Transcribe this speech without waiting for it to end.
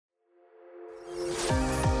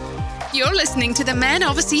You're listening to the Man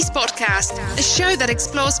Overseas podcast, a show that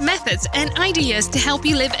explores methods and ideas to help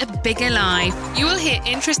you live a bigger life. You will hear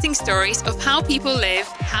interesting stories of how people live,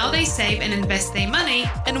 how they save and invest their money,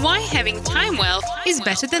 and why having time wealth is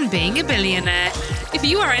better than being a billionaire. If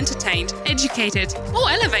you are entertained, educated, or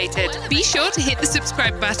elevated, be sure to hit the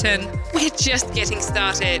subscribe button. We're just getting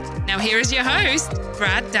started. Now here is your host,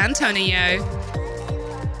 Brad D'Antonio.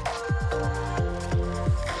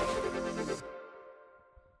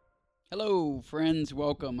 Hello, friends.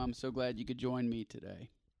 Welcome. I'm so glad you could join me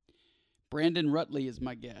today. Brandon Rutley is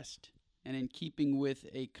my guest, and in keeping with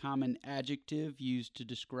a common adjective used to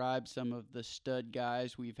describe some of the stud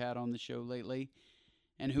guys we've had on the show lately,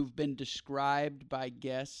 and who've been described by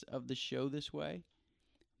guests of the show this way,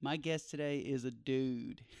 my guest today is a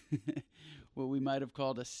dude, what we might have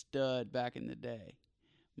called a stud back in the day.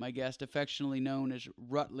 My guest, affectionately known as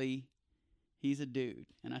Rutley, he's a dude,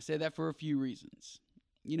 and I say that for a few reasons.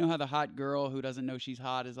 You know how the hot girl who doesn't know she's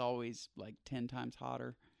hot is always like 10 times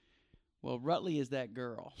hotter? Well, Rutley is that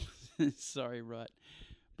girl. Sorry, Rut.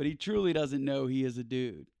 But he truly doesn't know he is a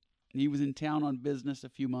dude. He was in town on business a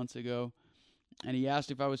few months ago, and he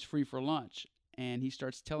asked if I was free for lunch. And he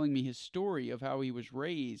starts telling me his story of how he was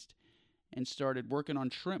raised and started working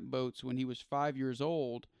on shrimp boats when he was 5 years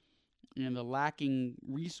old, and the lacking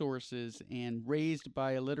resources, and raised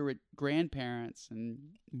by illiterate grandparents, and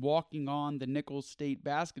walking on the Nichols State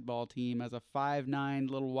basketball team as a 5'9"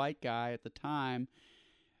 little white guy at the time,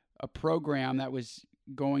 a program that was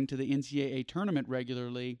going to the NCAA tournament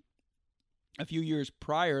regularly. A few years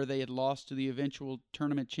prior, they had lost to the eventual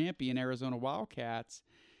tournament champion Arizona Wildcats.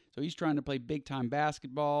 So he's trying to play big-time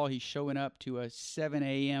basketball. He's showing up to a 7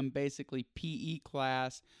 a.m. basically PE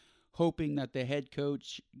class, hoping that the head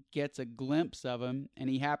coach gets a glimpse of him, and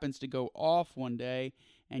he happens to go off one day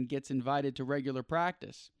and gets invited to regular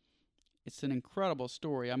practice. It's an incredible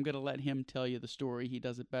story. I'm going to let him tell you the story. He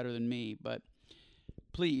does it better than me, but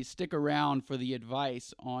please stick around for the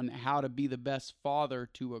advice on how to be the best father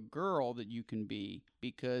to a girl that you can be,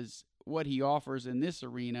 because what he offers in this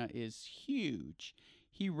arena is huge.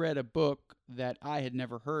 He read a book that I had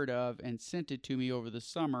never heard of and sent it to me over the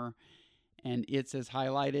summer, and it's as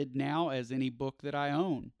highlighted now as any book that I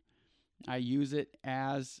own. I use it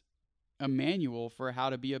as a manual for how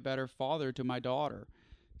to be a better father to my daughter.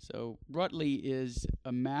 So Rutley is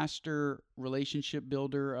a master relationship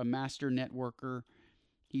builder, a master networker.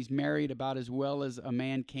 He's married about as well as a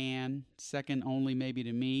man can, second only maybe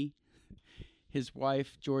to me. His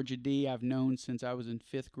wife, Georgia D., I've known since I was in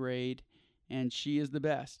 5th grade, and she is the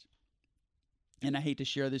best. And I hate to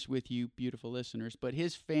share this with you, beautiful listeners, but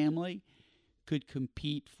his family could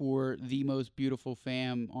compete for the most beautiful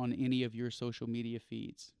fam on any of your social media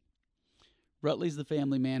feeds. Rutley's the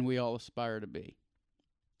family man we all aspire to be,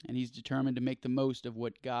 and he's determined to make the most of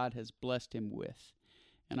what God has blessed him with,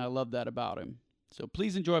 and I love that about him. So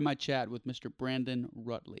please enjoy my chat with Mr. Brandon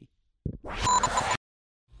Rutley.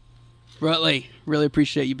 Rutley, really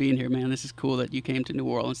appreciate you being here, man. This is cool that you came to New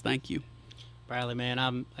Orleans. Thank you. Bradley, man,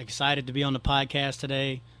 I'm excited to be on the podcast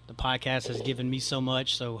today. The podcast has given me so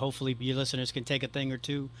much, so hopefully your listeners can take a thing or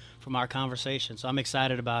two from our conversation. So I'm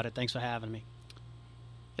excited about it. Thanks for having me.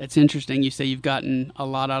 That's interesting. You say you've gotten a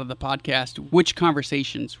lot out of the podcast. Which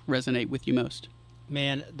conversations resonate with you most?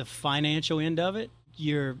 Man, the financial end of it.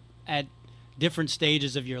 You're at different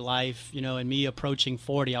stages of your life, you know, and me approaching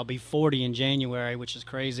 40. I'll be 40 in January, which is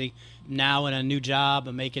crazy. Now in a new job,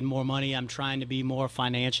 I'm making more money. I'm trying to be more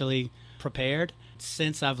financially prepared.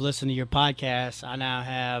 Since I've listened to your podcast, I now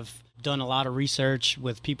have done a lot of research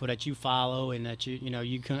with people that you follow and that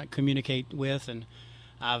you can communicate with, and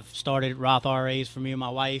I've started Roth RAs for me and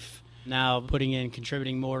my wife. Now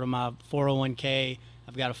contributing more to my 401k.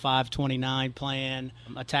 I've got a 529 plan,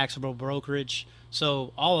 a taxable brokerage.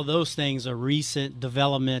 So all of those things are recent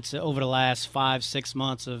developments over the last 5-6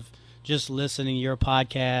 months of just listening to your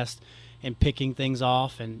podcast and picking things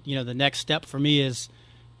off. And the next step for me is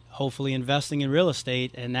hopefully investing in real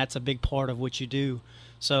estate, and that's a big part of what you do.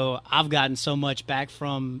 So I've gotten so much back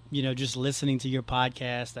from, just listening to your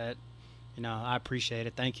podcast that, I appreciate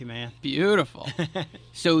it. Thank you, man. Beautiful.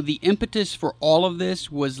 So the impetus for all of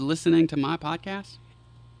this was listening to my podcast?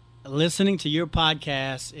 Listening to your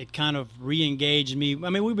podcast, it kind of re-engaged me. I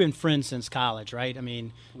mean, we've been friends since college, right? I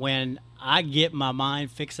mean, when I get my mind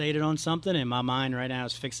fixated on something, and my mind right now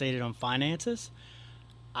is fixated on finances,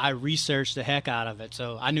 I researched the heck out of it.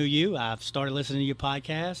 So I knew you. I've started listening to your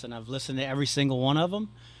podcast, and I've listened to every single one of them.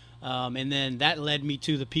 And then that led me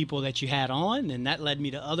to the people that you had on, and that led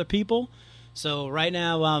me to other people. So right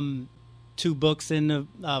now I'm 2 books in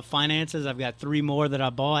the finances. I've got 3 more that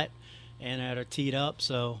I bought and that are teed up.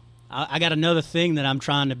 So I got another thing that I'm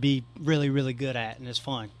trying to be really, really good at, and it's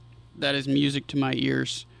fun. That is music to my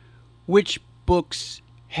ears. Which books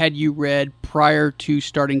had you read prior to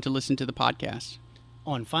starting to listen to the podcast?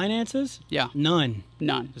 On finances? Yeah. None.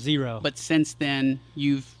 0. But since then,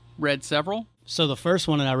 you've read several? So the first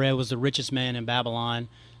one that I read was The Richest Man in Babylon,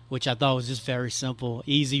 which I thought was just very simple,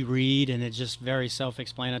 easy read, and it's just very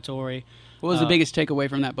self-explanatory. What was the biggest takeaway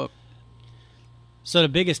from that book? So the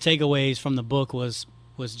biggest takeaways from the book was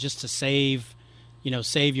just to save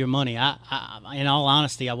your money. I in all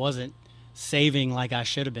honesty, I wasn't saving like I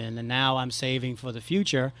should have been, and now I'm saving for the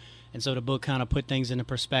future. And so the book kind of put things into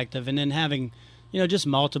perspective, and then having, just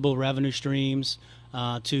multiple revenue streams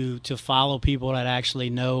to follow people that actually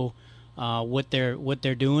know what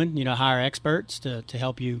they're doing. Hire experts to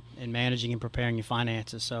help you in managing and preparing your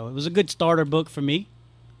finances. So it was a good starter book for me.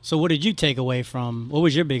 So what did you take away from? What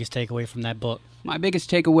was your biggest takeaway from that book? My biggest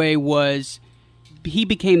takeaway was he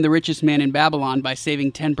became the richest man in Babylon by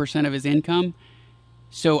saving 10% of his income.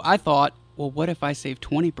 So I thought, well, what if I save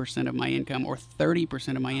 20% of my income or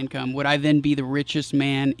 30% of my income? Would I then be the richest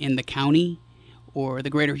man in the county or the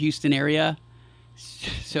greater Houston area?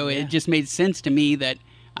 So It just made sense to me that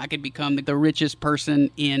I could become the richest person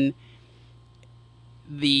in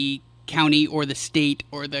the county or the state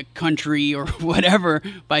or the country or whatever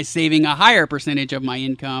by saving a higher percentage of my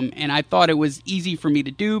income. And I thought it was easy for me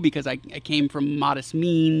to do because I came from modest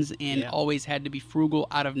means and always had to be frugal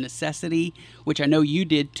out of necessity, which I know you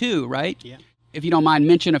did too, right? Yeah. If you don't mind,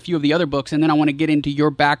 mention a few of the other books, and then I want to get into your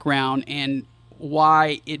background and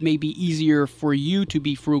why it may be easier for you to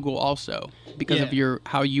be frugal also because of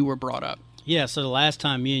how you were brought up. Yeah, so the last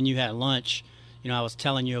time me and you had lunch, I was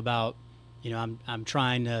telling you about, I'm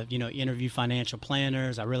trying to, interview financial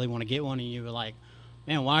planners. I really want to get one. And you were like,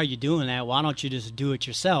 man, why are you doing that? Why don't you just do it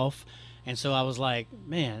yourself? And so I was like,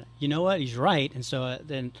 man, you know what? He's right. And so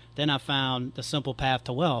then I found The Simple Path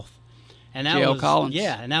to Wealth. And that J.L. was Collins.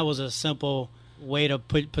 Yeah, and that was a simple way to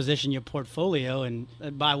position your portfolio and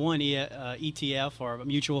buy one ETF or a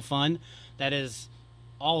mutual fund that is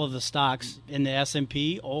all of the stocks in the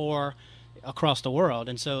S&P or across the world.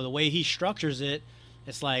 And so the way he structures it,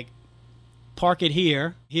 it's like, park it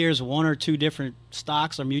here. Here's one or two different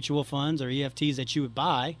stocks or mutual funds or ETFs that you would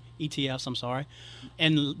buy,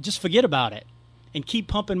 and just forget about it and keep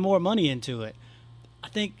pumping more money into it. I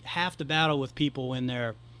think half the battle with people when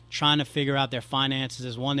they're trying to figure out their finances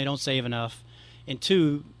is, one, they don't save enough, and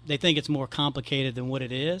two, they think it's more complicated than what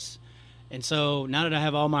it is. And so now that I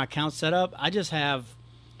have all my accounts set up, I just have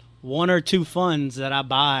one or two funds that I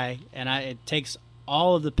buy, and it takes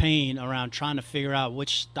all of the pain around trying to figure out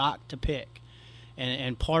which stock to pick.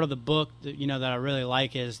 And part of the book that I really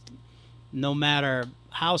like is, no matter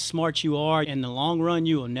how smart you are, in the long run,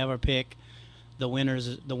 you will never pick the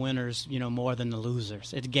winners, more than the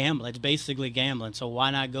losers. It's gambling. It's basically gambling. So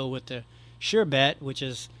why not go with the sure bet, which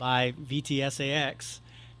is buy VTSAX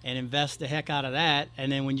and invest the heck out of that.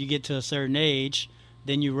 And then when you get to a certain age,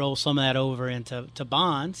 then you roll some of that over into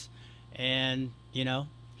bonds, and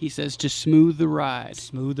He says to smooth the ride.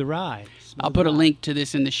 Smooth the ride. I'll put a link to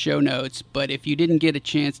this in the show notes, but if you didn't get a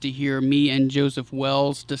chance to hear me and Joseph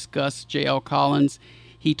Wells discuss J.L. Collins,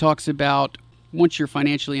 he talks about once you're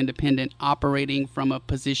financially independent, operating from a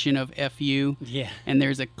position of FU. Yeah. And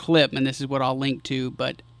there's a clip, and this is what I'll link to,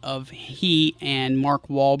 but of he and Mark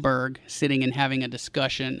Wahlberg sitting and having a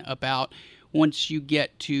discussion about once you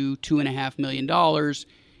get to $2.5 million,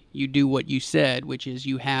 you do what you said, which is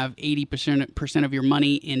you have 80% of your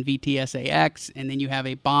money in VTSAX, and then you have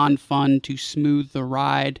a bond fund to smooth the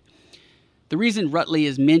ride. The reason Rutley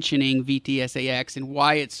is mentioning VTSAX and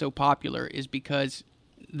why it's so popular is because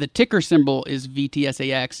the ticker symbol is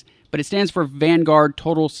VTSAX, but it stands for Vanguard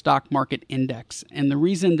Total Stock Market Index. And the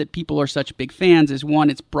reason that people are such big fans is, one,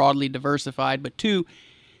 it's broadly diversified, but two,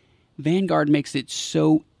 Vanguard makes it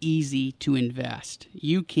so easy to invest.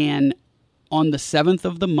 You can, on the 7th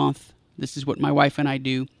of the month, this is what my wife and I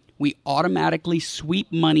do, we automatically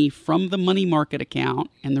sweep money from the money market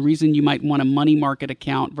account. And the reason you might want a money market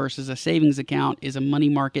account versus a savings account is a money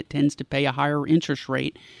market tends to pay a higher interest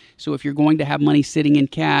rate. So if you're going to have money sitting in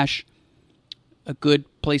cash, a good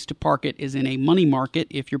place to park it is in a money market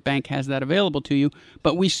if your bank has that available to you.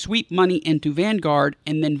 But we sweep money into Vanguard,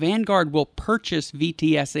 and then Vanguard will purchase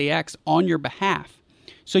VTSAX on your behalf.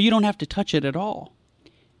 So you don't have to touch it at all.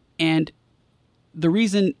 And the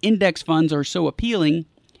reason index funds are so appealing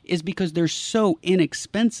is because they're so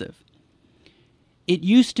inexpensive. It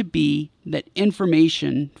used to be that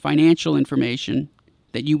information, financial information,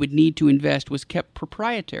 that you would need to invest was kept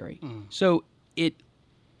proprietary. So it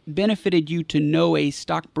benefited you to know a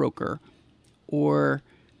stockbroker or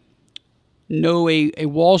know a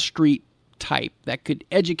Wall Street type that could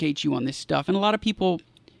educate you on this stuff. And a lot of people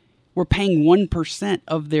were paying 1%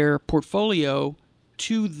 of their portfolio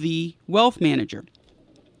to the wealth manager.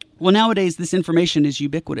 Well, nowadays, this information is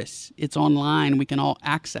ubiquitous. It's online. We can all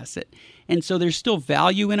access it. And so there's still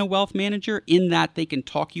value in a wealth manager in that they can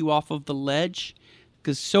talk you off of the ledge,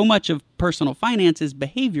 because so much of personal finance is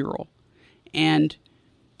behavioral. And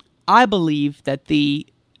I believe that the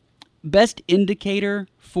best indicator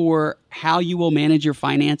for how you will manage your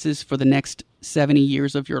finances for the next 70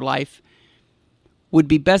 years of your life would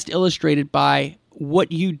be best illustrated by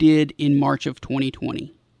what you did in March of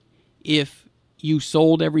 2020. If you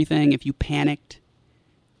sold everything, if you panicked,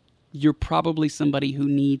 you're probably somebody who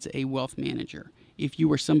needs a wealth manager. If you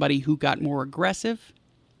were somebody who got more aggressive,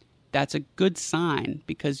 that's a good sign,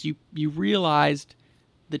 because you realized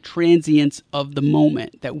the transience of the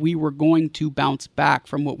moment, that we were going to bounce back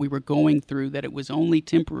from what we were going through, that it was only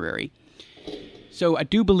temporary. So I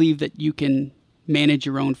do believe that you can manage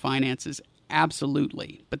your own finances,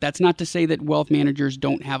 absolutely. But that's not to say that wealth managers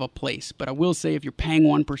don't have a place. But I will say, if you're paying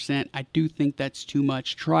 1%, I do think that's too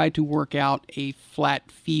much. Try to work out a flat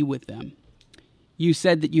fee with them. You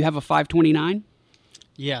said that you have a 529?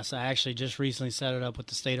 Yes, I actually just recently set it up with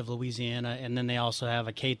the state of Louisiana, and then they also have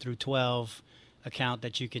a K through 12 account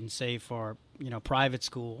that you can save for, private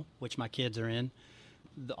school, which my kids are in.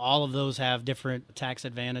 All of those have different tax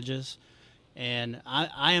advantages, and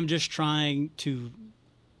I am just trying to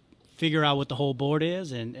figure out what the whole board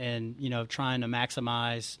is, and trying to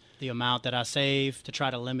maximize the amount that I save to try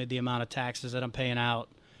to limit the amount of taxes that I'm paying out.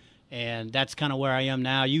 And that's kind of where I am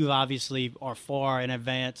now. You obviously are far in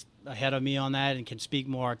advance ahead of me on that and can speak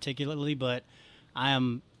more articulately, but I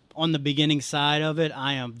am on the beginning side of it.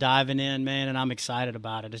 I am diving in, man, and I'm excited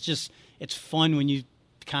about it. It's fun when you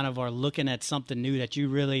kind of are looking at something new that you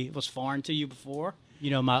really was foreign to you before.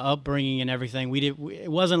 My upbringing and everything, it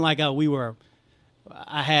wasn't like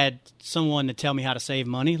I had someone to tell me how to save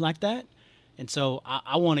money like that. And so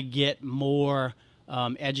I want to get more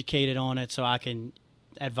educated on it so I can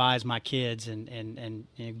advise my kids and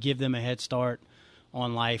give them a head start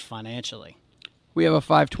on life financially. We have a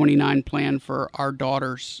 529 plan for our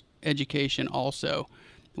daughter's education also.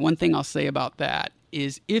 The one thing I'll say about that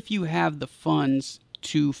is, if you have the funds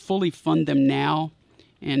to fully fund them now,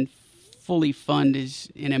 and fully fund is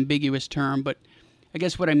an ambiguous term, but I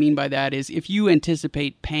guess what I mean by that is, if you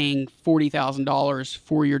anticipate paying $40,000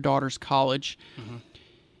 for your daughter's college,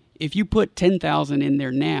 if you put $10,000 in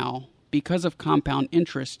there now, because of compound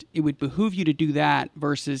interest, it would behoove you to do that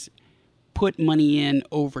versus put money in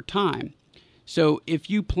over time. So if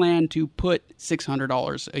you plan to put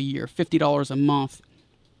 $600 a year, $50 a month,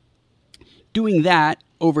 doing that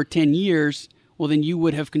over 10 years, well, then you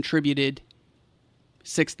would have contributed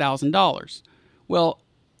 $6,000. Well,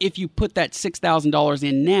 if you put that $6,000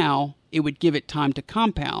 in now, it would give it time to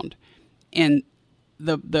compound. And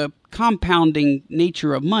the compounding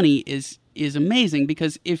nature of money is amazing,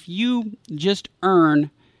 because if you just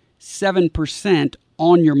earn 7%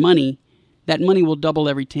 on your money, that money will double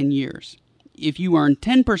every 10 years. If you earn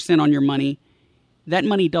 10% on your money, that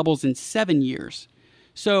money doubles in 7 years.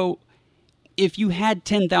 So if you had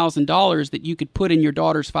 $10,000 that you could put in your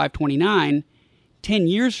daughter's 529, 10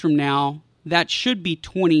 years from now, that should be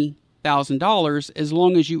 $20,000 as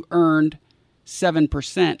long as you earned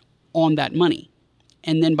 7% on that money.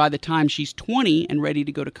 And then by the time she's 20 and ready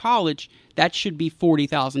to go to college, that should be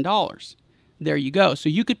 $40,000. There you go. So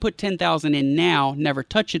you could put $10,000 in now, never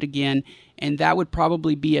touch it again, and that would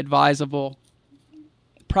probably be advisable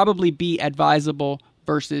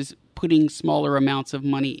versus putting smaller amounts of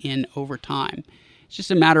money in over time. It's just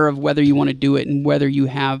a matter of whether you want to do it and whether you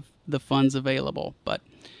have the funds available. But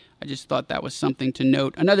I just thought that was something to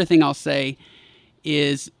note. Another thing I'll say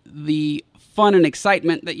is the fun and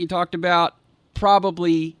excitement that you talked about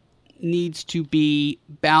probably needs to be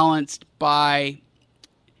balanced by,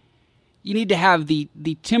 you need to have the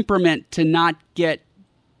temperament to not get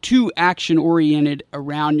too action-oriented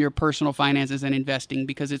around your personal finances and investing,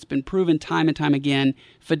 because it's been proven time and time again.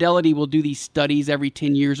 Fidelity will do these studies every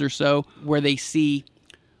 10 years or so where they see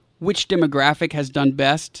which demographic has done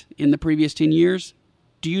best in the previous 10 years.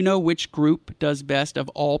 Do you know which group does best of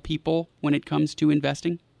all people when it comes to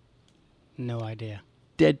investing? No idea.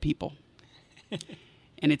 Dead people.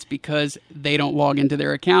 And it's because they don't log into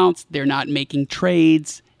their accounts, they're not making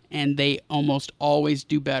trades, and they almost always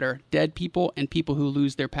do better. Dead people and people who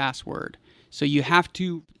lose their password. So you have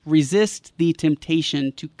to resist the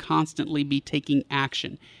temptation to constantly be taking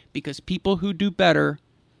action, because people who do better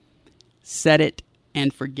set it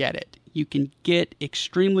and forget it. You can get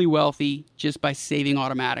extremely wealthy just by saving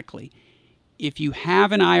automatically. if you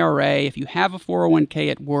have an IRA, if you have a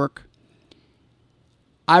 401k at work,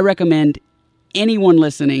 I recommend anyone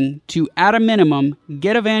listening to, at a minimum,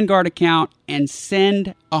 get a Vanguard account and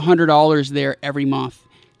send $100 there every month.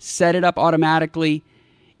 Set it up automatically.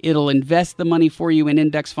 It'll invest the money for you in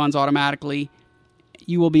index funds automatically.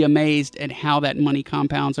 You will be amazed at how that money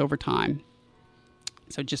compounds over time.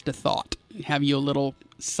 So just a thought. Have you a little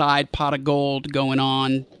side pot of gold going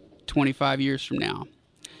on 25 years from now.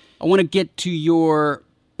 I want to get to your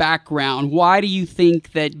background. Why do you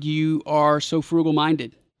think that you are so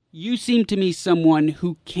frugal-minded? You seem to me someone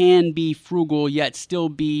who can be frugal yet still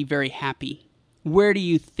be very happy. Where do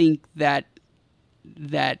you think that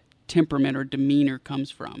temperament or demeanor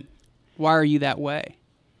comes from? Why are you that way?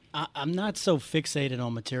 I'm not so fixated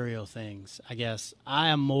on material things, I guess.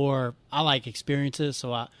 I like experiences,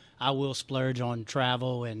 so I will splurge on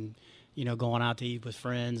travel and, going out to eat with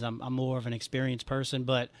friends. I'm more of an experienced person,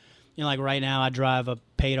 but, like right now I drive a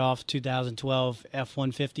paid-off 2012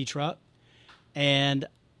 F-150 truck, and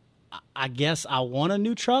I guess I want a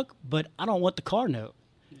new truck, but I don't want the car note.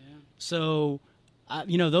 Yeah. So,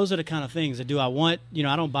 those are the kind of things that do I want.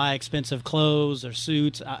 I don't buy expensive clothes or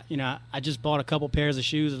suits. I just bought a couple pairs of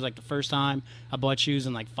shoes. It was like the first time I bought shoes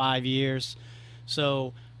in like 5 years.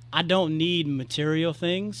 So I don't need material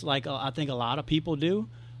things like I think a lot of people do.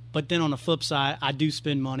 But then on the flip side, I do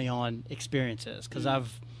spend money on experiences because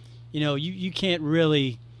you can't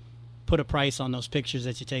really put a price on those pictures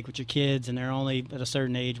that you take with your kids, and they're only at a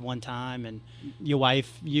certain age one time. And you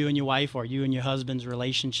and your wife, or you and your husband's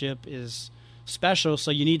relationship is special,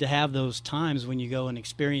 so you need to have those times when you go and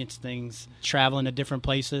experience things, traveling to different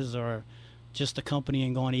places, or just the company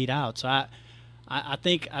and going to eat out. So I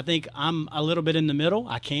think I'm a little bit in the middle.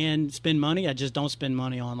 I can spend money, I just don't spend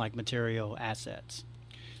money on like material assets.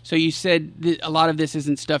 So you said that a lot of this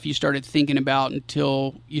isn't stuff you started thinking about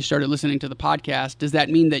until you started listening to the podcast. Does that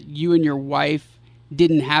mean that you and your wife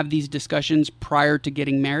didn't have these discussions prior to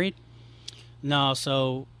getting married? No,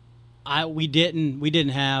 so we didn't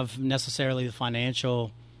have necessarily the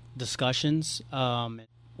financial discussions.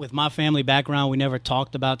 With my family background, we never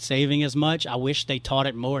talked about saving as much. I wish they taught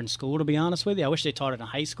it more in school, to be honest with you. I wish they taught it in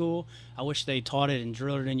high school. I wish they taught it and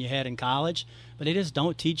drilled it in your head in college. But they just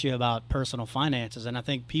don't teach you about personal finances. And I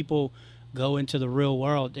think people go into the real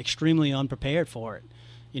world extremely unprepared for it.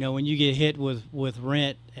 When you get hit with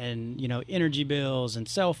rent and, energy bills and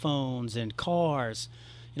cell phones and cars,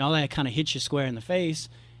 all that kind of hits you square in the face.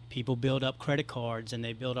 People build up credit cards and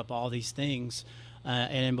they build up all these things.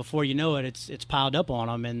 And before you know it, it's piled up on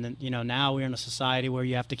them. And then, now we're in a society where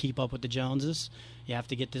you have to keep up with the Joneses. You have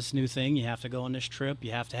to get this new thing. You have to go on this trip.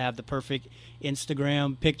 You have to have the perfect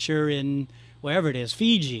Instagram picture in wherever it is,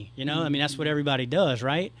 Fiji. That's what everybody does,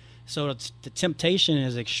 right? So the temptation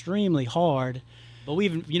is extremely hard. But we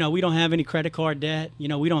don't have any credit card debt.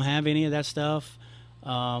 We don't have any of that stuff.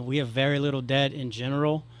 We have very little debt in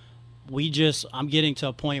general. I'm getting to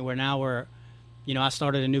a point where now I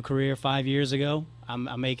started a new career 5 years ago.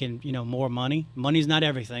 I'm making, more money. Money's not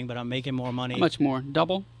everything, but I'm making more money. How much more?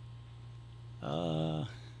 Double?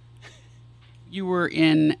 You were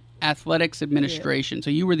in athletics administration. Yeah.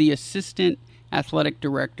 So you were the assistant athletic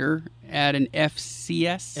director at an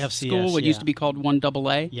FCS school, what used to be called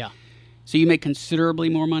 1AA. Yeah. So you make considerably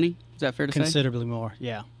more money? Is that fair to say? Considerably more,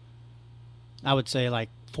 yeah. I would say like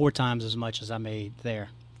 4 times as much as I made there.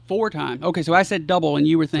 4 times. Okay, so I said double, and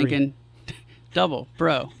you were thinking, double,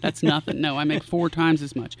 bro, that's nothing. No, I make 4 times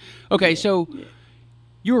as much. Okay, so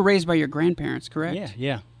you were raised by your grandparents, correct?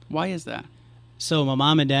 Yeah. Why is that? So my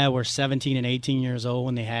mom and dad were 17 and 18 years old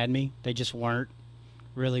when they had me. They just weren't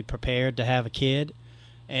really prepared to have a kid.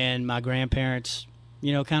 And my grandparents,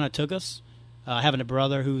 kind of took us. Having a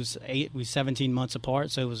brother who's 17 months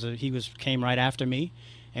apart, so he came right after me,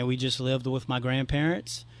 and we just lived with my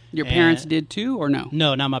grandparents. Your parents did too, or no?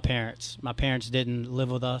 No, not my parents. My parents didn't live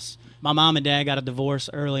with us. My mom and dad got a divorce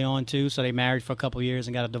early on too, so they married for a couple of years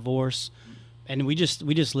and got a divorce. And we just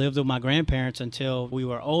lived with my grandparents until we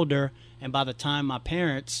were older. And by the time my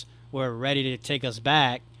parents were ready to take us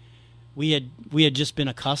back, we had just been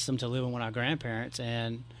accustomed to living with our grandparents,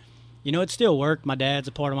 and it still worked. My dad's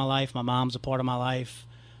a part of my life. My mom's a part of my life.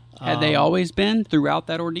 Had they always been throughout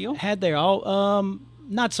that ordeal? Had they all?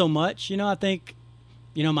 Not so much. I think.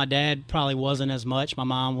 My dad probably wasn't as much. My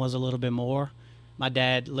mom was a little bit more. My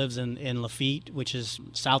dad lives in Lafitte, which is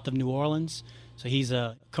south of New Orleans. So he's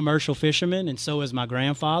a commercial fisherman, and so is my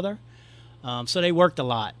grandfather. So they worked a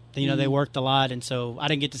lot. They worked a lot, and so I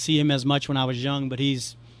didn't get to see him as much when I was young, but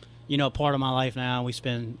he's, a part of my life now. We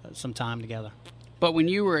spend some time together. But when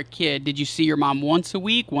you were a kid, did you see your mom once a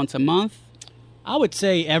week, once a month? I would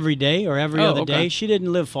say every day or every other okay. day. She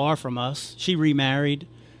didn't live far from us. She remarried,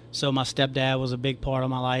 so my stepdad was a big part of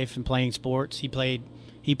my life in playing sports. He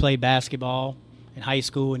played basketball in high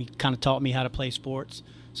school, and he kind of taught me how to play sports.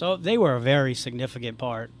 So they were a very significant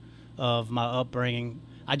part of my upbringing.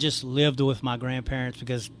 I just lived with my grandparents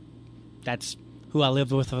because that's who I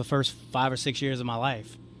lived with for the first 5 or 6 years of my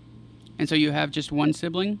life. And so you have just one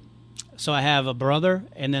sibling? So I have a brother,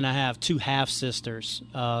 and then I have 2 half-sisters.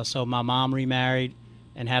 So my mom remarried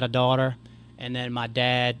and had a daughter, and then my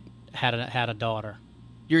dad had a daughter.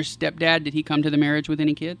 Your stepdad, did he come to the marriage with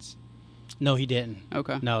any kids? No, he didn't.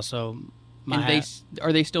 Okay. No, so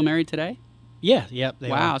are they still married today? Yeah, yep.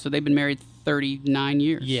 Wow, are. so they've been married 39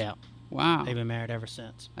 years. Yeah. Wow. They've been married ever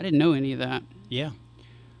since. I didn't know any of that. Yeah.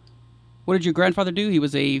 What did your grandfather do? He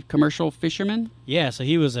was a commercial fisherman? Yeah, so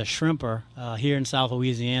he was a shrimper. Here in South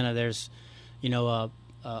Louisiana, there's, a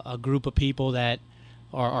group of people that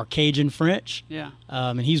are Cajun French. Yeah.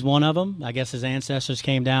 And he's one of them. I guess his ancestors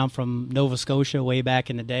came down from Nova Scotia way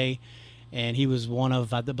back in the day, and he was one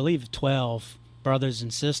of, I believe, 12 brothers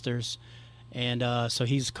and sisters. And so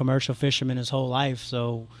he's a commercial fisherman his whole life.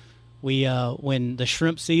 So we, when the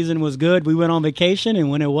shrimp season was good, we went on vacation, and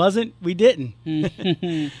when it wasn't, we didn't.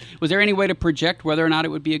 Was there any way to project whether or not it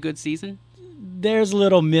would be a good season? There's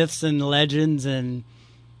little myths and legends, and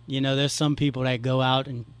there's some people that go out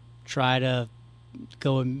and try to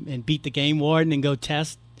go and beat the game warden and go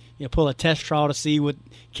test, pull a test trawl to see what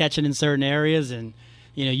catching in certain areas, and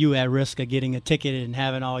you at risk of getting a ticket and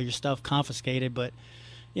having all your stuff confiscated. But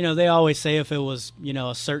they always say if it was,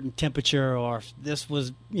 a certain temperature, or if this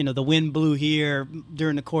was, the wind blew here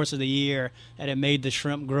during the course of the year, that it made the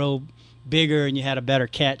shrimp grow bigger and you had a better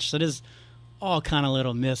catch. So there's all kind of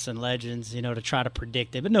little myths and legends, to try to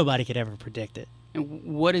predict it, but nobody could ever predict it. And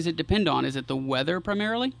what does it depend on? Is it the weather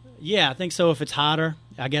primarily? Yeah, I think so. If it's hotter,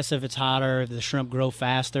 the shrimp grow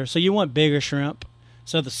faster. So you want bigger shrimp.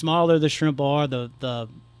 So the smaller the shrimp are, the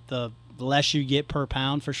less you get per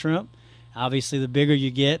pound for shrimp. Obviously, the bigger you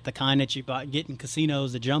get, the kind that you get in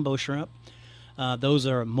casinos, the jumbo shrimp, those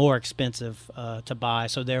are more expensive to buy.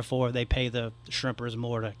 So therefore, they pay the shrimpers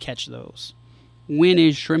more to catch those. When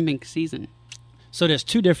is shrimping season? So there's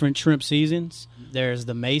 2 different shrimp seasons. There's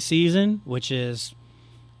the May season, which is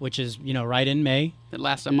right in May. It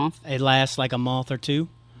lasts a month? It lasts like a month or 2.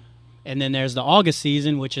 And then there's the August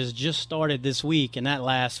season, which has just started this week, and that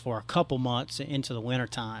lasts for a couple months into the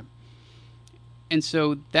wintertime. And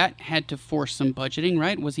so that had to force some budgeting,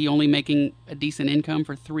 right? Was he only making a decent income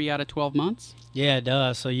for 3 out of 12 months? Yeah, it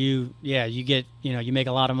does. So you get, you make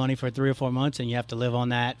a lot of money for 3 or 4 months, and you have to live on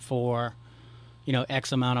that for,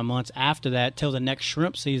 X amount of months after that till the next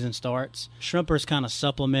shrimp season starts. Shrimpers kind of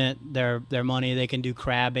supplement their money. They can do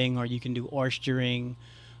crabbing, or you can do oystering,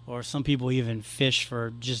 or some people even fish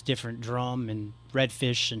for just different drum and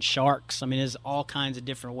redfish and sharks. I mean, there's all kinds of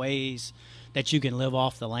different ways that you can live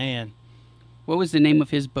off the land. What was the name of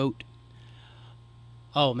his boat?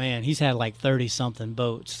 Oh, man, he's had like 30-something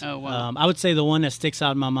boats. Oh, wow. I would say the one that sticks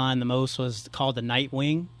out in my mind the most was called the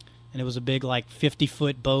Nightwing, and it was a big,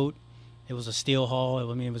 50-foot boat. It was a steel hull.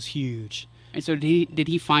 It was huge. And so did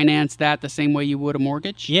he finance that the same way you would a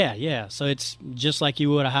mortgage? Yeah. So it's just like you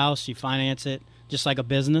would a house. You finance it just like a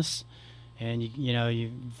business, and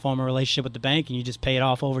you form a relationship with the bank, and you just pay it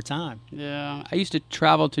off over time. Yeah. I used to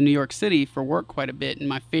travel to New York City for work quite a bit, and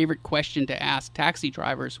my favorite question to ask taxi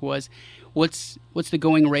drivers was, what's the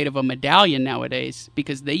going rate of a medallion nowadays?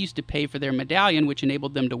 Because they used to pay for their medallion, which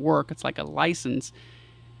enabled them to work. It's like a license.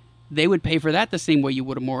 They would pay for that the same way you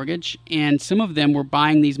would a mortgage, and some of them were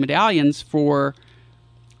buying these medallions for,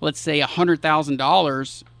 let's say,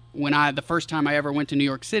 $100,000 the first time I ever went to New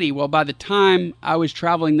York City. Well, by the time I was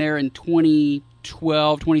traveling there in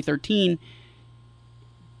 2012, 2013,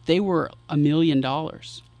 they were $1 million.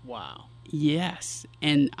 Wow. Yes,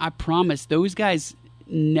 and I promise those guys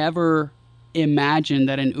never imagined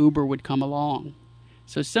that an Uber would come along.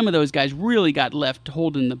 So some of those guys really got left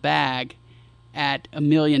holding the bag at $1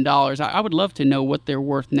 million. I would love to know what they're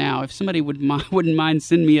worth now. If somebody wouldn't mind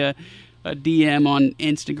send me a DM on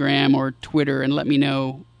Instagram or Twitter and let me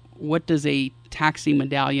know, what does a taxi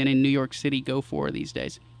medallion in New York City go for these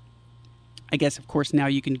days? I guess, of course, now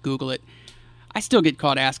you can Google it. I still get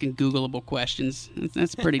caught asking Googleable questions.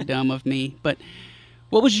 That's pretty dumb of me. But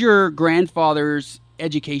what was your grandfather's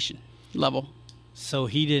education level? So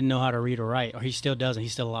he didn't know how to read or write, or he still doesn't.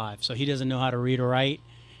 He's still alive. So he doesn't know how to read or write.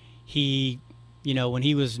 He, when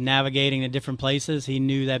he was navigating to different places, he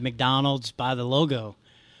knew that McDonald's by the logo.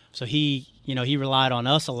 So he relied on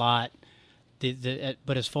us a lot.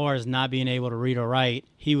 But as far as not being able to read or write,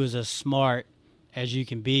 he was as smart as you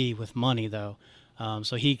can be with money, though.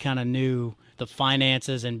 So he kind of knew the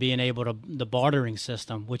finances and being able to, the bartering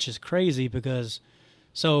system, which is crazy because,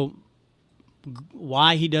 so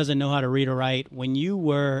why he doesn't know how to read or write, when you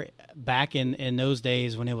were back in those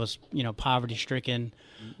days when it was, poverty stricken,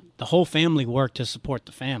 the whole family worked to support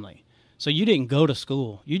the family. So you didn't go to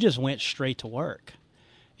school. You just went straight to work.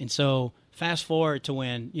 And so fast forward to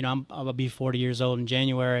when, I'll be 40 years old in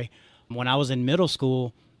January. When I was in middle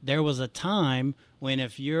school, there was a time when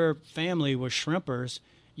if your family was shrimpers,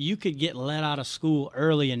 you could get let out of school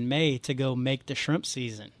early in May to go make the shrimp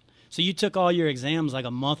season. So you took all your exams like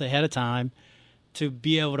a month ahead of time to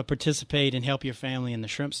be able to participate and help your family in the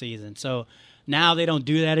shrimp season. So now they don't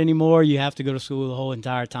do that anymore. You have to go to school the whole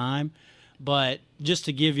entire time. But just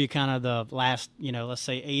to give you kind of the last, let's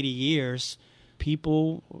say 80 years,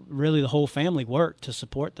 people, really the whole family worked to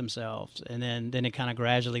support themselves. And then it kind of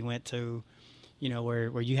gradually went to,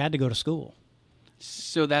 where you had to go to school.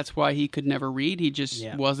 So that's why he could never read? He just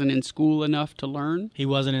wasn't in school enough to learn? He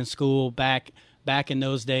wasn't in school. Back in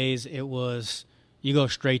those days, it was you go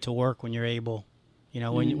straight to work when you're able.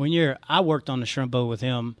 I worked on the shrimp boat with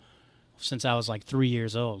him since I was like 3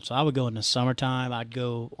 years old. So I would go in the summertime. I'd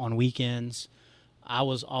go on weekends. I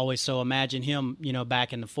was always, so imagine him,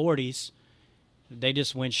 back in the 40s, they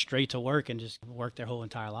just went straight to work and just worked their whole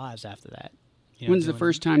entire lives after that. When's the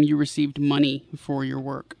first time you received money for your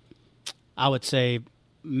work? I would say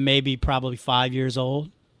probably 5 years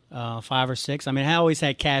old, 5 or 6. I mean, I always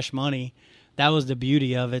had cash money. That was the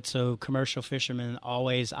beauty of it. So commercial fishermen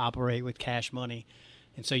always operate with cash money.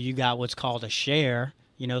 And so you got what's called a share,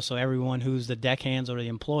 so everyone who's the deckhands or the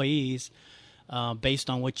employees, based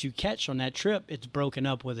on what you catch on that trip, it's broken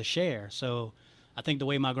up with a share. So I think the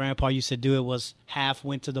way my grandpa used to do it was half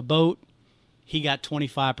went to the boat, he got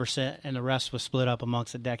 25%, and the rest was split up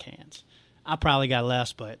amongst the deckhands. I probably got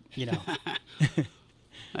less, but,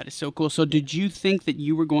 That is so cool. So did you think that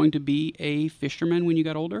you were going to be a fisherman when you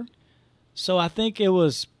got older? So I think it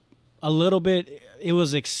was a little bit, it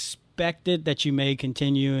was expected that you may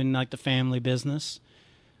continue in like the family business.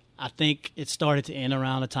 I think it started to end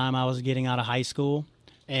around the time I was getting out of high school.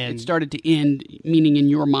 And it started to end, meaning in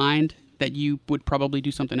your mind that you would probably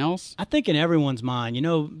do something else? I think in everyone's mind.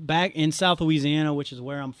 Back in South Louisiana, which is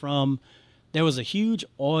where I'm from, there was a huge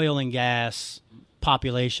oil and gas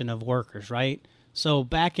population of workers, right? So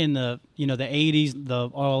back in the 80s,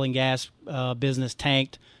 the oil and gas business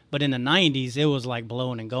tanked. But in the 90s, it was like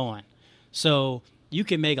blowing and going. So you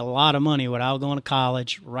can make a lot of money without going to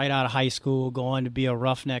college, right out of high school, going to be a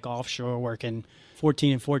roughneck offshore working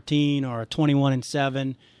 14 and 14 or 21 and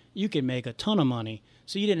 7. You can make a ton of money.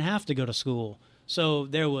 So you didn't have to go to school. So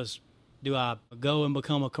there was, do I go and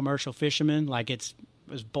become a commercial fisherman? Like it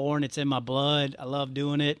was born, it's in my blood. I love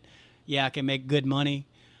doing it. Yeah, I can make good money.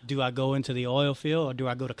 Do I go into the oil field or do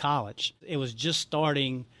I go to college? It was just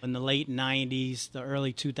starting in the late 90s, the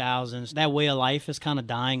early 2000s. That way of life is kind of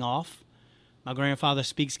dying off. My grandfather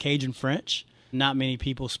speaks Cajun French. Not many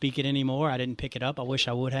people speak it anymore. I didn't pick it up. I wish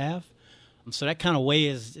I would have. So that kind of way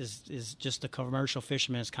is just the commercial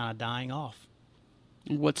fisherman is kind of dying off.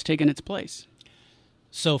 What's taken its place?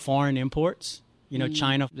 So foreign imports.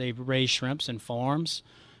 China, they raise shrimps in farms,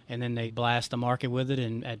 and then they blast the market with it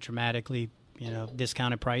and at dramatically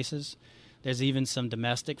discounted prices. There's even some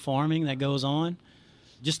domestic farming that goes on.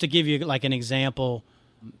 Just to give you like an example,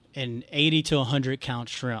 an 80 to 100 count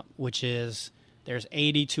shrimp, which is there's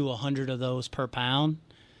 80 to 100 of those per pound.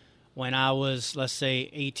 When I was, let's say,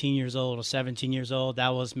 18 years old or 17 years old, that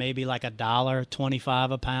was maybe like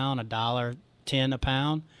 $1.25 a pound, $1.10 a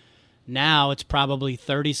pound. Now it's probably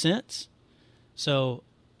 30 cents. So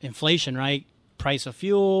inflation, right? Price of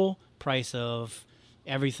fuel, price of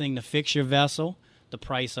everything to fix your vessel, the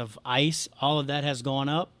price of ice, all of that has gone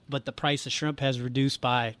up, but the price of shrimp has reduced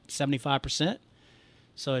by 75%.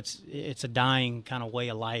 So it's a dying kind of way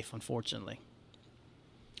of life, unfortunately.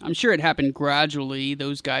 I'm sure it happened gradually.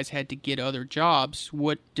 Those guys had to get other jobs.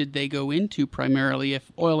 What did they go into primarily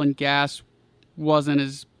if oil and gas wasn't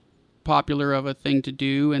as popular of a thing to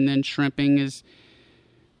do, and then shrimping is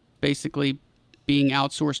basically being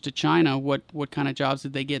outsourced to China? What kind of jobs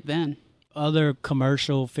did they get then? Other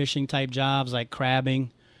commercial fishing type jobs like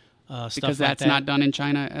crabbing, stuff because like that's that. not done in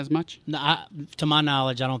China as much? No, to my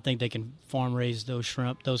knowledge, I don't think they can farm raise those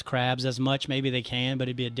shrimp, those crabs as much. Maybe they can, but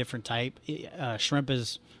it'd be a different type. Shrimp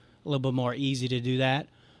is a little bit more easy to do that.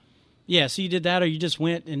 Yeah, so you did that, or you just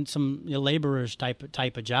went in some laborers type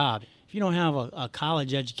of job. If you don't have a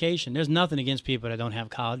college education, there's nothing against people that don't have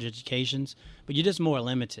college educations, but you're just more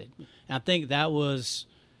limited. And I think that was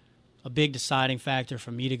a big deciding factor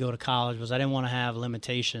for me to go to college was I didn't want to have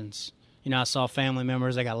limitations. I saw family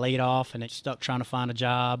members that got laid off and they stuck trying to find a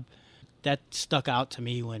job. that stuck out to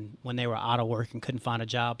me when they were out of work and couldn't find a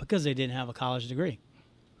job because they didn't have a college degree.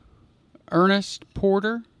 Ernest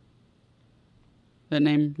Porter? That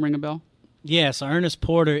name ring a bell? Yeah, so Ernest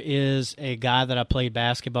Porter is a guy that I played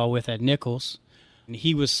basketball with at Nichols. And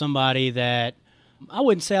he was somebody that I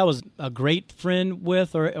wouldn't say I was a great friend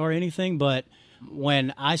with or anything, but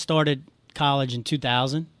when I started college in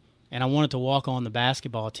 2000 and I wanted to walk on the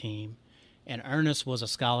basketball team, and Ernest was a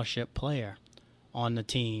scholarship player on the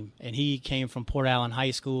team, and he came from Port Allen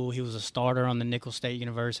High School. He was a starter on the Nichols State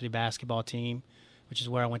University basketball team, which is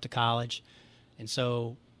where I went to college. And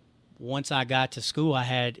so once I got to school, I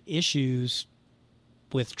had issues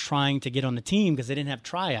with trying to get on the team because they didn't have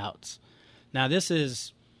tryouts. Now, this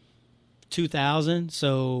is 2000,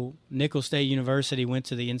 so Nichols State University went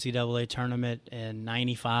to the NCAA tournament in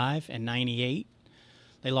 95 and 98.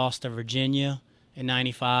 They lost to Virginia in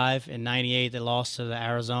 95. In 98, they lost to the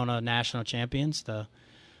Arizona national champions, the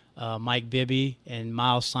Mike Bibby and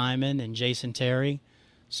Miles Simon and Jason Terry.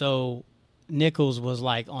 So Nichols was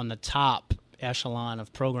like on the top echelon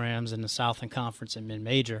of programs in the Southland Conference and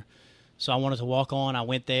mid-major. So I wanted to walk on. I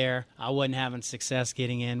went there. I wasn't having success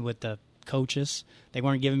getting in with the coaches. They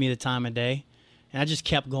weren't giving me the time of day. And I just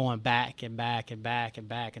kept going back and back and back and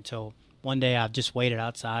back until one day I just waited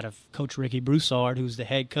outside of Coach Ricky Broussard, who's the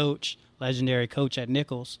head coach, legendary coach at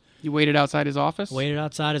Nichols. You waited outside his office? Waited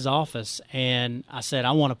outside his office. And I said,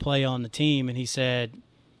 I want to play on the team. And he said,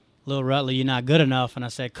 Lil Rutley, you're not good enough. And I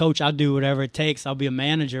said, Coach, I'll do whatever it takes. I'll be a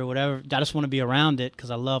manager, whatever. I just want to be around it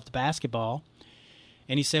because I love the basketball.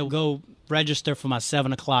 And he said, well, go register for my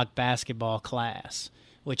 7 o'clock basketball class,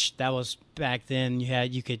 which that was back then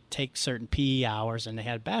you could take certain PE hours and they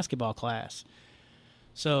had a basketball class.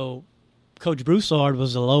 So Coach Broussard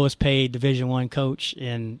was the lowest paid Division I coach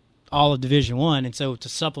in all of Division I. And so to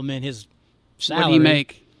supplement his salary. What did he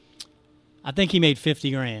make? I think he made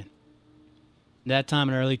 $50,000. That time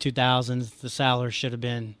in the early 2000s, the salary should have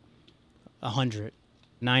been 100,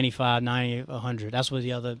 95, 90, 100. That's what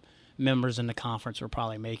the other members in the conference were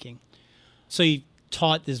probably making. So he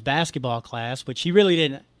taught this basketball class, which he really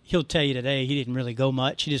didn't. He'll tell you today he didn't really go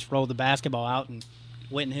much. He just rolled the basketball out and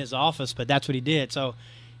went in his office, but that's what he did. So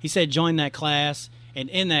he said join that class, and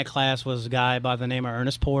in that class was a guy by the name of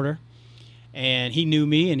Ernest Porter. And he knew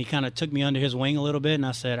me, and he kind of took me under his wing a little bit. And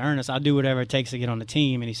I said, Ernest, I'll do whatever it takes to get on the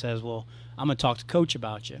team. And he says, well, I'm going to talk to Coach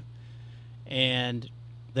about you. And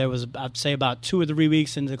there was, I'd say, about 2 or 3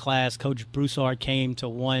 weeks into the class, Coach Broussard came to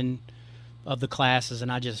one of the classes,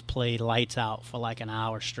 and I just played lights out for like an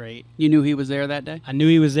hour straight. You knew he was there that day? I knew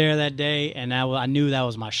he was there that day, and I knew that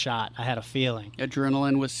was my shot. I had a feeling.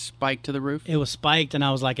 Adrenaline was spiked to the roof? It was spiked, and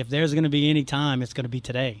I was like, if there's going to be any time, it's going to be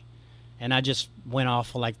today. And I just went off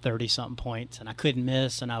for like 30-something points, and I couldn't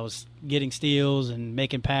miss, and I was getting steals and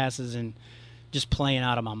making passes and just playing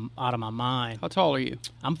out of my mind. How tall are you?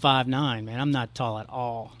 I'm 5'9", man. I'm not tall at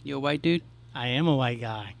all. You a white dude? I am a white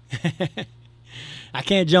guy. I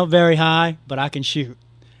can't jump very high, but I can shoot.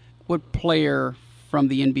 What player from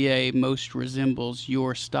the NBA most resembles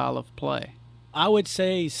your style of play? I would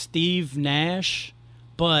say Steve Nash,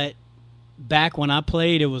 but back when I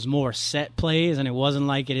played, it was more set plays, and it wasn't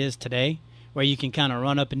like it is today, where you can kind of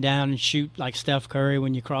run up and down and shoot like Steph Curry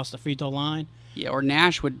when you cross the free throw line. Yeah, or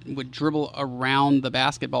Nash would dribble around the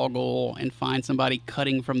basketball goal and find somebody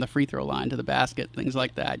cutting from the free throw line to the basket, things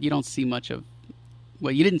like that. You don't see much of,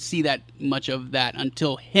 well, you didn't see that much of that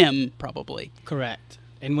until him, probably. Correct.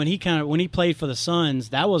 And when he played for the Suns,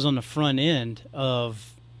 that was on the front end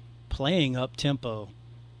of playing up tempo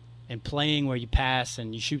and playing where you pass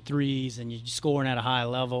and you shoot threes and you're scoring at a high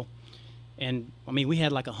level. And, I mean, we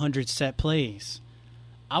had like 100 set plays.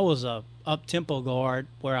 I was a up-tempo guard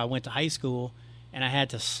where I went to high school, and I had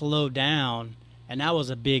to slow down, and that was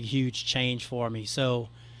a big, huge change for me. So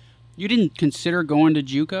you didn't consider going to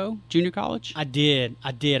JUCO, junior college? I did.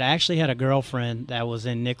 I actually had a girlfriend that was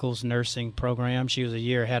in Nichols' nursing program. She was a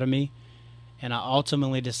year ahead of me, and I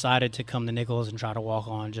ultimately decided to come to Nichols and try to walk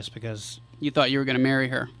on just because. You thought you were going to marry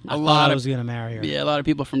her. I thought I was going to marry her. Yeah, a lot of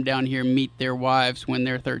people from down here meet their wives when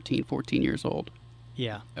they're 13, 14 years old.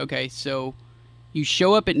 Yeah. Okay, so you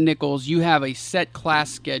show up at Nichols, you have a set class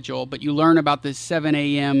schedule, but you learn about this 7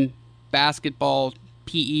 a.m. basketball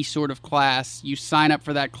PE sort of class. You sign up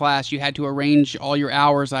for that class. You had to arrange all your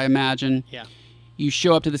hours, I imagine. Yeah. You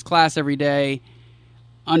show up to this class every day,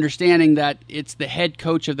 understanding that it's the head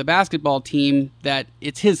coach of the basketball team, that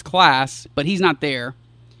it's his class, but he's not there.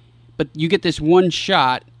 But you get this one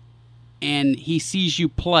shot, and he sees you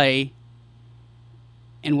play,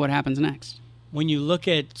 and what happens next? When you look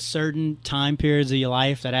at certain time periods of your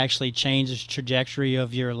life that actually change the trajectory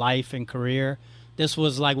of your life and career, this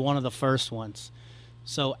was like one of the first ones.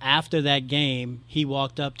 So after that game, he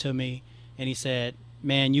walked up to me and he said,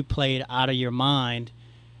 "Man, you played out of your mind.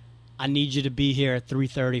 I need you to be here at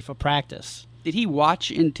 3:30 for practice." Did he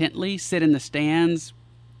watch intently, sit in the stands?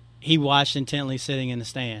 He watched intently sitting in the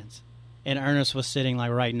stands. And Ernest was sitting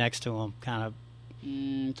like right next to him, kind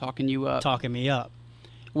of talking you up. talking me up.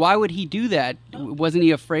 Why would he do that? Wasn't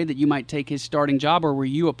he afraid that you might take his starting job, or were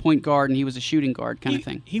you a point guard and he was a shooting guard kind of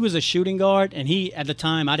thing? He was a shooting guard, and he, at the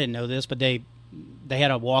time, I didn't know this, but they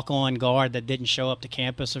had a walk-on guard that didn't show up to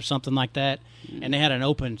campus or something like that, and they had an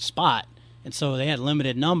open spot. And so they had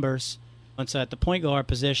limited numbers. And so at the point guard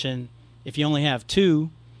position, if you only have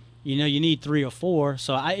two, you need 3 or 4.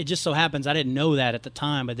 So it just so happens I didn't know that at the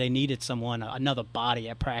time, but they needed someone, another body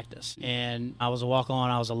at practice. And I was a walk-on.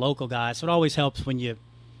 I was a local guy. So it always helps when you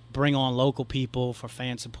bring on local people for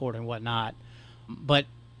fan support and whatnot. But,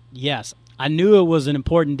 yes, I knew it was an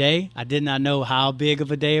important day. I did not know how big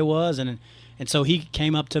of a day it was. And so he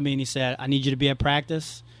came up to me and he said, "I need you to be at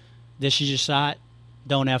practice. This is your shot.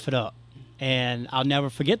 Don't F it up." And I'll never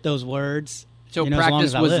forget those words. So as long practice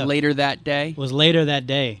as I was live. later that day? It was later that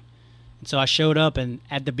day. And so I showed up, and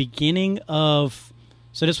at the beginning of,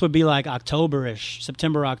 so this would be like October-ish,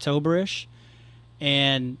 September, October-ish,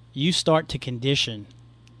 and you start to condition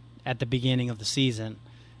at the beginning of the season.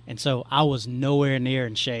 And so I was nowhere near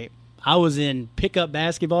in shape. I was in pickup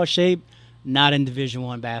basketball shape, not in Division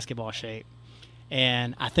I basketball shape.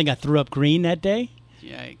 And I think I threw up green that day.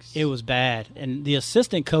 Yikes. It was bad. And the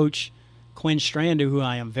assistant coach, Quinn Strander, who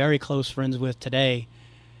I am very close friends with today,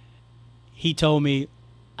 he told me,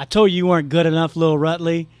 "I told you weren't good enough, Lil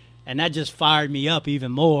Rutley," and that just fired me up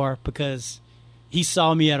even more because he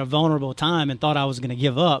saw me at a vulnerable time and thought I was going to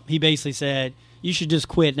give up. He basically said, "You should just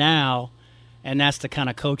quit now," and that's the kind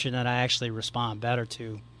of coaching that I actually respond better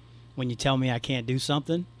to. When you tell me I can't do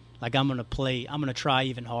something, like I'm going to try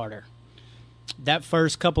even harder. That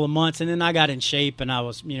first couple of months, and then I got in shape and I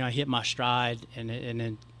was, I hit my stride, and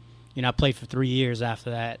then, I played for 3 years after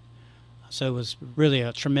that. So it was really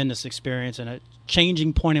a tremendous experience and a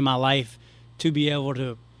changing point in my life to be able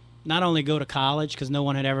to not only go to college, because no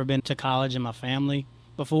one had ever been to college in my family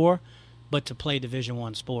before, but to play Division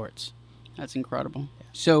I sports. That's incredible.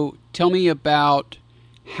 So tell me about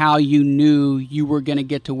how you knew you were going to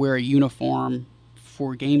get to wear a uniform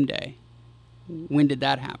for game day. When did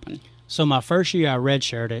that happen? So my first year I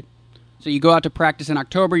redshirted. So you go out to practice in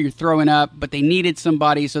October, you're throwing up, but they needed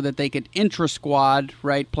somebody so that they could intra-squad,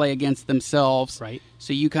 right, play against themselves. Right.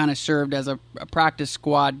 So you kind of served as a practice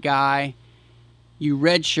squad guy. You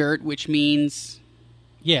redshirt, which means...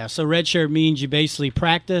 Yeah, so redshirt means you basically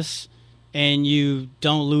practice and you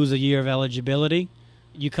don't lose a year of eligibility.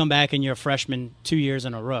 You come back and you're a freshman 2 years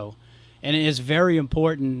in a row. And it is very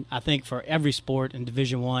important, I think, for every sport in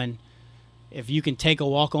Division I. If you can take a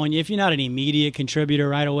walk-on year, if you're not an immediate contributor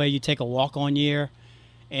right away, you take a walk-on year.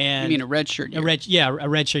 And You mean a redshirt year? A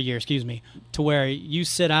redshirt year, to where you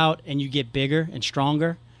sit out and you get bigger and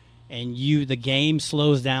stronger, and the game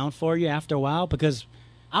slows down for you after a while. Because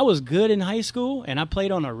I was good in high school, and I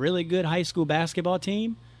played on a really good high school basketball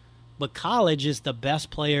team, but college is the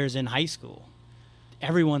best players in high school.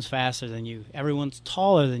 Everyone's faster than you. Everyone's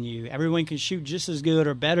taller than you. Everyone can shoot just as good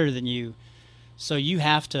or better than you. So you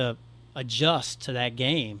have to adjust to that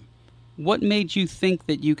game. What made you think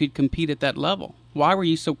that you could compete at that level? Why were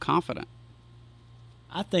you so confident?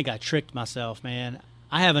 I think I tricked myself, man.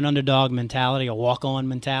 I have an underdog mentality, a walk-on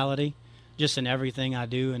mentality, just in everything I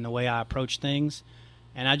do and the way I approach things.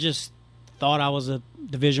 And I just thought I was a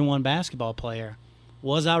Division I basketball player.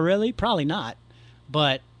 Was I really? Probably not.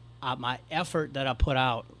 But my effort that I put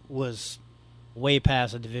out was way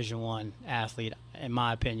past a Division I athlete, in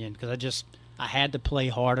my opinion, because I had to play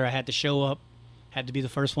harder. I had to show up, had to be the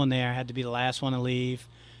first one there, had to be the last one to leave.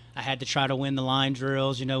 I had to try to win the line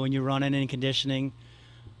drills, when you're running in conditioning.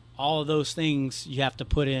 All of those things you have to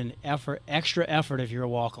put in extra effort if you're a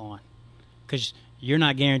walk-on, because you're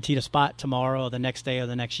not guaranteed a spot tomorrow or the next day or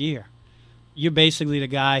the next year. You're basically the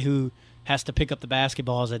guy who has to pick up the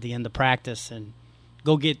basketballs at the end of practice and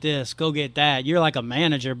go get this, go get that. You're like a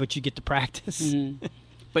manager, but you get to practice. Mm-hmm.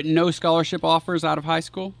 But no scholarship offers out of high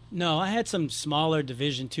school? No, I had some smaller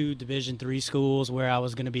Division II, Division III schools where I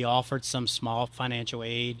was going to be offered some small financial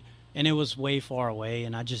aid, and it was way far away,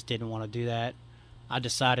 and I just didn't want to do that. I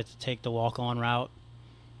decided to take the walk-on route.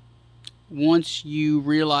 Once you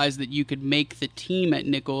realized that you could make the team at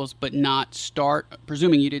Nichols but not start,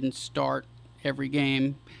 presuming you didn't start every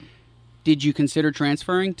game, did you consider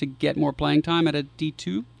transferring to get more playing time at a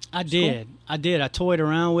D2? I did. I toyed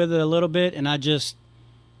around with it a little bit, and I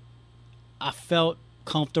felt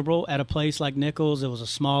comfortable at a place like Nichols. It was a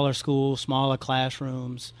smaller school, smaller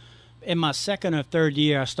classrooms, In my second or third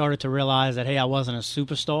year, I started to realize that, hey, I wasn't a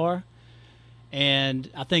superstar. And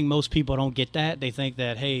I think most people don't get that. They think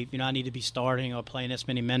that, hey, I need to be starting or playing this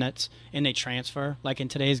many minutes, and they transfer. Like in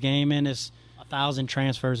today's game, and it's 1,000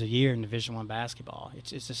 transfers a year in Division I basketball.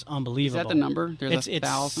 It's just unbelievable. Is that the number? There's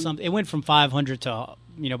 1,000? It went from 500 to,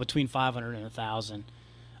 between 500 and 1,000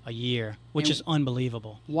 a year, which is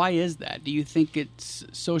unbelievable. Why is that? Do you think it's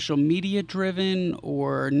social media driven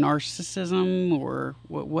or narcissism, or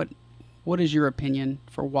what is your opinion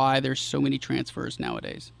for why there's so many transfers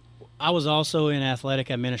nowadays? I was also in athletic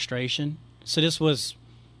administration. So this was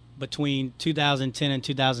between 2010 and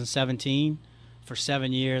 2017. For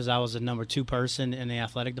 7 years, I was the number 2 person in the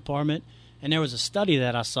athletic department. And there was a study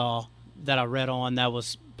that I saw, that I read on, that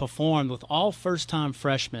was performed with all first-time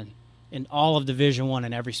freshmen in all of Division I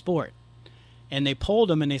in every sport. And they polled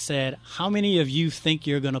them and they said, how many of you think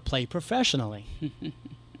you're going to play professionally?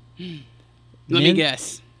 Let me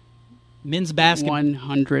guess. Men's basketball.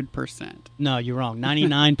 100%. No, you're wrong.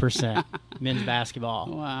 99% men's basketball.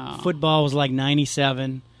 Wow. Football was like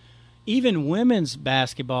 97%. Even women's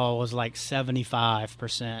basketball was like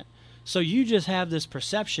 75%. So you just have this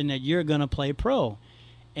perception that you're going to play pro.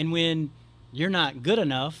 And when you're not good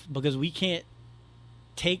enough, because we can't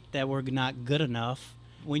take that we're not good enough,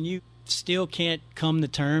 when you still can't come to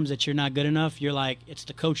terms that you're not good enough, you're like, it's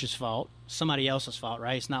the coach's fault, somebody else's fault,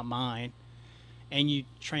 right? It's not mine. And you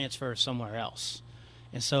transfer somewhere else.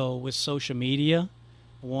 And so with social media,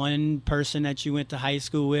 one person that you went to high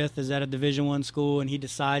school with is at a Division I school and he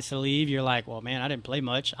decides to leave, you're like, well, man, I didn't play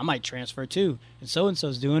much. I might transfer too. And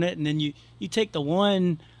so-and-so's doing it. And then you take the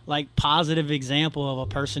one like positive example of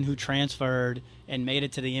a person who transferred and made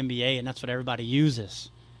it to the NBA, and that's what everybody uses.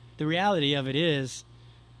 The reality of it is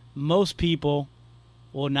most people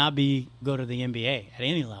will not go to the NBA at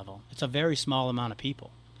any level. It's a very small amount of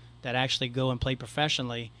people that actually go and play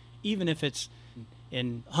professionally, even if it's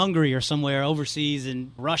in Hungary or somewhere overseas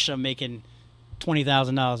in Russia making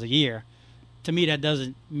 $20,000 a year. To me, that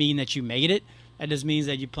doesn't mean that you made it. That just means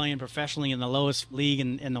that you're playing professionally in the lowest league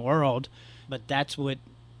in the world. But that's what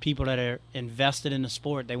people that are invested in the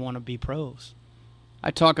sport, they want to be pros.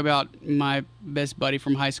 I talk about my best buddy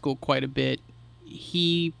from high school quite a bit.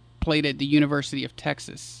 He played at the University of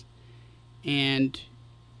Texas, and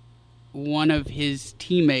one of his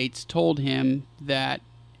teammates told him that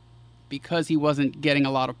because he wasn't getting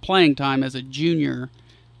a lot of playing time as a junior,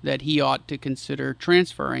 that he ought to consider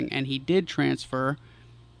transferring. And he did transfer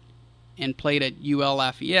and played at UL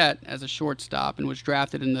Lafayette as a shortstop and was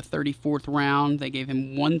drafted in the 34th round. They gave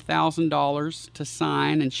him $1,000 to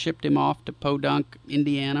sign and shipped him off to Podunk,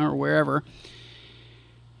 Indiana, or wherever.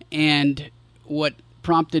 And what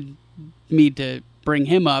prompted me to bring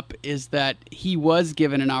him up is that he was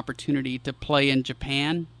given an opportunity to play in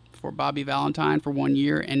Japan for Bobby Valentine for 1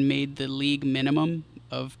 year and made the league minimum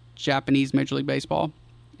of Japanese Major League Baseball.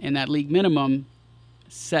 And that league minimum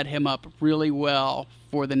set him up really well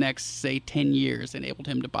for the next, say, 10 years, enabled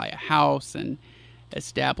him to buy a house and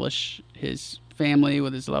establish his family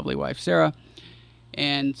with his lovely wife, Sarah.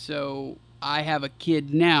 And so I have a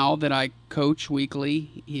kid now that I coach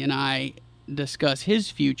weekly. He and I discuss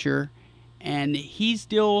his future, and he's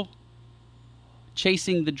still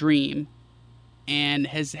chasing the dream and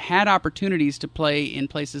has had opportunities to play in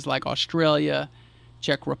places like Australia,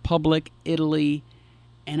 Czech Republic, Italy,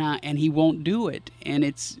 and he won't do it. And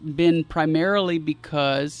it's been primarily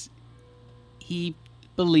because he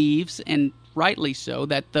believes, and rightly so,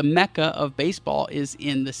 that the mecca of baseball is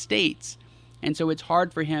in the States. And so it's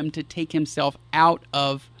hard for him to take himself out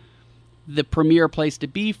of the premier place to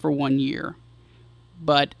be for 1 year.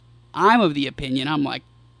 But I'm of the opinion, I'm like,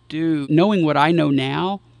 dude, knowing what I know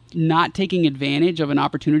now, not taking advantage of an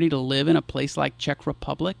opportunity to live in a place like Czech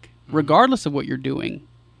Republic, regardless of what you're doing,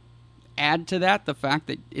 add to that the fact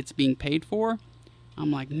that it's being paid for,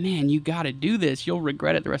 I'm like, man, you got to do this. You'll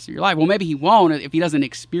regret it the rest of your life. Well, maybe he won't if he doesn't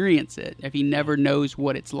experience it, if he never knows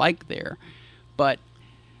what it's like there. But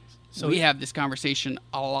so we have this conversation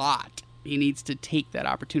a lot. He needs to take that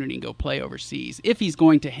opportunity and go play overseas if he's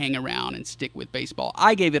going to hang around and stick with baseball.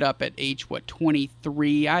 I gave it up at age,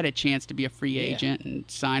 23. I had a chance to be a free agent and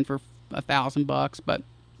sign for $1,000, but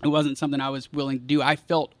it wasn't something I was willing to do. I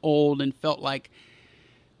felt old and felt like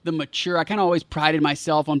the mature. I kind of always prided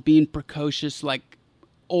myself on being precocious, like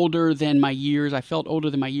older than my years. I felt older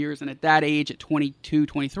than my years. And at that age, at 22,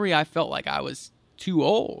 23, I felt like I was too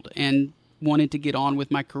old and wanted to get on with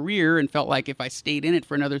my career, and felt like if I stayed in it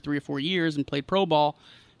for another 3 or 4 years and played pro ball,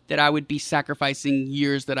 that I would be sacrificing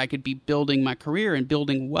years that I could be building my career and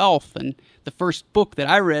building wealth. And the first book that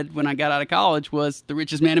I read when I got out of college was The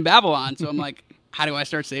Richest Man in Babylon. So I'm like, how do I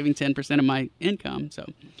start saving 10% of my income? So,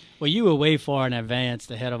 Well, you were way far in advance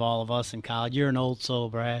ahead of all of us in college. You're an old soul,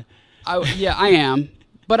 Brad. yeah, I am.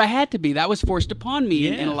 But I had to be. That was forced upon me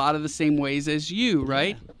in Yeah. a lot of the same ways as you,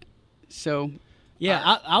 right? So,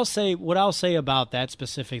 Yeah, I'll say what I'll say about that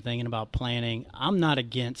specific thing and about planning. I'm not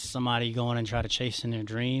against somebody going and try to chase in their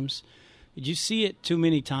dreams. You see it too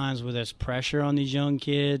many times where there's pressure on these young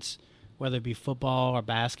kids, whether it be football or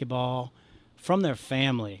basketball, from their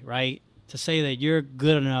family, right? To say that you're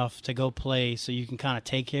good enough to go play so you can kind of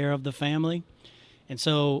take care of the family. And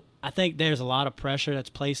so I think there's a lot of pressure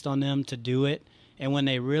that's placed on them to do it. And when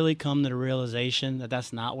they really come to the realization that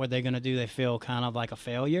that's not what they're going to do, they feel kind of like a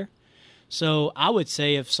failure. So I would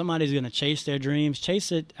say if somebody's going to chase their dreams,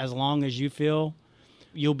 chase it as long as you feel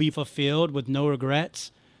you'll be fulfilled with no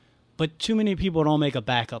regrets. But too many people don't make a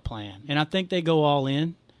backup plan. And I think they go all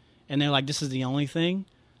in, and they're like, this is the only thing.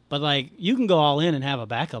 But, like, you can go all in and have a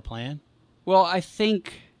backup plan. well, I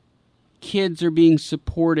think kids are being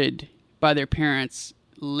supported by their parents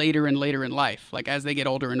later and later in life, like as they get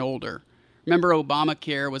older and older. Remember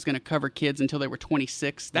Obamacare was going to cover kids until they were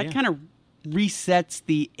 26? That Yeah. kind of resets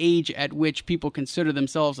the age at which people consider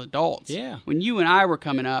themselves adults. Yeah. When you and I were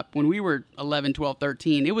coming up, when we were 11, 12,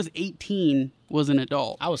 13, it was 18 was an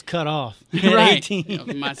adult. I was cut off at Right.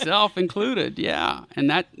 18. Myself included, yeah. And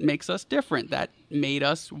that makes us different. That made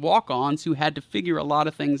us walk-ons who had to figure a lot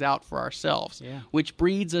of things out for ourselves, Yeah. which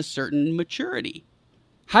breeds a certain maturity.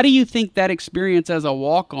 How do you think that experience as a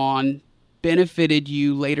walk-on benefited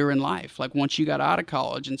you later in life, like once you got out of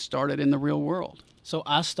college and started in the real world? So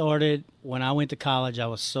I started, when I went to college, I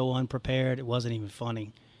was so unprepared, it wasn't even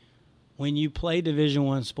funny. When you play Division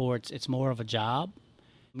I sports, it's more of a job.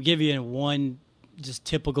 I'll give you one just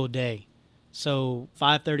typical day. So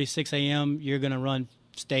 5:30, 6 a.m., you're going to run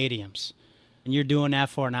stadiums. And you're doing that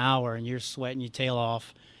for an hour, and you're sweating your tail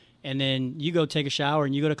off. And then you go take a shower,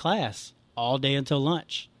 and you go to class all day until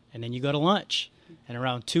lunch. And then you go to lunch. And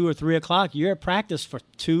around 2 or 3 o'clock, you're at practice for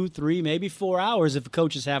 2, 3, maybe 4 hours if the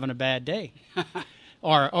coach is having a bad day.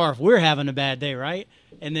 or if we're having a bad day, right?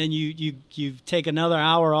 And then you take another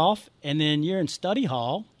hour off, and then you're in study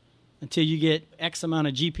hall until you get X amount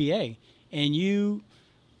of GPA. And you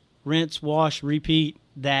rinse, wash, repeat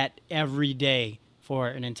that every day for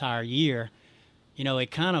an entire year. You know,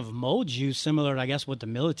 it kind of molds you similar to, I guess, what the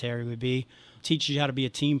military would be. It teaches you how to be a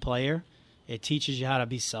team player. It teaches you how to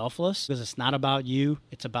be selfless because it's not about you.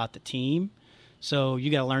 It's about the team. So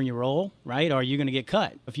you got to learn your role, right? Or you're going to get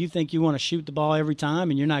cut. If you think you want to shoot the ball every time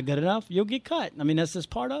and you're not good enough, you'll get cut. I mean, that's just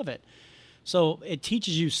part of it. So it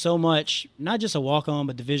teaches you so much, not just a walk-on,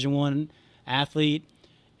 but Division I athlete.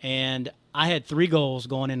 And I had 3 goals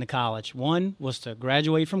going into college. One was to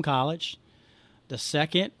graduate from college. The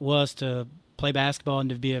second was to play basketball and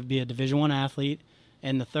to be a Division I athlete.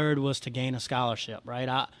 And the third was to gain a scholarship, right?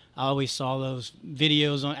 I always saw those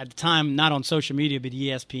videos at the time, not on social media, but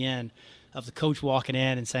ESPN, of the coach walking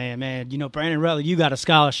in and saying, man, you know, Brandon Rutley, you got a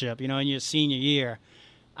scholarship, you know, in your senior year.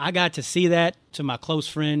 I got to see that to my close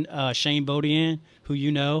friend, Shane Bodian, who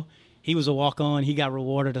you know. He was a walk-on. He got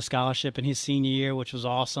rewarded a scholarship in his senior year, which was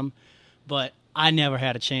awesome. But I never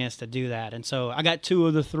had a chance to do that. And so I got 2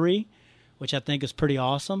 of the 3, which I think is pretty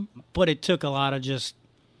awesome. But it took a lot of just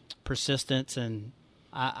persistence, and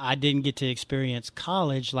I didn't get to experience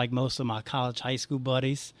college like most of my college high school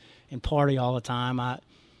buddies and party all the time.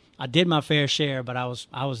 I did my fair share, but I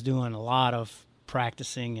was doing a lot of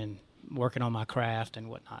practicing and working on my craft and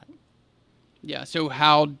whatnot. Yeah, so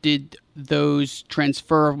how did those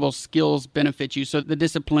transferable skills benefit you? So the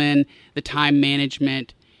discipline, the time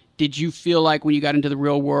management, did you feel like when you got into the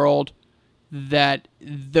real world that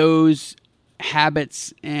those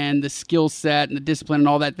habits and the skill set and the discipline and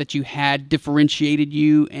all that you had differentiated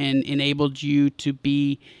you and enabled you to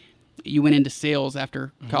be, you went into sales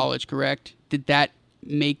after college, correct? Did that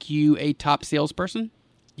make you a top salesperson?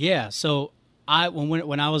 Yeah, so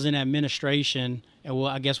when I was in administration, and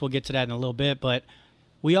I guess we'll get to that in a little bit, but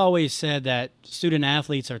we always said that student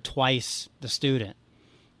athletes are twice the student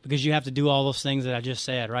because you have to do all those things that I just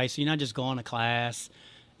said, right? So you're not just going to class,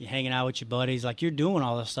 you're hanging out with your buddies, like you're doing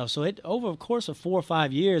all this stuff. So over the course of 4 or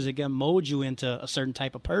 5 years, it can mold you into a certain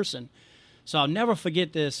type of person. So I'll never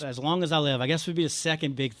forget this as long as I live. I guess it would be the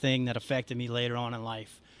second big thing that affected me later on in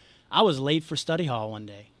life. I was late for study hall one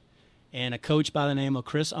day, and a coach by the name of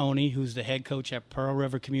Chris Oney, who's the head coach at Pearl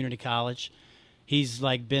River Community College, he's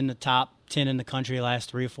like been the top 10 in the country the last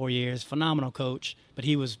 3 or 4 years. Phenomenal coach, but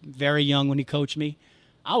he was very young when he coached me.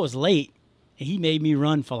 I was late, and he made me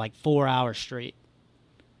run for like 4 hours straight.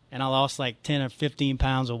 And I lost like 10 or 15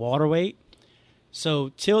 pounds of water weight.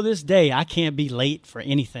 So till this day, I can't be late for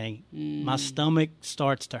anything. My stomach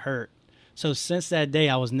starts to hurt. So since that day,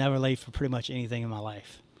 I was never late for pretty much anything in my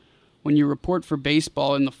life. When you report for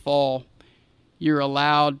baseball in the fall, you're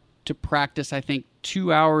allowed to practice, I think,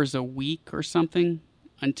 2 hours a week or something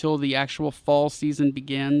until the actual fall season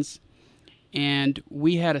begins. And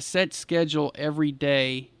we had a set schedule every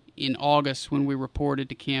day in August when we reported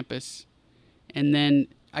to campus. And then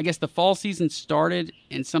I guess the fall season started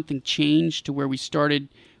and something changed to where we started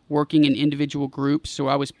working in individual groups. So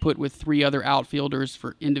I was put with 3 other outfielders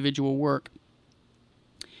for individual work.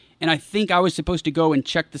 And I think I was supposed to go and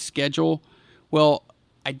check the schedule. Well,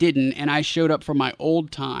 I didn't, and I showed up for my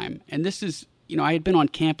old time. And this is, I had been on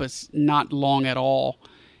campus not long at all,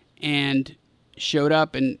 and showed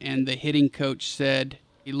up, and the hitting coach said,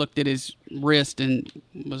 he looked at his wrist and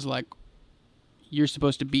was like, "You're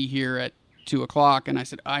supposed to be here at 2 o'clock." And I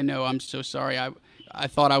said, "I know, I'm so sorry. I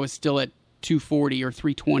thought I was still at 2:40 or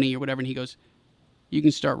 3:20 or whatever." And he goes, "You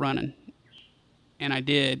can start running." And I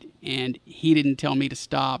did, and he didn't tell me to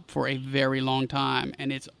stop for a very long time.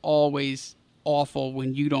 And it's always awful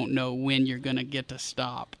when you don't know when you're going to get to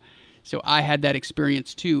stop. So I had that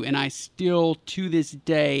experience too, and I still, to this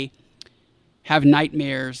day, have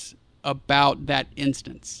nightmares about that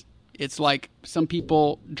instance. It's like some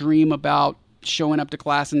people dream about showing up to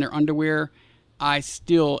class in their underwear. I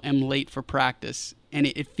still am late for practice, and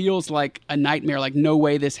it feels like a nightmare, like no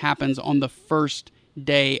way this happens on the first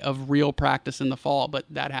day of real practice in the fall, but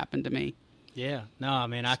that happened to me. Yeah, no, I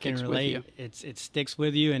mean, I can relate. It sticks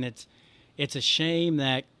with you, and it's a shame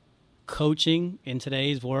that coaching in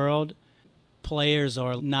today's world, players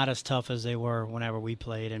are not as tough as they were whenever we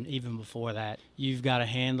played, and even before that. You've got to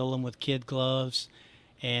handle them with kid gloves,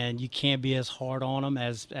 and you can't be as hard on them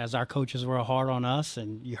as our coaches were hard on us,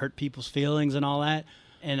 and you hurt people's feelings and all that.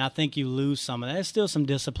 And I think you lose some of that. There's still some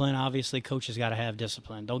discipline. Obviously, coaches got to have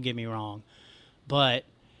discipline. Don't get me wrong. But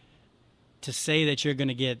to say that you're going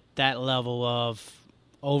to get that level of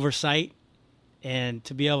oversight and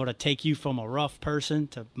to be able to take you from a rough person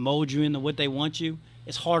to mold you into what they want you,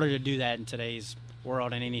 it's harder to do that in today's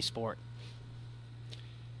world in any sport.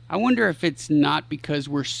 I wonder if it's not because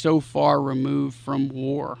we're so far removed from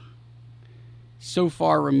war, so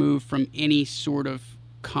far removed from any sort of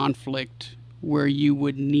conflict where you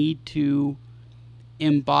would need to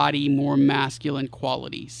embody more masculine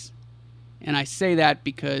qualities. And I say that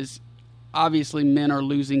because obviously men are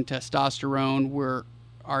losing testosterone, where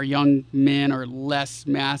our young men are less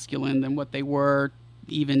masculine than what they were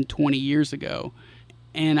even 20 years ago.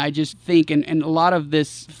 And I just think, and a lot of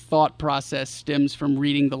this thought process stems from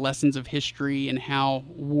reading the lessons of history and how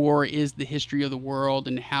war is the history of the world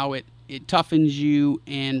and how it toughens you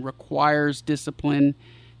and requires discipline.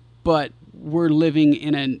 But we're living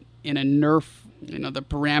in a nerf. The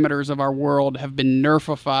parameters of our world have been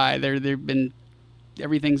nerfified.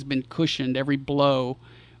 Everything's been cushioned. Every blow,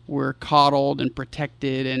 we're coddled and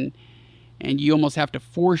protected, and you almost have to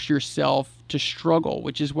force yourself to struggle,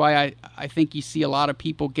 which is why I think you see a lot of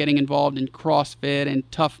people getting involved in CrossFit and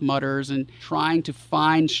Tough Mudders and trying to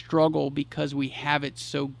find struggle because we have it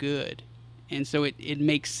so good. And so it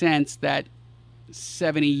makes sense that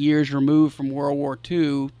 70 years removed from World War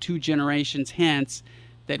II, 2 generations hence,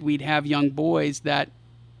 that we'd have young boys that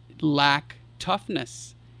lack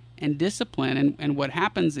toughness and discipline. And what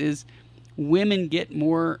happens is women get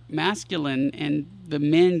more masculine and the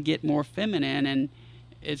men get more feminine, and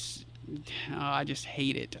it's I just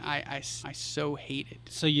hate it. I so hate it.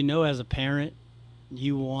 So as a parent,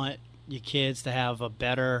 you want your kids to have a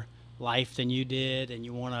better life than you did, and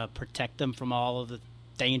you want to protect them from all of the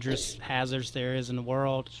dangerous hazards there is in the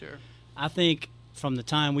world. Sure. I think from the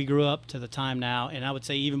time we grew up to the time now, and I would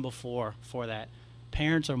say even before that,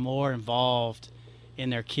 parents are more involved in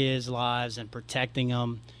their kids' lives and protecting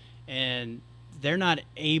them, and they're not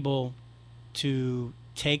able to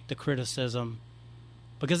take the criticism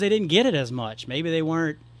because they didn't get it as much. Maybe they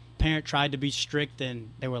weren't, parent tried to be strict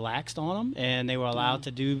and they were laxed on them, and they were allowed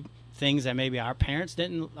to do things that maybe our parents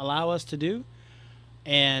didn't allow us to do.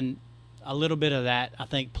 And a little bit of that, I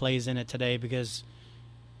think, plays in it today, because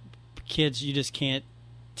kids, you just can't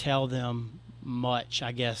tell them much,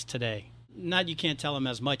 I guess, today. Not you can't tell them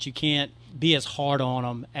as much. You can't be as hard on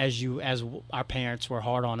them as our parents were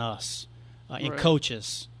hard on us, and right.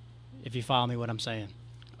 Coaches, if you follow me what I'm saying.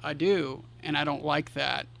 I do, and I don't like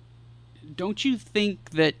that. Don't you think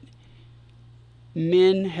that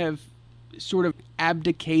men have sort of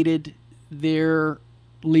abdicated their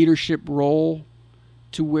leadership role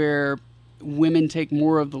to where women take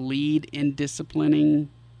more of the lead in disciplining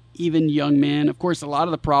even young men? Of course, a lot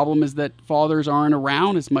of the problem is that fathers aren't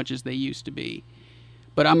around as much as they used to be.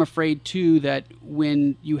 But I'm afraid, too, that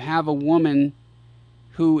when you have a woman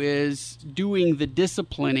who is doing the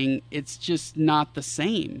disciplining, it's just not the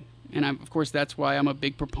same. And of course, that's why I'm a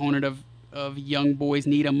big proponent of young boys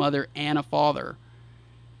need a mother and a father.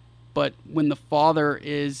 But when the father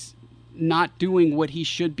is not doing what he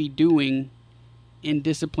should be doing in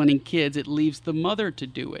disciplining kids, it leaves the mother to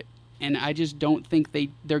do it. And I just don't think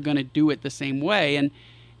they're going to do it the same way.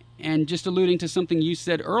 And just alluding to something you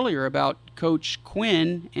said earlier about Coach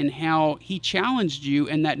Quinn and how he challenged you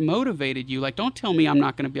and that motivated you. Like, don't tell me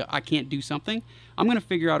I can't do something. I'm going to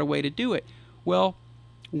figure out a way to do it. Well,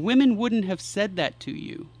 women wouldn't have said that to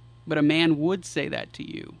you, but a man would say that to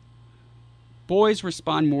you. Boys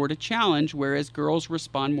respond more to challenge, whereas girls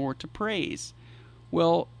respond more to praise.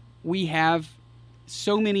 Well, we have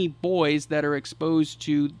so many boys that are exposed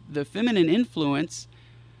to the feminine influence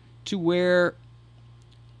to where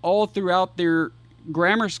all throughout their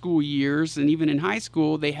grammar school years and even in high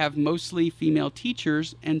school, they have mostly female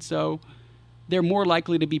teachers, and so they're more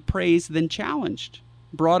likely to be praised than challenged,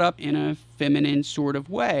 brought up in a feminine sort of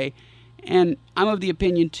way. And I'm of the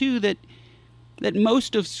opinion, too, that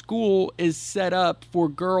most of school is set up for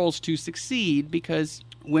girls to succeed because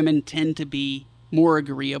women tend to be more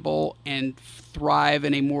agreeable and thrive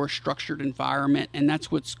in a more structured environment, and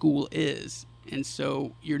that's what school is. And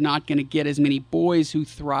so you're not going to get as many boys who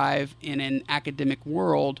thrive in an academic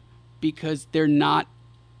world because they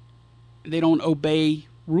don't obey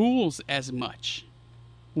rules as much.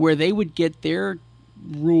 Where they would get their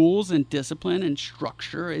rules and discipline and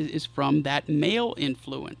structure is from that male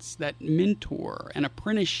influence, that mentor, an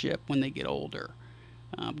apprenticeship when they get older,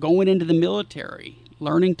 going into the military,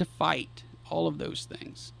 learning to fight, all of those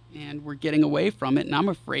things. And we're getting away from it, and I'm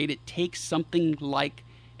afraid it takes something like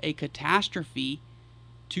a catastrophe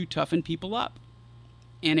to toughen people up.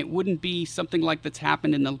 And it wouldn't be something like that's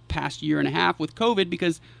happened in the past year and a half with COVID,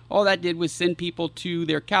 because all that did was send people to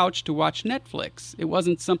their couch to watch Netflix. It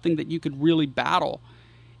wasn't something that you could really battle.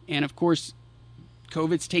 And of course,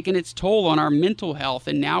 COVID's taken its toll on our mental health,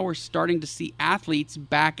 and now we're starting to see athletes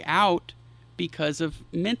back out because of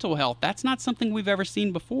mental health. That's not something we've ever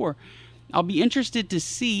seen before. I'll be interested to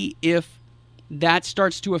see if that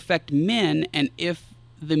starts to affect men, and if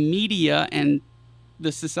the media and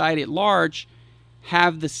the society at large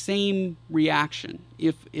have the same reaction.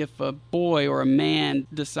 If a boy or a man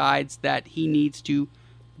decides that he needs to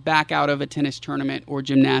back out of a tennis tournament or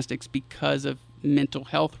gymnastics because of mental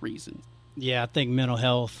health reasons. Yeah, I think mental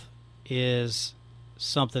health is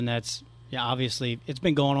something that's, obviously it's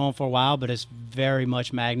been going on for a while, but it's very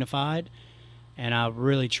much magnified. And I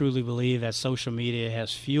really truly believe that social media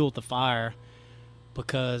has fueled the fire,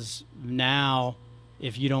 because now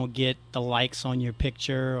if you don't get the likes on your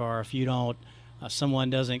picture, or if you don't, someone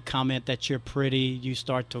doesn't comment that you're pretty, you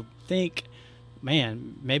start to think,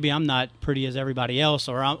 man, maybe I'm not pretty as everybody else,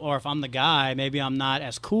 or if I'm the guy, maybe I'm not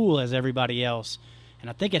as cool as everybody else. And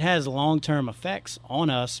I think it has long-term effects on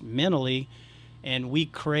us mentally, and we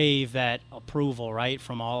crave that approval, right,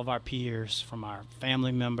 from all of our peers, from our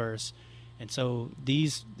family members. And so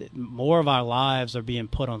more of our lives are being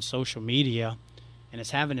put on social media, and it's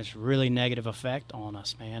having this really negative effect on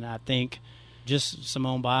us, man. I think just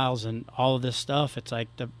Simone Biles and all of this stuff, it's like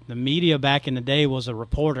the media back in the day was a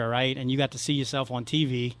reporter, right? And you got to see yourself on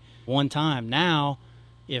TV one time. Now,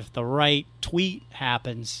 if the right tweet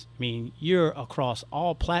happens, I mean, you're across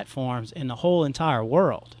all platforms in the whole entire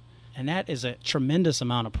world. And that is a tremendous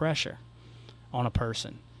amount of pressure on a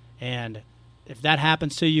person. And if that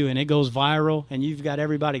happens to you and it goes viral and you've got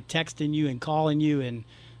everybody texting you and calling you and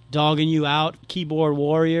dogging you out, keyboard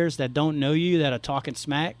warriors that don't know you, that are talking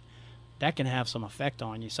smack, that can have some effect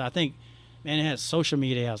on you. So I think, man, social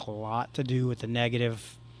media has a lot to do with the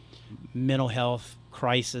negative mental health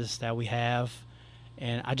crisis that we have.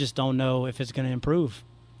 And I just don't know if it's going to improve.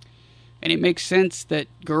 And it makes sense that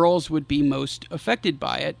girls would be most affected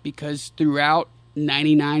by it, because throughout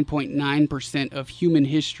 99.9% of human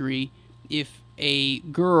history, if a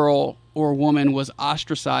girl or woman was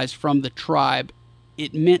ostracized from the tribe,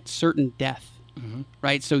 it meant certain death,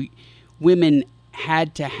 right? So women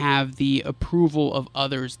had to have the approval of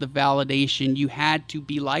others, the validation. You had to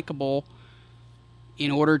be likable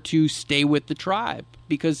in order to stay with the tribe,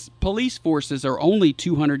 because police forces are only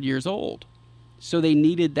 200 years old. So they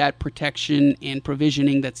needed that protection and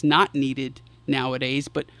provisioning that's not needed nowadays.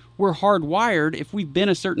 But we're hardwired. If we've been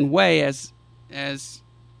a certain way as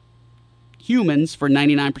humans for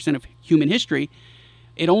 99% of human history,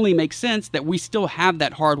 it only makes sense that we still have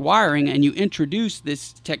that hard wiring, and you introduce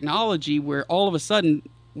this technology where all of a sudden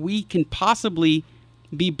we can possibly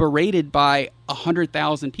be berated by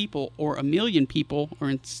 100,000 people or 1 million people, or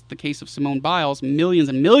in the case of Simone Biles, millions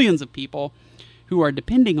and millions of people who are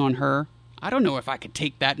depending on her. I don't know if I could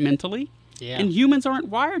take that mentally. Yeah. And humans aren't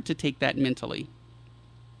wired to take that mentally.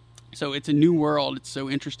 So it's a new world. It's so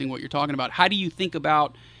interesting what you're talking about. How do you think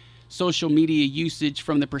about social media usage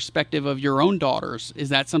from the perspective of your own daughters? Is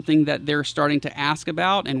that something that they're starting to ask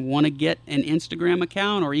about and want to get an Instagram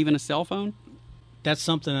account or even a cell phone? That's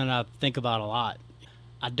something that I think about a lot.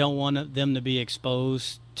 I don't want them to be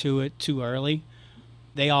exposed to it too early.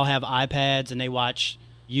 They all have iPads and they watch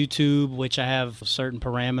YouTube, which I have certain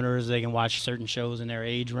parameters. They can watch certain shows in their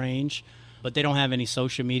age range, but they don't have any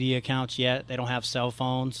social media accounts yet. They don't have cell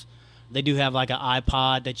phones. They do have like an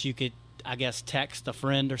iPod that you could, I guess, text a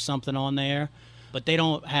friend or something on there, but they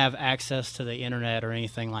don't have access to the internet or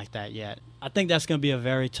anything like that yet. I think that's going to be a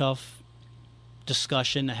very tough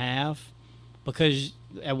discussion to have, because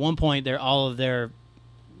at one point all of their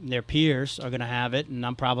peers are going to have it, and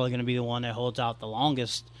I'm probably going to be the one that holds out the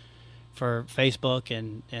longest for Facebook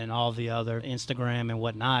and all the other Instagram and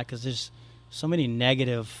whatnot, because there's so many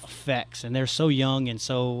negative effects, and they're so young and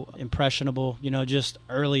so impressionable, just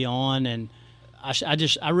early on. And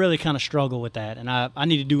I really kind of struggle with that, and I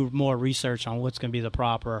need to do more research on what's going to be the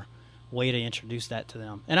proper way to introduce that to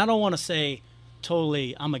them. And I don't want to say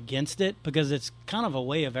totally I'm against it, because it's kind of a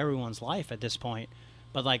way of everyone's life at this point.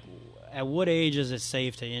 But like, at what age is it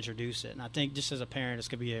safe to introduce it? And I think just as a parent, it's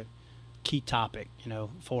going to be a key topic,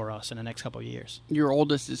 for us in the next couple of years. Your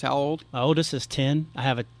oldest is how old? My oldest is 10. I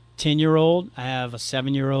have a 10-year-old, I have a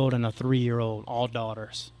 7-year-old, and a 3-year-old, all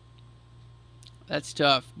daughters. That's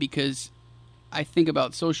tough, because I think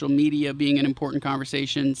about social media being an important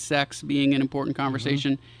conversation, sex being an important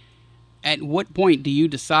conversation. At what point do you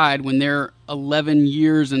decide, when they're 11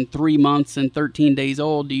 years and 3 months and 13 days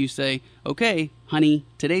old, do you say, okay, honey,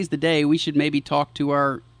 today's the day we should maybe talk to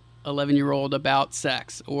our 11-year-old about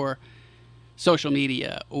sex or social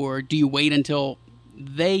media? Or do you wait until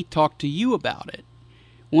they talk to you about it?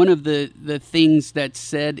 One of the things that's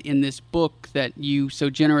said in this book that you so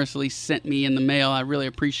generously sent me in the mail, I really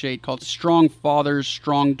appreciate, called Strong Fathers,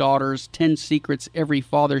 Strong Daughters, 10 Secrets Every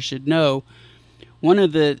Father Should Know. One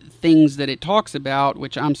of the things that it talks about,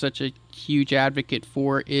 which I'm such a huge advocate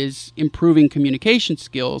for, is improving communication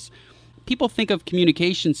skills. People think of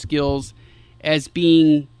communication skills as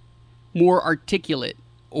being more articulate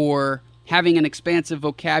or having an expansive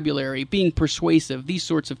vocabulary, being persuasive, these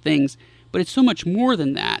sorts of things. But it's so much more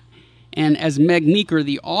than that. And as Meg Meeker,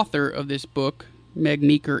 the author of this book, Meg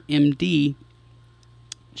Meeker, MD,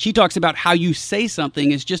 she talks about how you say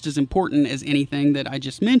something is just as important as anything that I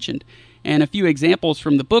just mentioned. And a few examples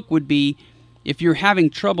from the book would be, if you're having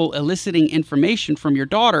trouble eliciting information from your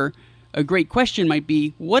daughter, a great question might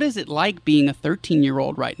be, what is it like being a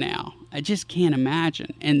 13-year-old right now? I just can't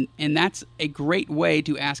imagine. And that's a great way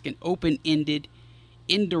to ask an open-ended,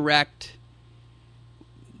 indirect,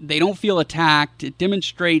 they don't feel attacked. It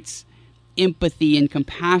demonstrates empathy and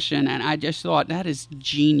compassion, and I just thought that is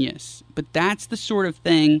genius. But that's the sort of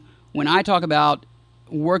thing, when I talk about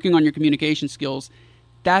working on your communication skills,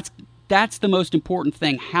 that's the most important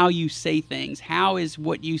thing, how you say things. How is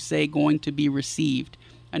what you say going to be received?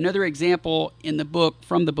 Another example in the book,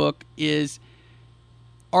 from the book, is,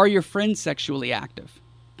 are your friends sexually active?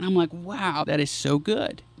 And I'm like, wow, that is so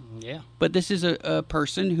good. Yeah. But this is a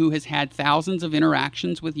person who has had thousands of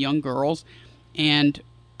interactions with young girls, and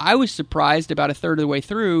I was surprised about a third of the way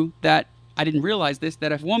through that I didn't realize this,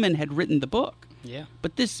 that a woman had written the book. Yeah.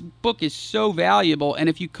 But this book is so valuable, and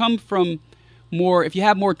if you come from if you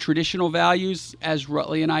have more traditional values, as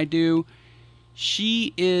Rutley and I do,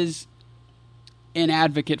 she is an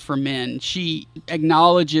advocate for men. She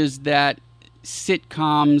acknowledges that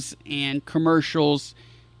sitcoms and commercials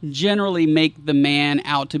generally make the man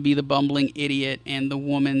out to be the bumbling idiot and the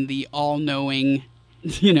woman the all-knowing,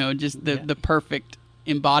 just the perfect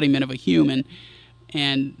embodiment of a human,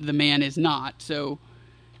 and the man is not. So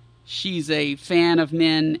she's a fan of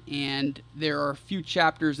men, and there are a few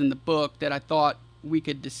chapters in the book that I thought we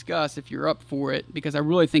could discuss if you're up for it, because I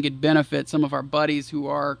really think it'd benefit some of our buddies who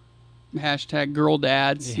are #girl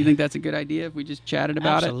dads. Yeah. You think that's a good idea if we just chatted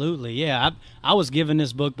about Absolutely, yeah. I was given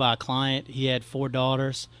this book by a client. He had 4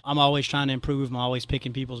 daughters. I'm always trying to improve. I'm always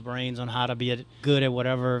picking people's brains on how to be good at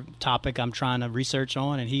whatever topic I'm trying to research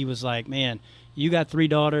on. And he was like, man, you got 3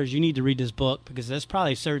 daughters. You need to read this book, because there's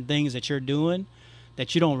probably certain things that you're doing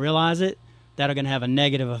that you don't realize it that are going to have a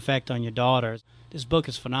negative effect on your daughters. This book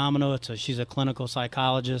is phenomenal. She's a clinical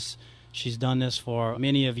psychologist. She's done this for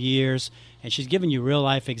many of years, and she's giving you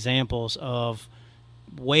real-life examples of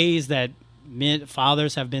ways that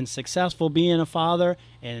fathers have been successful being a father,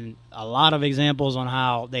 and a lot of examples on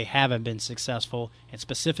how they haven't been successful, and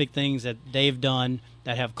specific things that they've done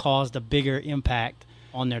that have caused a bigger impact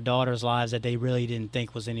on their daughters' lives that they really didn't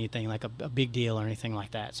think was anything like a big deal or anything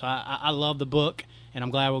like that. So I love the book, and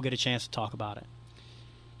I'm glad we'll get a chance to talk about it.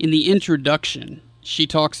 In the introduction, she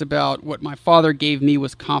talks about what my father gave me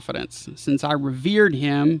was confidence. Since I revered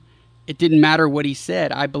him, it didn't matter what he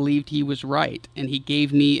said. I believed he was right, and he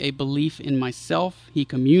gave me a belief in myself. He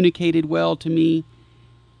communicated well to me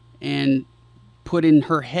and put in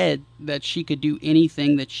her head that she could do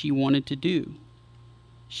anything that she wanted to do.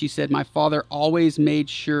 She said, my father always made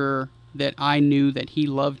sure that I knew that he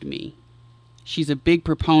loved me. She's a big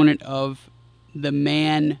proponent of the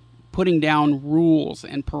man putting down rules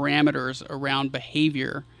and parameters around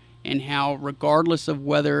behavior, and how regardless of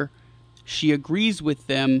whether she agrees with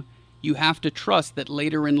them, you have to trust that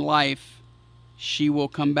later in life she will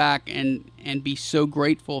come back and be so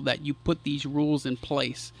grateful that you put these rules in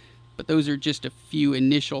place. But those are just a few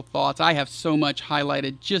initial thoughts. I have so much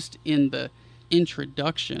highlighted just in the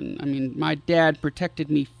introduction. I mean, my dad protected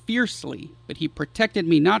me fiercely, but he protected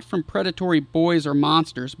me not from predatory boys or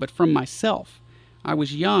monsters, but from myself. I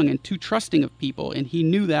was young and too trusting of people, and he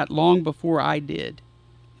knew that long before I did.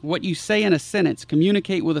 What you say in a sentence,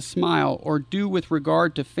 communicate with a smile, or do with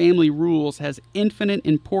regard to family rules has infinite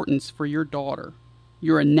importance for your daughter.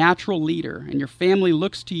 You're a natural leader, and your family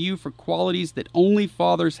looks to you for qualities that only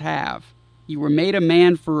fathers have. You were made a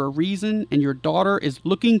man for a reason, and your daughter is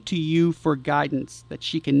looking to you for guidance that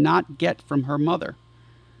she cannot get from her mother.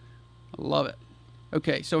 I love it.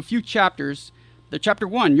 Okay, so a few chapters. Chapter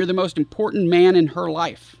 1, you're the most important man in her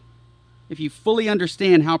life. If you fully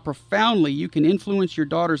understand how profoundly you can influence your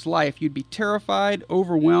daughter's life, you'd be terrified,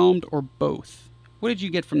 overwhelmed, or both. What did you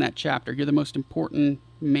get from that chapter? You're the most important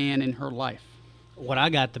man in her life. What I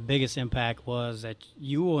got the biggest impact was that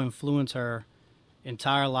you will influence her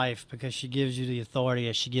entire life because she gives you the authority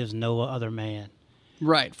that she gives no other man.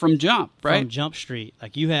 Right, from Jump, right? From Jump Street.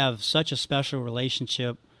 Like, you have such a special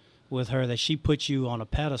relationship with her that she puts you on a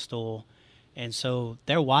pedestal, and so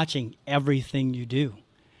they're watching everything you do.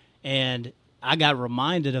 And I got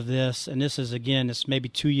reminded of this, and this is, again, this maybe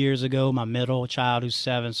 2 years ago, my middle child who's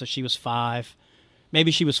 7, so she was 5.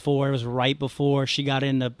 Maybe she was 4. It was right before she got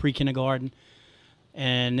into pre-kindergarten.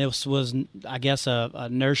 And this was, I guess, a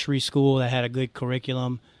nursery school that had a good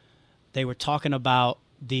curriculum. They were talking about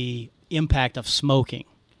the impact of smoking.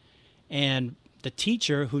 And the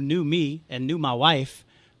teacher, who knew me and knew my wife,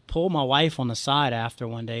 pulled my wife on the side after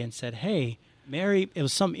one day and said, hey, Mary, it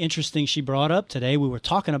was something interesting she brought up today. We were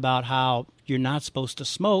talking about how you're not supposed to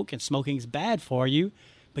smoke and smoking's bad for you.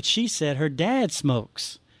 But she said her dad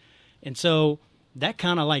smokes. And so that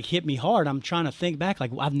kind of like hit me hard. I'm trying to think back,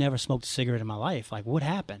 like, I've never smoked a cigarette in my life. Like, what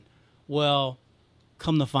happened? Well,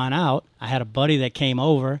 come to find out, I had a buddy that came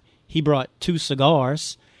over. He brought 2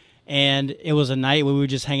 cigars, and it was a night where we were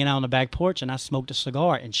just hanging out on the back porch, and I smoked a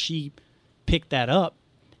cigar, and she picked that up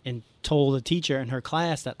and told the teacher in her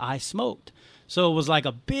class that I smoked. So it was like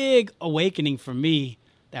a big awakening for me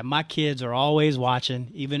that my kids are always watching,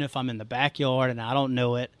 even if I'm in the backyard and I don't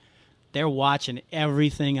know it. They're watching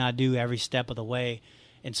everything I do every step of the way.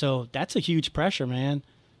 And so that's a huge pressure, man,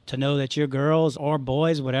 to know that your girls or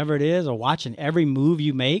boys, whatever it is, are watching every move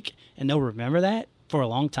you make, and they'll remember that for a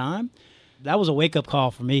long time. That was a wake-up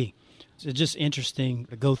call for me. It's just interesting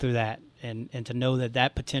to go through that and to know that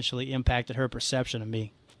that potentially impacted her perception of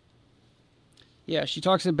me. Yeah, she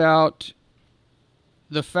talks about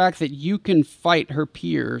the fact that you can fight her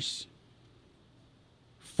peers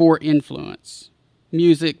for influence.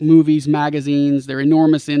 Music, movies, magazines, their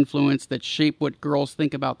enormous influence that shape what girls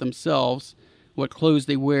think about themselves, what clothes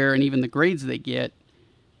they wear, and even the grades they get.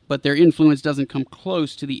 But their influence doesn't come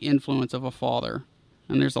close to the influence of a father.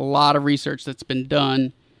 And there's a lot of research that's been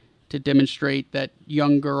done to demonstrate that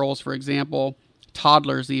young girls, for example,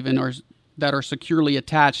 toddlers even, that are securely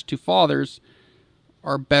attached to fathers,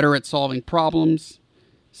 are better at solving problems.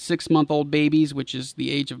 6-month-old babies, which is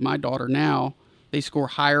the age of my daughter now, they score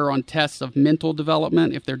higher on tests of mental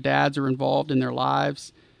development if their dads are involved in their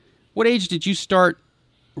lives. What age did you start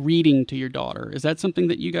reading to your daughter? Is that something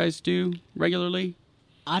that you guys do regularly?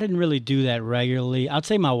 I didn't really do that regularly. I'd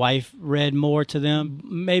say my wife read more to them,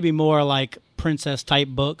 maybe more like princess-type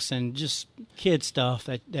books and just kid stuff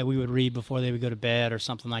that we would read before they would go to bed or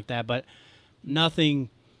something like that, but nothing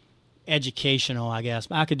educational, I guess.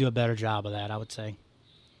 I could do a better job of that, I would say.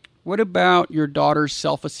 What about your daughter's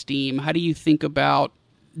self-esteem? How do you think about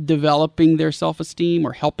developing their self-esteem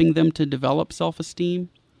or helping them to develop self-esteem?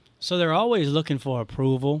 So they're always looking for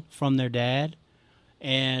approval from their dad,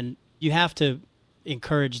 and you have to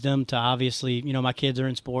encourage them to, obviously, my kids are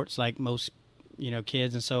in sports like most,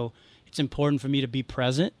 kids, and so it's important for me to be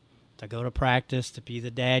present, to go to practice, to be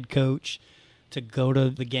the dad coach, to go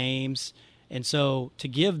to the games, And so to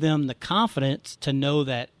give them the confidence to know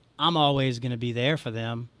that I'm always going to be there for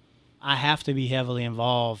them, I have to be heavily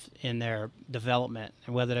involved in their development,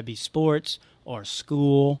 and whether that be sports or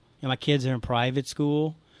school. My kids are in private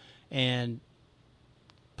school, and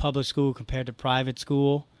public school compared to private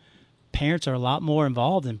school, parents are a lot more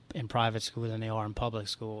involved in private school than they are in public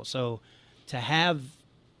school. So to have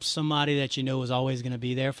somebody that you know is always going to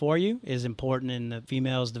be there for you is important in the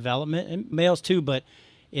female's development, and males too, but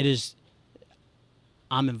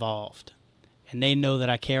I'm involved, and they know that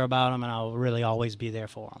I care about them, and I'll really always be there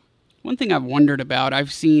for them. One thing I've wondered about,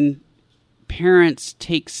 I've seen parents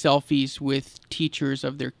take selfies with teachers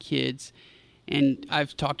of their kids, and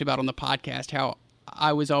I've talked about on the podcast how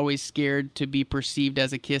I was always scared to be perceived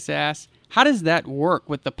as a kiss ass. How does that work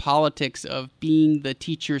with the politics of being the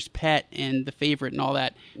teacher's pet and the favorite and all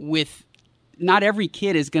that? With not every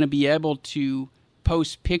kid is going to be able to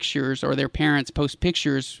post pictures, or their parents post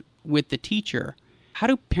pictures with the teacher. How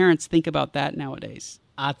do parents think about that nowadays?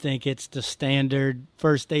 I think it's the standard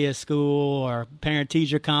first day of school or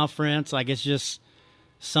parent-teacher conference. Like, it's just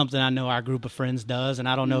something I know our group of friends does, and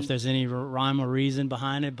I don't know if there's any rhyme or reason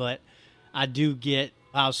behind it, but I do get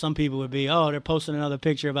how some people would be, they're posting another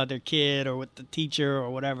picture about their kid or with the teacher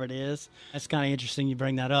or whatever it is. That's kind of interesting you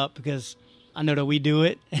bring that up, because I know that we do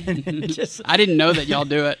it. I didn't know that y'all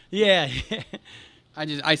do it. Yeah.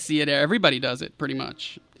 I see it. Everybody does it pretty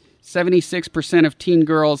much. 76% of teen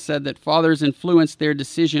girls said that fathers influenced their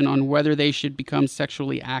decision on whether they should become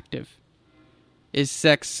sexually active. Is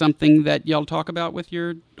sex something that y'all talk about with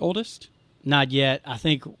your oldest? Not yet. I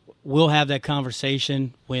think we'll have that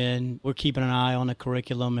conversation when we're keeping an eye on the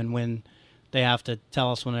curriculum, and when they have to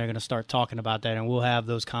tell us when they're going to start talking about that, and we'll have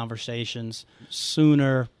those conversations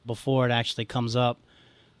sooner before it actually comes up,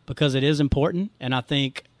 because it is important. And I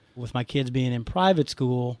think with my kids being in private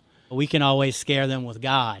school, we can always scare them with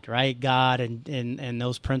God, right? God and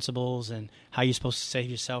those principles and how you're supposed to save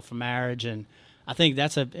yourself from marriage. And I think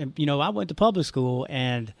that's I went to public school,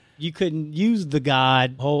 and you couldn't use the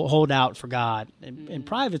God, hold out for God. In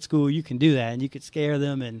private school, you can do that, and you could scare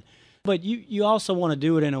them. But you also want to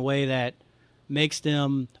do it in a way that makes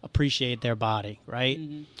them appreciate their body, right?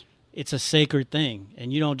 Mm-hmm. It's a sacred thing,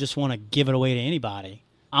 and you don't just want to give it away to anybody.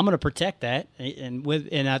 I'm going to protect that, and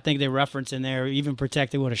I think they reference in there even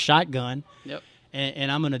protect it with a shotgun. Yep. And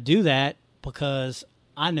I'm going to do that because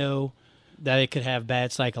I know that it could have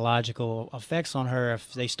bad psychological effects on her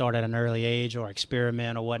if they start at an early age or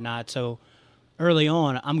experiment or whatnot. So early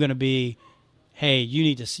on, I'm going to be, hey,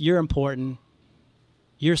 you're important,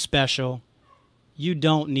 you're special, you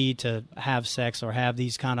don't need to have sex or have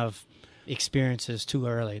these kind of experiences too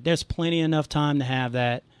early. There's plenty enough time to have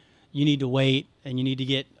that. You need to wait, and you need to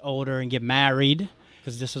get older and get married,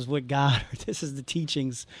 because this is what this is the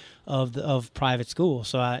teachings of private school.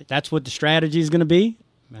 So that's what the strategy is going to be,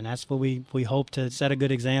 and that's what we hope to set a good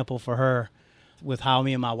example for her with how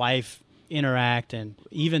me and my wife interact. And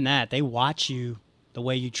even that, they watch you the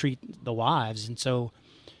way you treat the wives. And so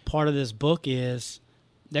part of this book is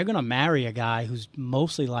they're going to marry a guy who's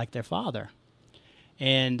mostly like their father.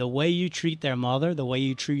 And the way you treat their mother, the way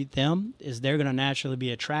you treat them, is they're going to naturally be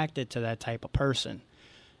attracted to that type of person.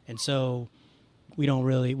 And so we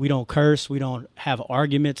don't curse. We don't have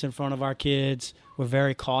arguments in front of our kids. We're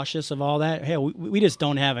very cautious of all that. Hey, we just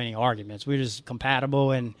don't have any arguments. We're just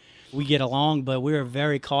compatible and we get along, but we're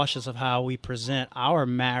very cautious of how we present our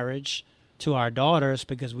marriage to our daughters,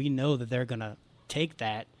 because we know that they're going to take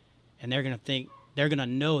that and they're going to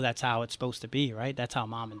know that's how it's supposed to be, right? That's how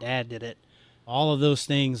mom and dad did it. All of those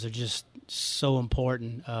things are just so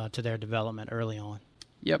important to their development early on.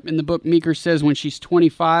 Yep. In the book, Meeker says when she's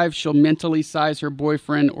 25, she'll mentally size her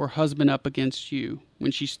boyfriend or husband up against you.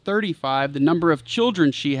 When she's 35, the number of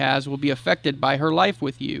children she has will be affected by her life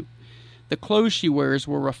with you. The clothes she wears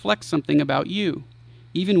will reflect something about you.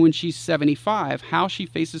 Even when she's 75, how she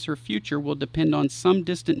faces her future will depend on some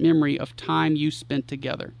distant memory of time you spent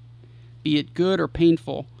together. Be it good or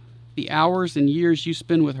painful, the hours and years you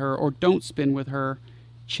spend with her or don't spend with her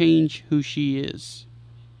change who she is.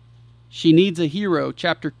 She Needs a Hero,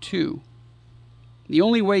 Chapter 2. The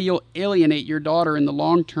only way you'll alienate your daughter in the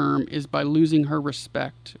long term is by losing her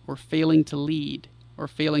respect, or failing to lead, or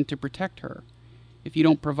failing to protect her. If you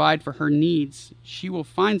don't provide for her needs, she will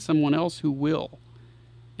find someone else who will.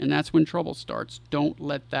 And that's when trouble starts. Don't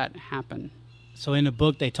let that happen. So in the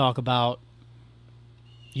book, they talk about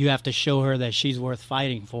you have to show her that she's worth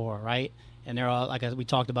fighting for, right? And they're all, like we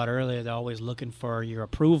talked about earlier, they're always looking for your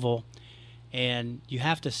approval. And you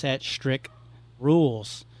have to set strict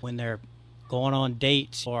rules when they're going on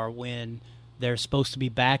dates or when they're supposed to be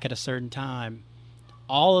back at a certain time.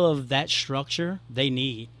 All of that structure they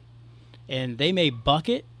need. and they may buck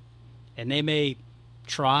it, and they may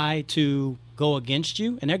try to go against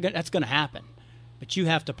you, and that's going to happen. But you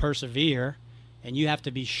have to persevere, and you have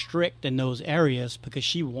to be strict in those areas because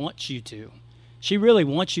she wants you to. She really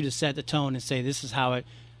wants you to set the tone and say, this is how it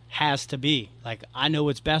has to be. Like, I know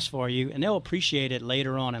what's best for you, and they'll appreciate it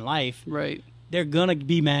later on in life. Right. They're going to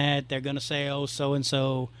be mad. They're going to say, oh,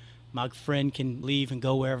 so-and-so, my friend can leave and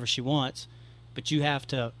go wherever she wants. But you have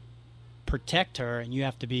to protect her, and you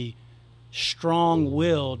have to be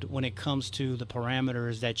strong-willed when it comes to the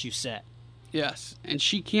parameters that you set. Yes, and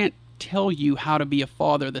she can't tell you how to be a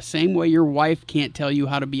father the same way your wife can't tell you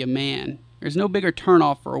how to be a man. There's no bigger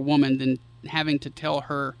turnoff for a woman than having to tell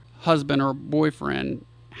her husband or boyfriend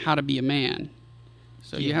how to be a man.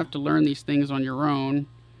 So you have to learn these things on your own.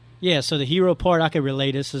 Yeah, so the hero part, I could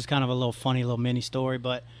relate. This is kind of a little funny little mini story,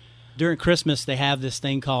 but during Christmas they have this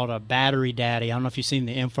thing called a battery daddy. I don't know if you've seen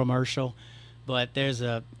the infomercial, but there's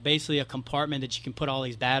basically a compartment that you can put all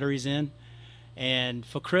these batteries in. And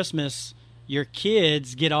for Christmas, your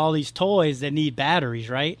kids get all these toys that need batteries,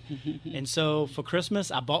 right? And so for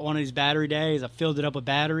Christmas, I bought one of these battery days. I filled it up with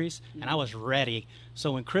batteries, and I was ready.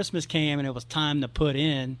 So when Christmas came and it was time to put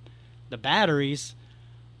in the batteries,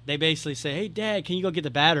 they basically say, hey, Dad, can you go get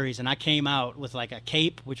the batteries? And I came out with like a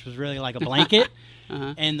cape, which was really like a blanket,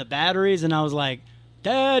 and the batteries, and I was like,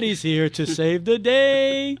 Daddy's here to save the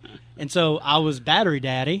day. And so I was battery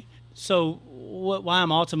daddy. So why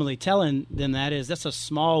I'm ultimately telling them that is that's a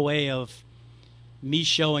small way of me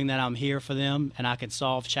showing that I'm here for them and I can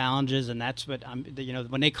solve challenges, and that's what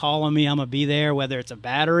when they call on me, I'm gonna be there, whether it's a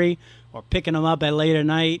battery or picking them up at late at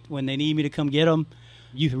night when they need me to come get them.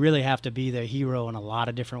 You really have to be their hero in a lot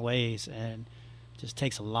of different ways, and it just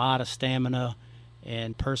takes a lot of stamina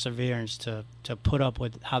and perseverance to put up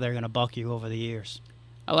with how they're gonna buck you over the years.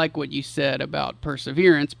 I like what you said about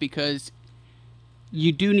perseverance, because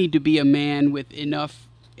you do need to be a man with enough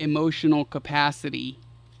emotional capacity,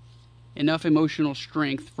 enough emotional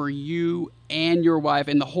strength for you and your wife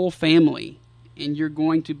and the whole family, and you're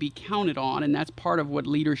going to be counted on, and that's part of what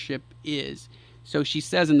leadership is. So she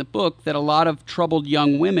says in the book that a lot of troubled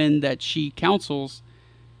young women that she counsels,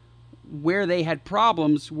 where they had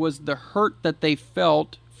problems was the hurt that they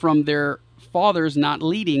felt from their fathers not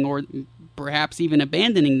leading or perhaps even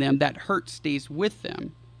abandoning them. That hurt stays with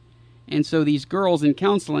them. And so these girls in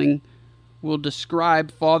counseling will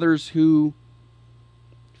describe fathers who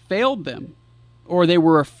failed them, or they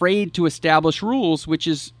were afraid to establish rules, which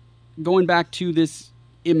is going back to this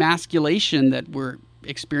emasculation that we're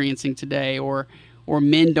experiencing today, or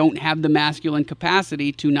men don't have the masculine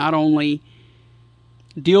capacity to not only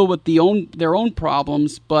deal with their own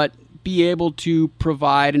problems, but be able to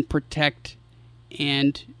provide and protect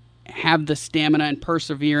and have the stamina and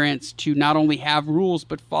perseverance to not only have rules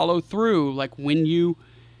but follow through. Like when you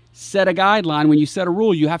set a guideline, when you set a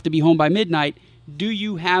rule, you have to be home by midnight. Do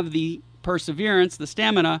you have the perseverance, the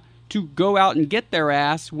stamina to go out and get their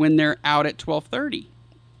ass when they're out at 12:30?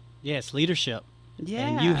 Yes, leadership. Yeah.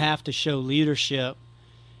 And you have to show leadership.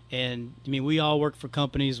 And I mean, we all work for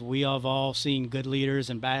companies. We have all seen good leaders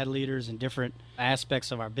and bad leaders in different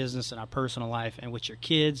aspects of our business and our personal life. And with your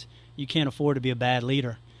kids, you can't afford to be a bad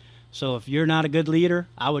leader. So if you're not a good leader,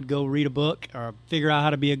 I would go read a book or figure out how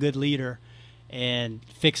to be a good leader and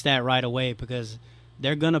fix that right away, because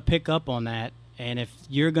they're going to pick up on that. And if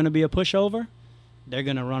you're going to be a pushover, they're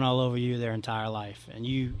going to run all over you their entire life.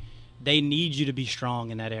 And they need you to be strong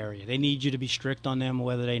in that area. They need you to be strict on them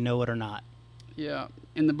whether they know it or not. Yeah.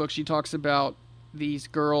 In the book, she talks about these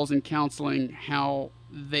girls in counseling, how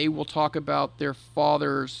they will talk about their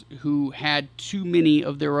fathers who had too many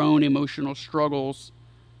of their own emotional struggles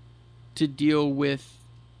to deal with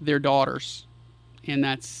their daughters. And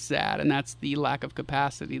that's sad. And that's the lack of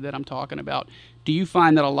capacity that I'm talking about. Do you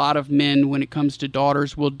find that a lot of men, when it comes to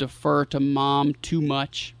daughters, will defer to mom too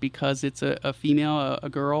much because it's a female, a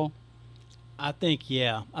girl? I think,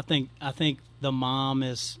 yeah. I think the mom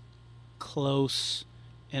is close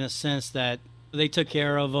in a sense that they took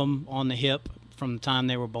care of them on the hip from the time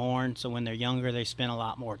they were born. So when they're younger, they spend a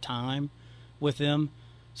lot more time with them.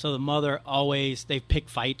 So the mother always, they pick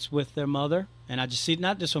fights with their mother. And I just see,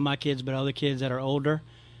 not just with my kids, but other kids that are older.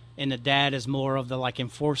 And the dad is more of the like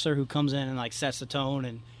enforcer who comes in and like sets the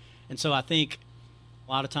tone. And so I think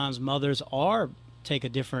a lot of times mothers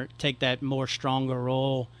take that more stronger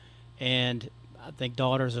role. And I think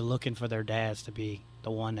daughters are looking for their dads to be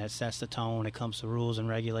the one that sets the tone when it comes to rules and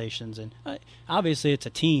regulations. And obviously it's a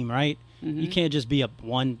team, right? Mm-hmm. You can't just be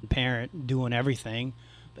one parent doing everything.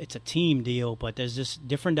 It's a team deal, but there's just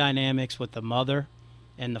different dynamics with the mother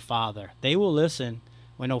and the father. They will listen.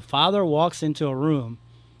 When a father walks into a room,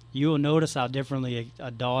 you will notice how differently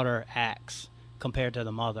a daughter acts compared to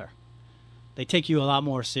the mother. They take you a lot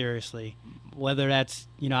more seriously. Whether that's,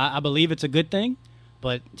 I believe it's a good thing,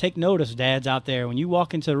 but take notice, dads out there, when you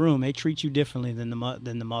walk into the room, they treat you differently than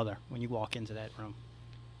the mother when you walk into that room.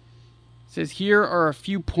 It says, here are a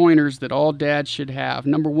few pointers that all dads should have.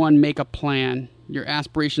 Number 1, make a plan. Your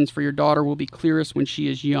aspirations for your daughter will be clearest when she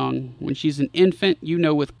is young. When she's an infant, you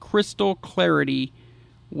know with crystal clarity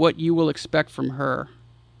what you will expect from her.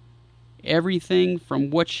 Everything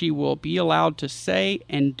from what she will be allowed to say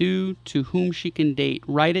and do to whom she can date.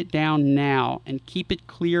 Write it down now and keep it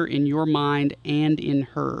clear in your mind and in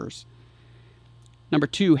hers. Number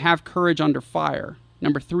 2, have courage under fire.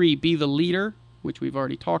 Number 3, be the leader, which we've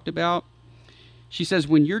already talked about. She says,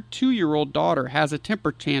 when your 2-year-old daughter has a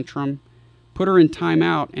temper tantrum, put her in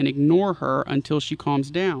timeout and ignore her until she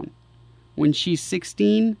calms down. When she's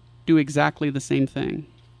 16, do exactly the same thing.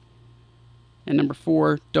 And number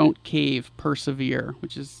 4, don't cave, persevere,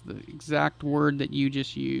 which is the exact word that you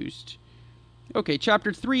just used. Okay,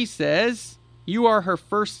 chapter 3 says, you are her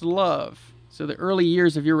first love, so the early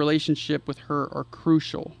years of your relationship with her are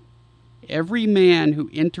crucial. Every man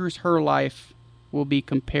who enters her life will be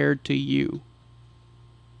compared to you.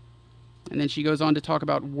 And then she goes on to talk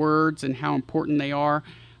about words and how important they are.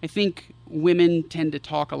 I think women tend to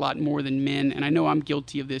talk a lot more than men, and I know I'm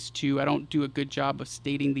guilty of this too. I don't do a good job of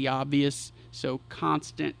stating the obvious. So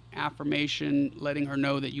constant affirmation, letting her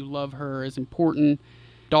know that you love her is important.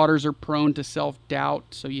 Daughters are prone to self-doubt,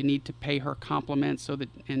 so you need to pay her compliments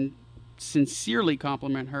and sincerely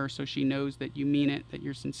compliment her so she knows that you mean it, that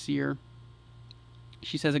you're sincere.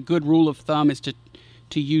 She says a good rule of thumb is to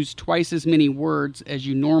use twice as many words as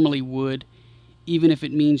you normally would, even if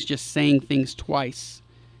it means just saying things twice.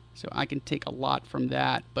 So I can take a lot from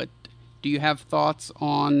that. But do you have thoughts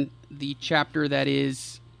on the chapter that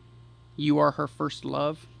is you are her first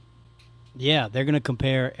love? Yeah, they're going to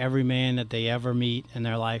compare every man that they ever meet in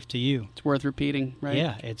their life to you. It's worth repeating, right?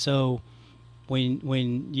 Yeah, it's so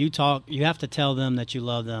when you talk, you have to tell them that you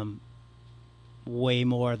love them way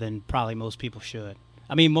more than probably most people should.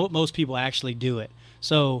 I mean, most people actually do it.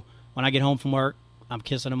 So when I get home from work, I'm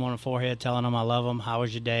kissing them on the forehead, telling them I love them. How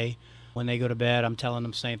was your day? When they go to bed, I'm telling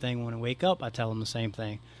them the same thing. When I wake up, I tell them the same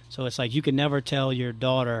thing. So it's like you can never tell your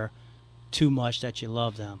daughter too much that you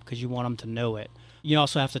love them because you want them to know it. You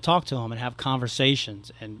also have to talk to them and have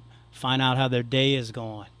conversations and find out how their day is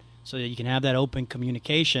going so that you can have that open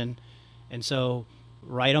communication. And so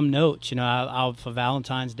write them notes. I'll for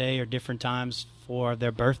Valentine's Day or different times for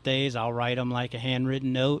their birthdays, I'll write them like a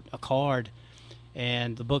handwritten note, a card.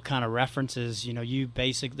 And the book kind of references, they're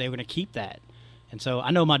going to keep that. And so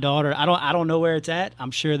I know my daughter, I don't know where it's at.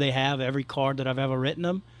 I'm sure they have every card that I've ever written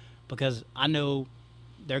them because I know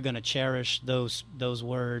they're going to cherish those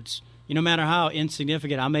words. No matter how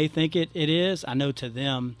insignificant I may think it is, I know to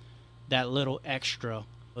them that little extra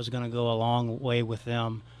was going to go a long way with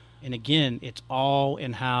them. And again, it's all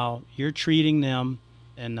in how you're treating them.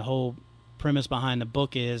 And the whole premise behind the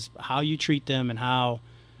book is how you treat them and how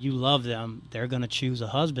you love them. They're going to choose a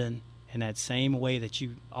husband in that same way that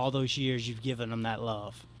you, all those years you've given them that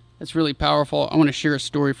love. That's really powerful. I want to share a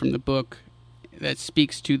story from the book that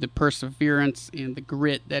speaks to the perseverance and the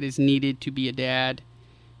grit that is needed to be a dad.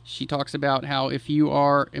 She talks about how if you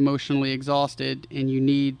are emotionally exhausted and you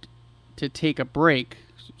need to take a break,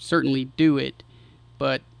 certainly do it.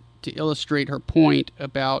 But to illustrate her point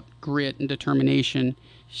about grit and determination,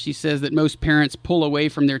 she says that most parents pull away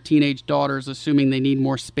from their teenage daughters assuming they need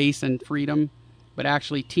more space and freedom. But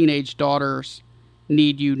actually, teenage daughters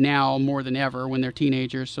need you now more than ever when they're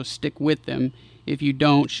teenagers, so stick with them. If you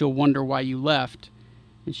don't, she'll wonder why you left.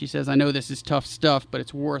 And she says, I know this is tough stuff, but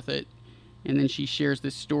it's worth it. And then she shares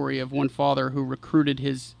this story of one father who recruited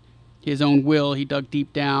his own will. He dug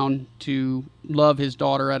deep down to love his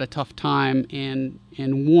daughter at a tough time and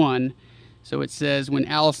won. So it says, when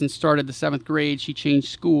Allison started the 7th grade, she changed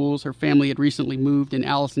schools. Her family had recently moved, and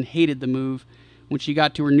Allison hated the move. When she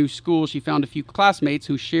got to her new school, she found a few classmates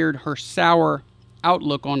who shared her sour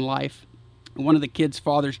outlook on life. One of the kids'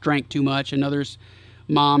 fathers drank too much. Another's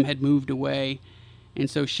mom had moved away. And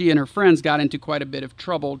so she and her friends got into quite a bit of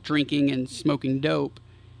trouble drinking and smoking dope.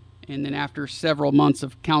 And then after several months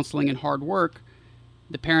of counseling and hard work,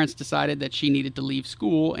 the parents decided that she needed to leave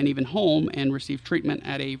school and even home and receive treatment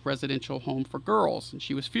at a residential home for girls. And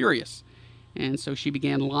she was furious. And so she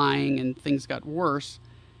began lying and things got worse.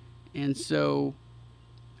 And so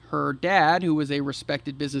her dad, who was a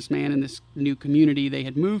respected businessman in this new community they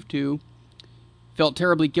had moved to, felt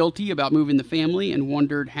terribly guilty about moving the family and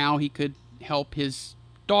wondered how he could help his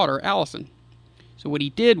daughter, Allison. So what he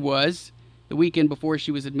did was, the weekend before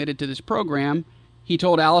she was admitted to this program, He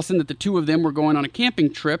told Allison that the two of them were going on a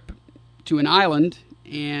camping trip to an island,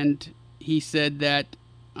 and he said that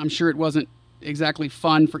I'm sure it wasn't exactly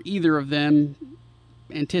fun for either of them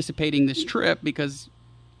anticipating this trip because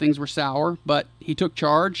things were sour, but he took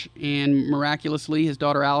charge, and miraculously his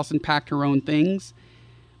daughter Allison packed her own things.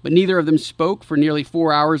 But neither of them spoke for nearly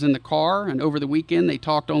 4 hours in the car, and over the weekend they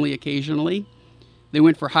talked only occasionally. They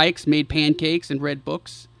went for hikes, made pancakes, and read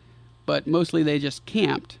books, but mostly they just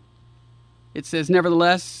camped. It says,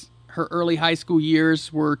 nevertheless, her early high school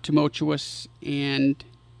years were tumultuous, and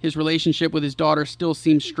his relationship with his daughter still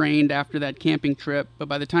seemed strained after that camping trip, but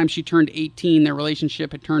by the time she turned 18, their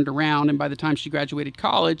relationship had turned around, and by the time she graduated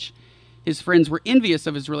college, his friends were envious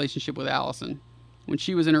of his relationship with Allison. When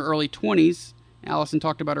she was in her early 20s, Allison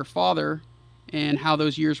talked about her father and how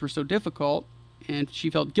those years were so difficult, and she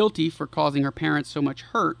felt guilty for causing her parents so much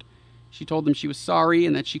hurt. She told them she was sorry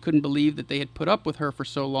and that she couldn't believe that they had put up with her for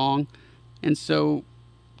so long. And so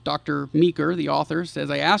Dr. Meeker, the author, says,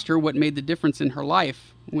 I asked her what made the difference in her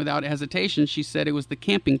life. Without hesitation, she said it was the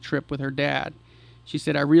camping trip with her dad. She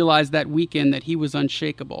said, I realized that weekend that he was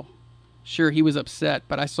unshakable. Sure, he was upset,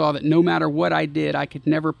 but I saw that no matter what I did, I could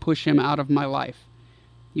never push him out of my life.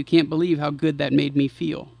 You can't believe how good that made me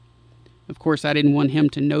feel. Of course, I didn't want him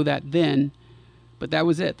to know that then, but that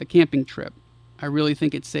was it, the camping trip. I really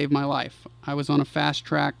think it saved my life. I was on a fast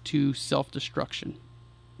track to self-destruction.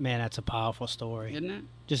 Man, that's a powerful story. Isn't it?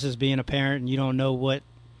 Just as being a parent and you don't know what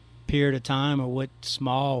period of time or what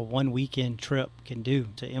small one weekend trip can do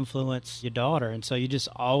to influence your daughter. And so you just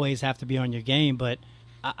always have to be on your game. But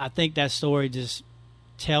I think that story just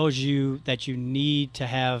tells you that you need to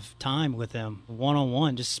have time with them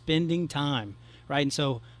one-on-one, just spending time, right? And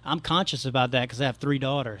so I'm conscious about that because I have 3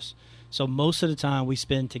 daughters. So most of the time we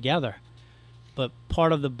spend together. But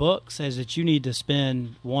part of the book says that you need to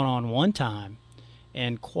spend one-on-one time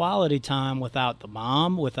and quality time without the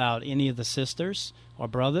mom, without any of the sisters or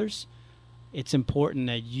brothers. It's important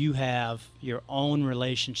that you have your own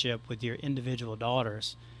relationship with your individual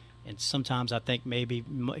daughters. And sometimes I think maybe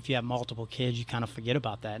if you have multiple kids, you kind of forget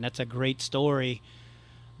about that. And that's a great story,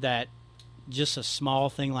 that just a small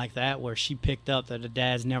thing like that where she picked up that the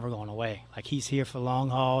dad's never going away. Like, he's here for the long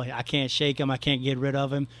haul. I can't shake him. I can't get rid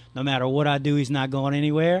of him. No matter what I do, he's not going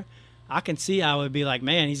anywhere. I can see how it would be like,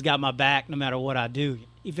 man, he's got my back no matter what I do.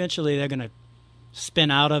 Eventually they're going to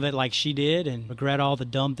spin out of it like she did and regret all the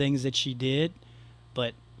dumb things that she did.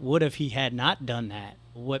 But what if he had not done that?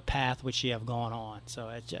 What path would she have gone on?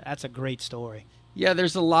 So that's a great story. Yeah,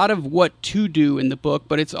 there's a lot of what to do in the book,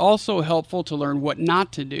 but it's also helpful to learn what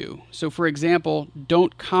not to do. So, for example,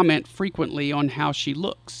 don't comment frequently on how she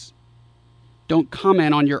looks. Don't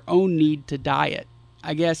comment on your own need to diet.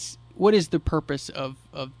 I guess, what is the purpose of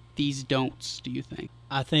these don'ts, do you think?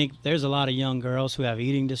 I think there's a lot of young girls who have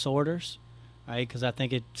eating disorders, right? Because I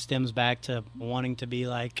think it stems back to wanting to be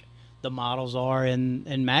like the models are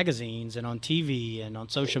in magazines and on TV and on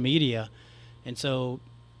social media. And so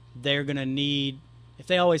they're going to need, if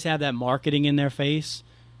they always have that marketing in their face,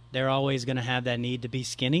 they're always going to have that need to be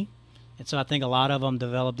skinny. And so I think a lot of them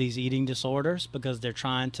develop these eating disorders because they're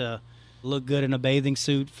trying to look good in a bathing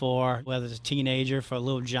suit for, whether it's a teenager, for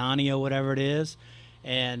little Johnny or whatever it is.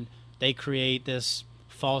 And they create this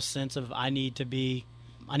false sense of I need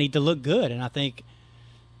to look good. And I think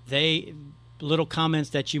little comments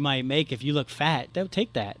that you might make, if you look fat, they'll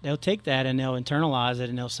take that and they'll internalize it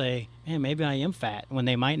and they'll say, man, maybe I am fat, when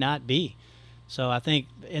they might not be. So I think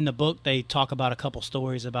in the book they talk about a couple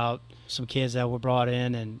stories about some kids that were brought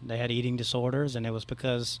in and they had eating disorders, and it was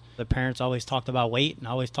because the parents always talked about weight and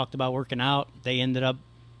always talked about working out. They ended up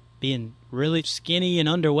being really skinny and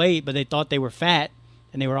underweight, but they thought they were fat,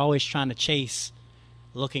 and they were always trying to chase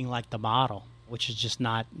looking like the model, which is just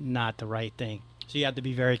not the right thing. So you have to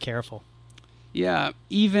be very careful. Yeah,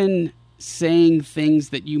 even saying things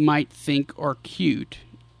that you might think are cute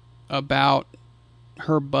about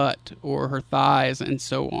her butt or her thighs and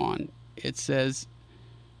so on. It says,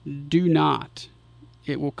 do not.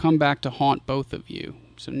 It will come back to haunt both of you.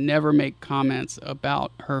 So never make comments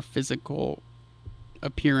about her physical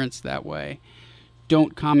appearance that way.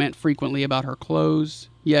 Don't comment frequently about her clothes.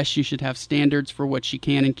 Yes, you should have standards for what she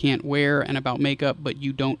can and can't wear and about makeup, but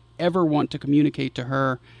you don't ever want to communicate to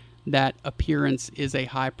her that appearance is a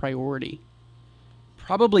high priority.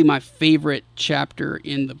 Probably my favorite chapter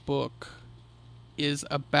in the book is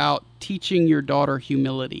about teaching your daughter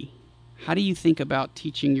humility. How do you think about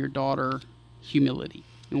teaching your daughter humility,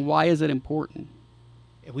 and why is it important?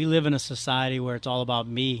 We live in a society where it's all about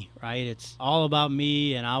me, right? It's all about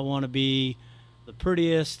me, and I want to be the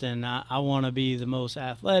prettiest, and I want to be the most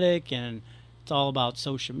athletic, and it's all about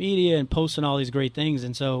social media and posting all these great things.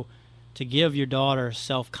 And so to give your daughter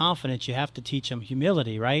self-confidence, you have to teach them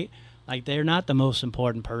humility, right? Like, they're not the most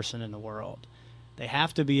important person in the world. They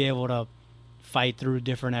have to be able to fight through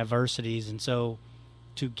different adversities. And so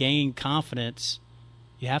to gain confidence,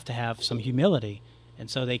 you have to have some humility. And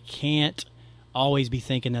so they can't always be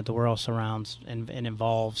thinking that the world surrounds and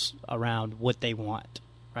involves around what they want,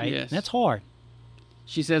 right? Yes. And that's hard.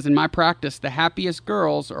 She says, in my practice, the happiest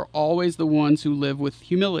girls are always the ones who live with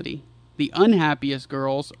humility. The unhappiest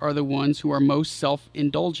girls are the ones who are most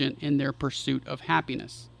self-indulgent in their pursuit of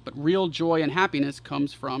happiness. But real joy and happiness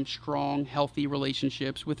comes from strong, healthy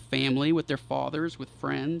relationships with family, with their fathers, with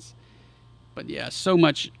friends. But yeah, so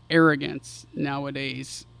much arrogance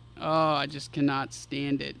nowadays. Oh, I just cannot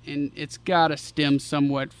stand it. And it's got to stem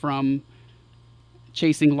somewhat from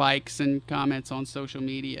chasing likes and comments on social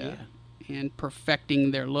media and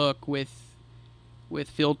perfecting their look with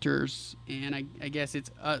filters. And I guess it's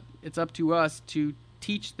up to us to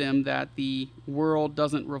teach them that the world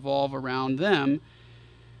doesn't revolve around them.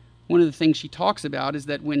 One of the things she talks about is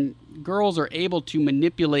that when girls are able to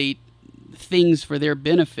manipulate things for their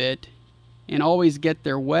benefit and always get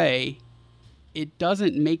their way, it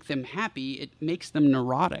doesn't make them happy. It makes them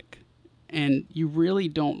neurotic. And you really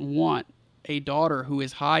don't want a daughter who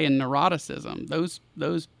is high in neuroticism.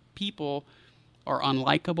 Those people are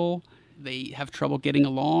unlikable. They have trouble getting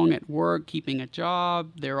along at work, keeping a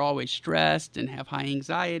job. They're always stressed and have high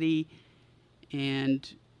anxiety. And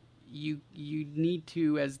you need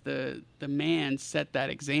to, as the man, set that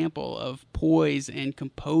example of poise and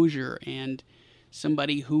composure, and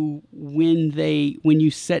somebody who, when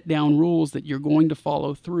you set down rules that you're going to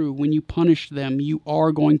follow through, when you punish them, you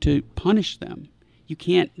are going to punish them. You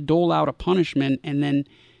can't dole out a punishment and then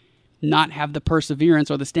not have the perseverance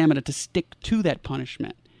or the stamina to stick to that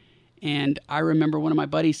punishment. And I remember one of my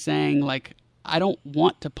buddies saying, like, I don't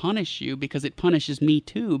want to punish you because it punishes me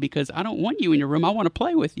too, because I don't want you in your room. I want to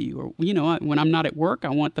play with you. Or, when I'm not at work, I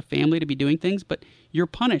want the family to be doing things, but you're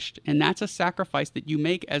punished. And that's a sacrifice that you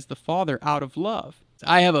make as the father out of love.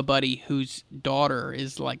 I have a buddy whose daughter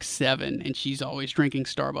is like 7 and she's always drinking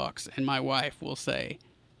Starbucks. And my wife will say,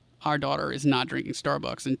 our daughter is not drinking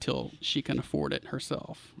Starbucks until she can afford it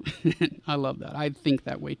herself. I love that. I think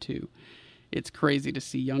that way too. It's crazy to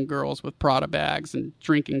see young girls with Prada bags and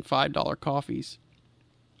drinking $5 coffees.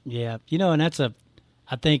 Yeah, and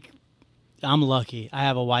I think I'm lucky. I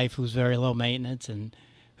have a wife who's very low maintenance, and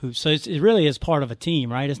it really is part of a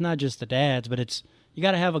team, right? It's not just the dads, but you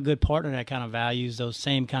got to have a good partner that kind of values those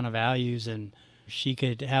same kind of values. And she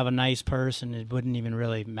could have a nice purse, and it wouldn't even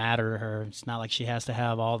really matter to her. It's not like she has to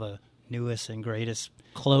have all the newest and greatest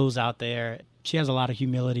clothes out there. She has a lot of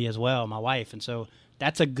humility as well, my wife, and so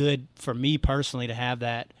that's a good, for me personally, to have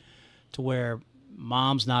that, to where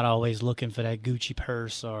mom's not always looking for that Gucci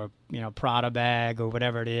purse or, Prada bag or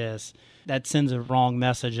whatever it is. That sends a wrong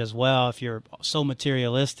message as well. If you're so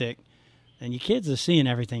materialistic, then your kids are seeing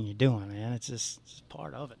everything you're doing, man. It's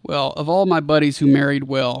part of it. Well, of all my buddies who married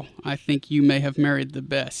well, I think you may have married the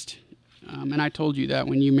best. And I told you that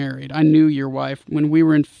when you married. I knew your wife when we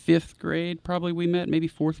were in 5th grade, probably we met, maybe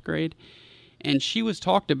 4th grade. And she was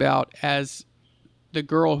talked about as the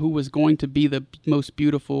girl who was going to be the most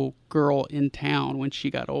beautiful girl in town when she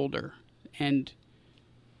got older. And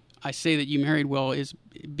I say that you married well is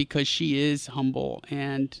because she is humble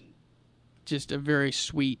and just a very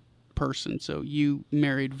sweet person. So you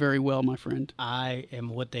married very well, my friend. I am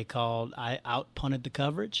what they called, I out-punted the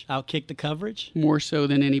coverage, out-kicked the coverage. More so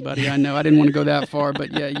than anybody I know. I didn't want to go that far,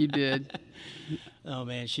 but yeah, you did. Oh,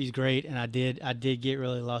 man, she's great, and I did get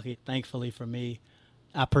really lucky, thankfully for me.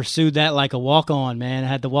 I pursued that like a walk-on, man. I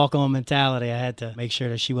had the walk-on mentality. I had to make sure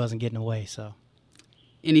that she wasn't getting away. So,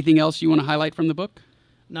 anything else you want to highlight from the book?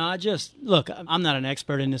 No, look, I'm not an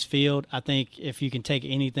expert in this field. I think if you can take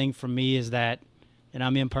anything from me is that, and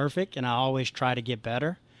I'm imperfect, and I always try to get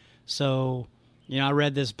better. So, I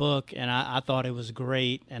read this book, and I thought it was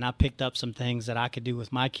great, and I picked up some things that I could do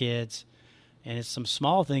with my kids, and it's some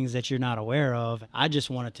small things that you're not aware of. I just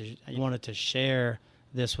wanted to share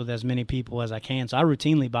this with as many people as I can. So I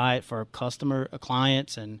routinely buy it for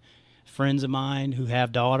clients and friends of mine who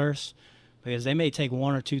have daughters, because they may take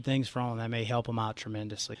 1 or 2 things from them that may help them out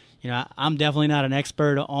tremendously. I'm definitely not an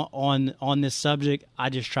expert on this subject. I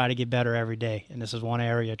just try to get better every day, and this is one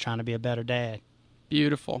area, trying to be a better dad.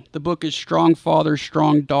 Beautiful. The book is Strong Fathers,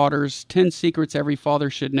 Strong Daughters, 10 Secrets Every Father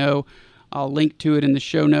Should Know. I'll link to it in the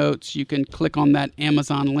show notes. You can click on that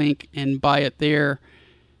Amazon link and buy it there.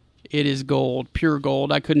 It is gold, pure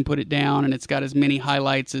gold. I couldn't put it down, and it's got as many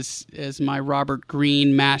highlights as my Robert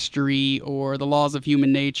Greene Mastery or The Laws of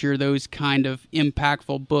Human Nature, those kind of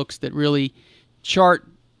impactful books that really chart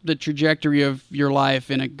the trajectory of your life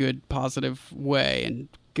in a good, positive way. And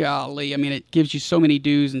golly, I mean, it gives you so many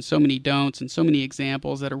do's and so many don'ts and so many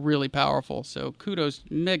examples that are really powerful. So kudos.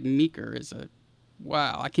 Meg Meeker is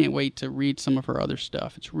wow. I can't wait to read some of her other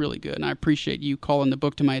stuff. It's really good. And I appreciate you calling the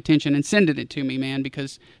book to my attention and sending it to me, man,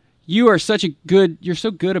 because you're so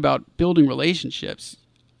good about building relationships.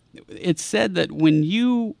 It's said that when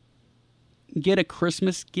you get a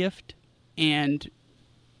Christmas gift and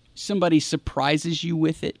somebody surprises you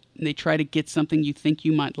with it, and they try to get something you think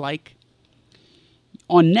you might like,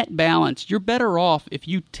 on net balance, you're better off if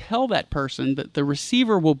you tell that person that the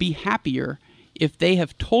receiver will be happier if they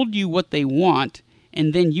have told you what they want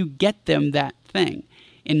and then you get them that thing.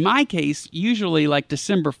 In my case, usually like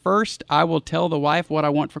December 1st, I will tell the wife what I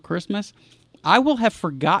want for Christmas. I will have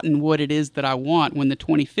forgotten what it is that I want when the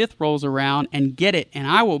 25th rolls around and get it, and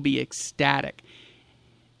I will be ecstatic.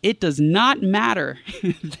 It does not matter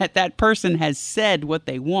that that person has said what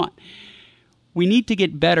they want. We need to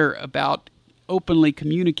get better about openly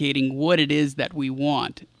communicating what it is that we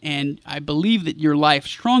want. And I believe that your life,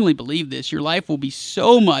 strongly believe this, your life will be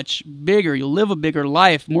so much bigger. You'll live a bigger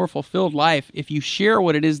life, more fulfilled life, if you share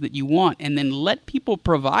what it is that you want and then let people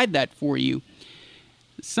provide that for you.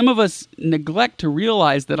 Some of us neglect to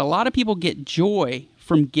realize that a lot of people get joy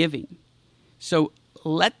from giving. So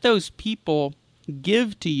let those people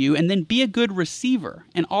give to you and then be a good receiver.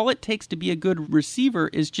 And all it takes to be a good receiver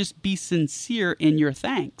is just be sincere in your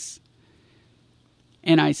thanks.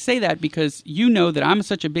 And I say that because you know that I'm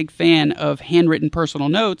such a big fan of handwritten personal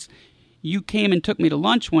notes. You came and took me to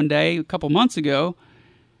lunch one day a couple months ago,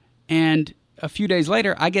 and a few days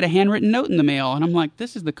later, I get a handwritten note in the mail, and I'm like,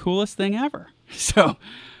 this is the coolest thing ever. So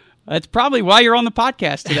that's probably why you're on the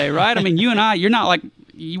podcast today, right? I mean, you and I, you're not like,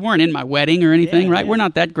 you weren't in my wedding or anything, right? Yeah. We're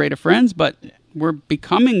not that great of friends, but we're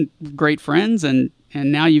becoming great friends, and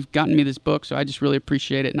now you've gotten me this book, so I just really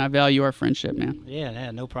appreciate it, and I value our friendship, man.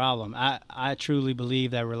 Yeah, no problem. I truly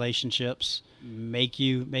believe that relationships make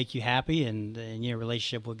you happy, and your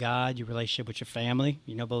relationship with God, your relationship with your family,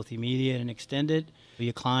 both immediate and extended,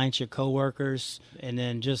 your clients, your coworkers, and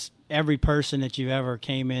then just every person that you ever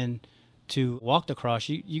came in to walked across.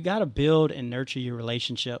 You got to build and nurture your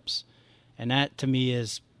relationships, and that to me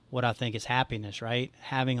is what I think is happiness, right?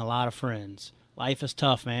 Having a lot of friends. Life is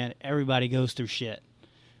tough, man. Everybody goes through shit.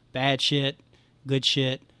 Bad shit, good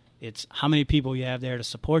shit. It's how many people you have there to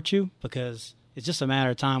support you, because it's just a matter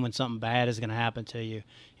of time when something bad is going to happen to you.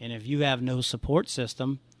 And if you have no support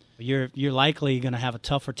system, you're likely going to have a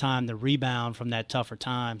tougher time to rebound from that tougher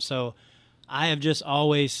time. So I have just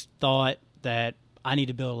always thought that I need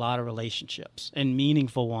to build a lot of relationships, and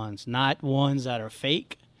meaningful ones, not ones that are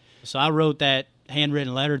fake. So I wrote that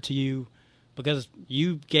handwritten letter to you because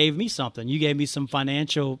you gave me something. You gave me some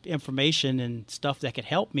financial information and stuff that could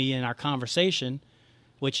help me in our conversation,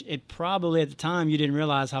 which it probably at the time you didn't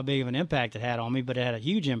realize how big of an impact it had on me, but it had a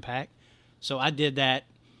huge impact. So I did that,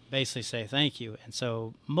 basically say thank you. And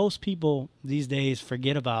so most people these days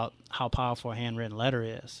forget about how powerful a handwritten letter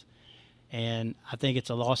is. And I think it's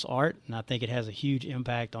a lost art, and I think it has a huge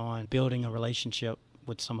impact on building a relationship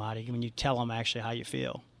with somebody when you tell them actually how you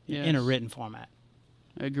feel in a written format.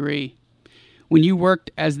 I agree. When you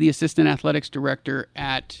worked as the assistant athletics director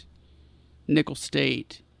at Nicholls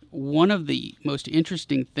State, one of the most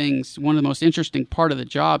interesting part of the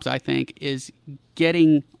jobs, I think, is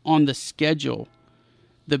getting on the schedule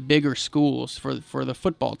the bigger schools for the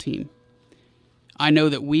football team. I know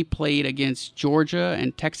that we played against Georgia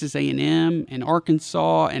and Texas A&M and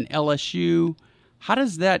Arkansas and LSU. How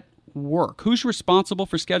does that work? Who's responsible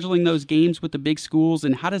for scheduling those games with the big schools,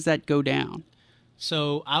 and how does that go down?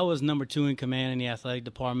 So I was number 2 in command in the athletic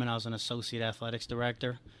department. I was an associate athletics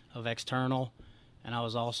director of external, and I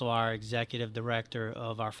was also our executive director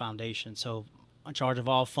of our foundation. So in charge of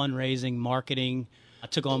all fundraising, marketing. I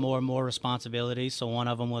took on more and more responsibilities. So one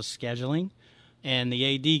of them was scheduling, and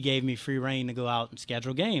the AD gave me free reign to go out and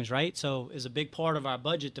schedule games, right? So it's a big part of our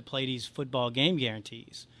budget to play these football game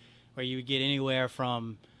guarantees, where you would get anywhere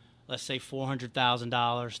from, let's say,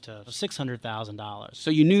 $400,000 to $600,000. So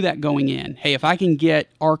you knew that going in. Hey, if I can get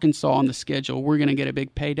Arkansas on the schedule, we're going to get a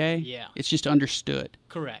big payday? Yeah. It's just understood.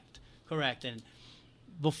 Correct. And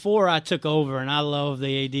before I took over, and I love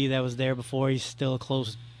the AD that was there before, he's still a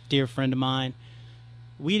close, dear friend of mine,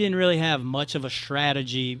 we didn't really have much of a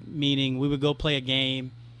strategy, meaning we would go play a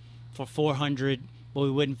game for $400, but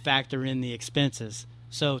we wouldn't factor in the expenses.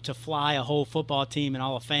 So to fly a whole football team and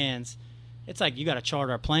all the fans, it's like you got to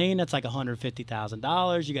charter a plane. That's like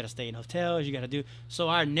 $150,000. You got to stay in hotels. You got to do. So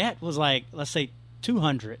our net was like, let's say,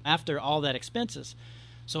 $200 after all that expenses.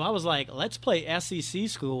 So I was like, let's play SEC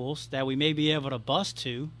schools that we may be able to bus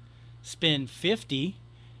to, spend $50,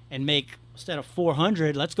 and make, instead of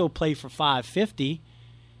 400, let's go play for 550,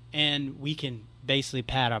 and we can basically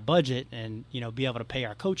pad our budget and, you know, be able to pay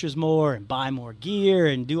our coaches more and buy more gear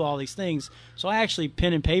and do all these things. So I actually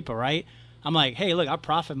pen and paper, right? I'm like, hey, look, our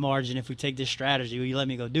profit margin, if we take this strategy, will you let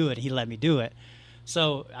me go do it? He let me do it.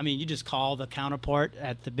 So, I mean, you just call the counterpart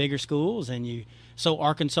at the bigger schools, and so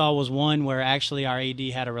Arkansas was one where actually our AD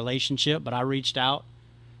had a relationship, but I reached out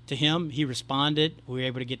to him. He responded. We were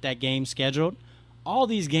able to get that game scheduled. All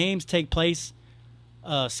these games take place,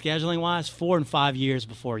 scheduling-wise, 4 and 5 years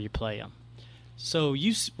before you play them. So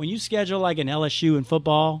when you schedule like an LSU in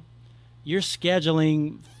football, you're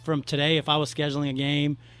scheduling from today. If I was scheduling a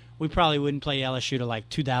game, we probably wouldn't play LSU to like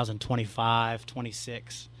 2025,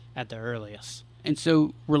 26 at the earliest. And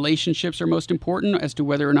so relationships are most important as to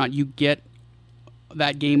whether or not you get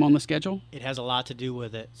that game on the schedule? It has a lot to do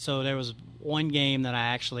with it. So there was one game that I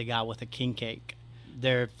actually got with a king cake.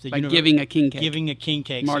 Giving a king cake. Giving a king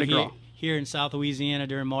cake. Mardi Gras. Gras. Here in South Louisiana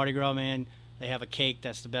during Mardi Gras, man, they have a cake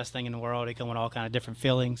that's the best thing in the world. They come with all kind of different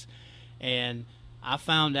fillings. And I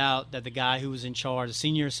found out that the guy who was in charge, the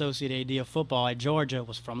senior associate AD of football at Georgia,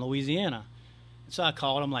 was from Louisiana. So I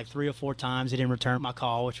called him like 3 or 4 times. He didn't return my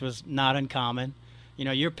call, which was not uncommon. You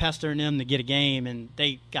know, you're pestering them to get a game, and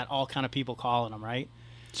they got all kind of people calling them, right?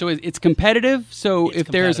 So it's competitive. So if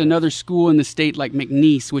there's another school in the state like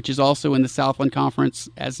McNeese, which is also in the Southland Conference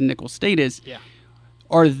as Nicholls State is,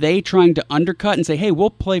 are they trying to undercut and say, hey, we'll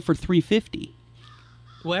play for $350?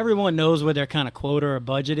 Well, everyone knows what their kind of quota or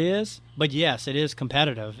budget is, but yes, it is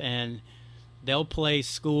competitive, and they'll play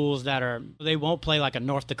schools they won't play like a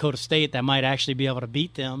North Dakota State that might actually be able to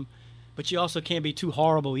beat them, but you also can't be too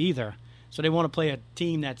horrible either. So they want to play a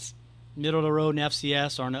team that's middle of the road in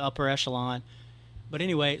FCS or in the upper echelon. But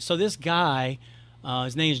anyway, so this guy,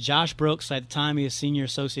 his name is Josh Brooks. At the time, he was senior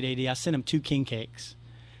associate AD. I sent him 2 king cakes.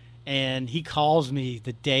 And he calls me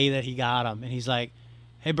the day that he got them. And he's like,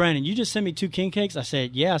 hey, Brandon, you just sent me 2 king cakes? I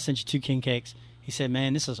said, yeah, I sent you 2 king cakes. He said,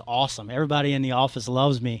 man, this is awesome. Everybody in the office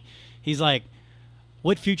loves me. He's like,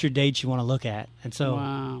 what future dates you want to look at? And so,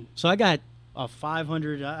 wow. So I got a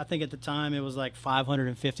 $500, I think at the time it was like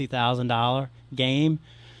 $550,000 game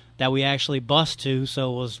that we actually bust to,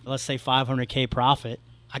 so it was, let's say, $500K profit.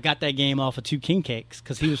 I got that game off of 2 king cakes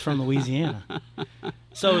because he was from Louisiana.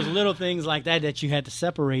 So it was little things like that you had to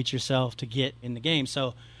separate yourself to get in the game.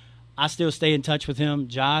 So I still stay in touch with him.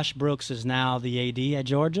 Josh Brooks is now the AD at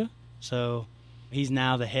Georgia, so he's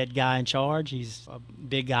now the head guy in charge. He's a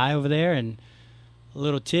big guy over there. And a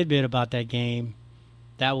little tidbit about that game,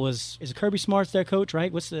 is Kirby Smart's their coach,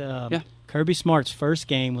 right? Kirby Smart's first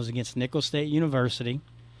game was against Nicholls State University.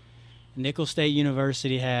 Nicholls State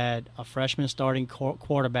University had a freshman starting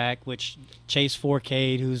quarterback, which Chase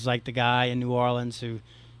Fourcade, who's like the guy in New Orleans who,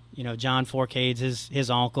 you know, John Fourcade's his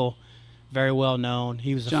uncle, very well known.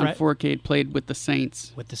 He was John Fourcade played with the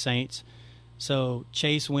Saints. With the Saints. So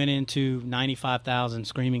Chase went into 95,000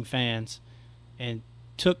 screaming fans and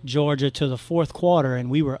took Georgia to the fourth quarter, and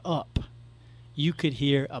we were up. You could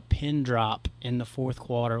hear a pin drop in the fourth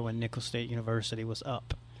quarter when Nicholls State University was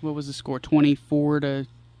up. What was the score? 24-17,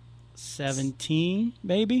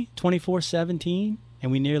 maybe? 24-17,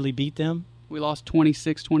 and we nearly beat them. We lost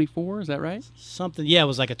 26-24, is that right? Something, yeah, it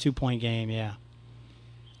was like a 2-point game, yeah.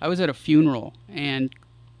 I was at a funeral and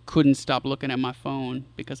couldn't stop looking at my phone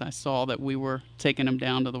because I saw that we were taking them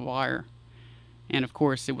down to the wire. And, of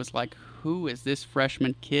course, it was like, who is this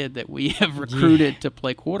freshman kid that we have recruited to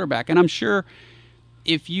play quarterback? And I'm sure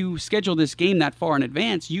if you schedule this game that far in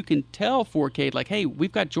advance, you can tell Fourcade, like, hey,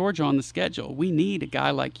 we've got Georgia on the schedule. We need a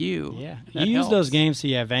guy like you. Yeah, you use those games to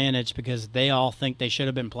your advantage because they all think they should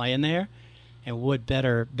have been playing there. And what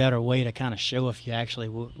better way to kind of show if you actually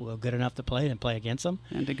were good enough to play and play against them.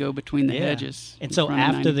 And to go between the hedges. And so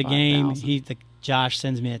after the game, Josh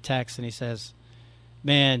sends me a text and he says,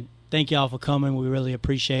 man, thank y'all for coming. We really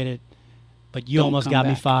appreciate it. But you almost got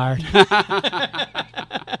me fired.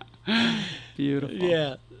 Beautiful.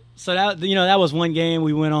 Yeah. So that was one game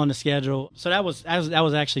we went on the schedule. So that was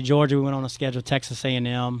actually Georgia. We went on the schedule, Texas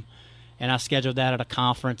A&M. And I scheduled that at a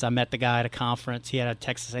conference. I met the guy at a conference. He had a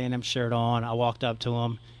Texas A&M shirt on. I walked up to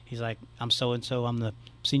him. He's like, I'm so-and-so. I'm the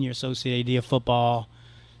senior associate AD of football.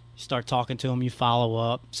 You start talking to him. You follow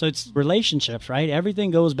up. So it's relationships, right?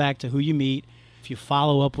 Everything goes back to who you meet. If you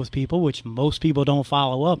follow up with people, which most people don't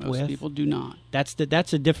follow up with. Most people do not. That's a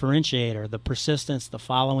differentiator, the persistence, the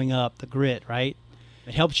following up, the grit, right?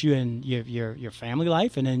 It helps you in your family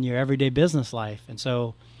life and in your everyday business life. And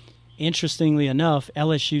so interestingly enough,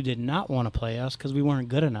 LSU did not want to play us because we weren't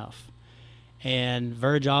good enough. And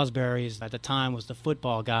Verge Osbury, at the time, was the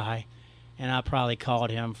football guy, and I probably called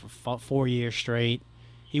him for 4 years straight.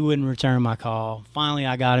 He wouldn't return my call. Finally,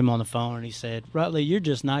 I got him on the phone, and he said, Rutley, you're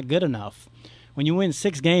just not good enough. When you win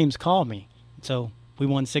 6 games, call me. So we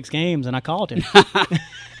won 6 games, and I called him.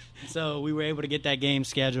 So we were able to get that game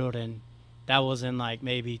scheduled, and that was in like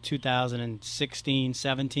maybe 2016,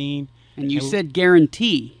 17. And you said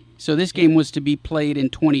guarantee. So this game was to be played in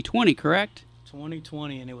 2020, correct?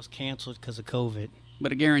 2020, and it was canceled because of COVID.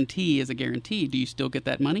 But a guarantee is a guarantee. Do you still get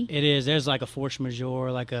that money? It is. There's like a force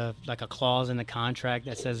majeure, like a clause in the contract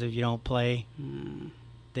that says if you don't play,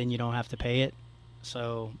 then you don't have to pay it.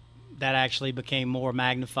 So that actually became more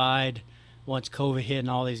magnified once COVID hit and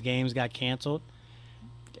all these games got canceled.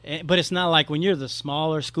 But it's not like when you're the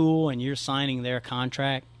smaller school and you're signing their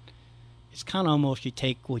contract, it's kind of almost you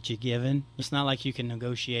take what you're given. It's not like you can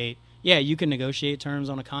negotiate. Yeah, you can negotiate terms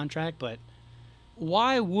on a contract, but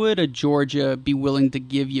why would a Georgia be willing to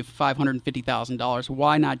give you $550,000?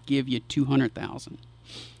 Why not give you $200,000?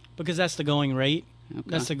 Because that's the going rate. Okay.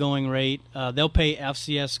 That's the going rate. They'll pay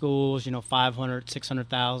FCS schools, $500,000,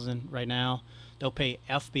 $600,000 right now. They'll pay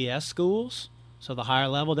FBS schools, so the higher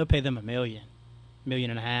level, they'll pay them $1 million, $1.5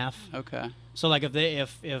 million. Okay. So like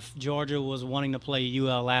if Georgia was wanting to play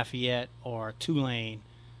UL Lafayette or Tulane,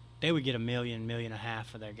 they would get $1 million, $1.5 million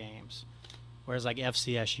for their games. Whereas like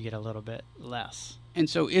FCS, you get a little bit less. And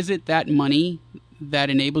so is it that money that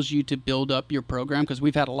enables you to build up your program? Because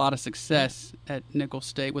we've had a lot of success at Nicholls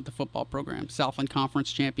State with the football program, Southland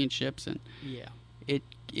Conference Championships, and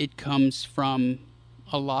it comes from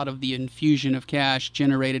a lot of the infusion of cash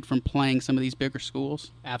generated from playing some of these bigger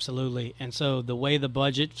schools. Absolutely. And so the way the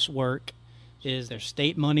budgets work is there's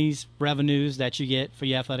state monies, revenues that you get for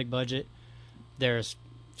your athletic budget. There's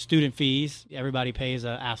student fees. Everybody pays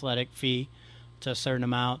an athletic fee to a certain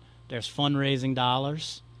amount. There's fundraising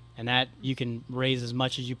dollars, and that you can raise as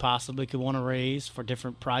much as you possibly could want to raise for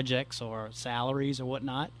different projects or salaries or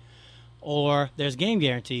whatnot. Or there's game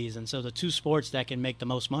guarantees, and so the 2 sports that can make the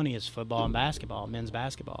most money is football and basketball, men's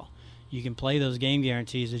basketball. You can play those game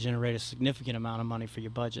guarantees to generate a significant amount of money for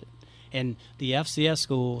your budget. And the FCS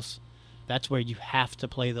schools, that's where you have to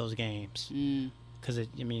play those games because,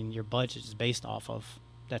 your budget is based off of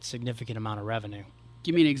that significant amount of revenue.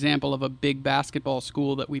 Give me an example of a big basketball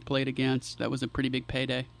school that we played against that was a pretty big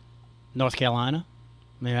payday. North Carolina.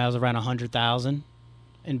 That was around $100,000.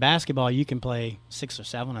 In basketball, you can play 6 or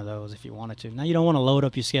 7 of those if you wanted to. Now, you don't want to load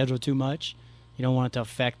up your schedule too much. You don't want it to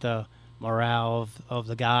affect the morale of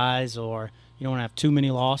the guys, or you don't want to have too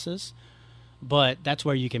many losses. But that's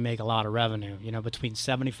where you can make a lot of revenue, between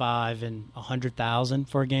 $75,000 and $100,000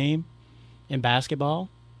 for a game in basketball.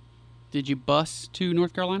 Did you bus to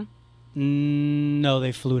North Carolina? No,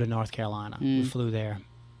 they flew to North Carolina. We flew there.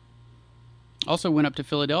 Also went up to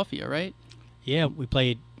Philadelphia, right? Yeah, we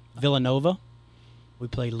played Villanova. We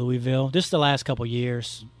played Louisville. Just the last couple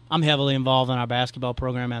years. I'm heavily involved in our basketball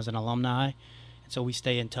program as an alumni, and so we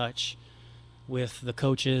stay in touch with the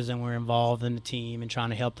coaches, and we're involved in the team and trying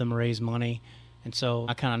to help them raise money. And so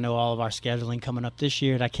I kind of know all of our scheduling coming up this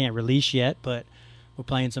year that I can't release yet, but we're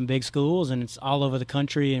playing some big schools, and it's all over the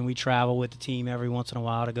country, and we travel with the team every once in a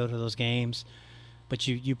while to go to those games. But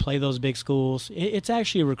you play those big schools. It's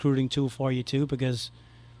actually a recruiting tool for you, too, because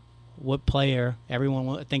what player,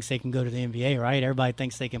 everyone thinks they can go to the NBA, right? Everybody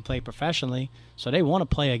thinks they can play professionally, so they want to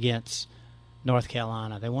play against North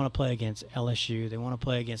Carolina. They want to play against LSU. They want to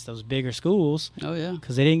play against those bigger schools. Oh, yeah.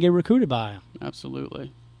 Because they didn't get recruited by them.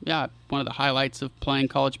 Absolutely. Yeah, one of the highlights of playing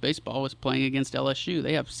college baseball was playing against LSU.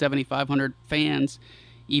 They have 7,500 fans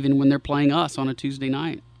even when they're playing us on a Tuesday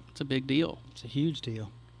night. It's a big deal. It's a huge deal.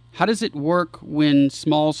 How does it work when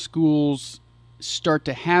small schools start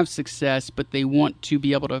to have success, but they want to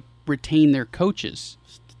be able to retain their coaches?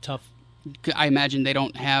 It's tough. I imagine they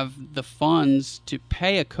don't have the funds to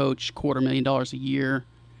pay a coach $250,000 a year.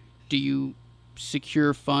 Do you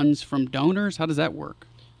secure funds from donors? How does that work?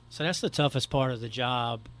 So that's the toughest part of the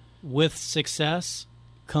job. With success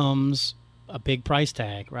comes a big price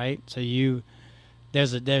tag, right? So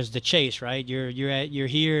there's the chase, right? You're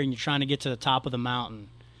here and you're trying to get to the top of the mountain,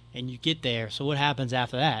 and you get there. So what happens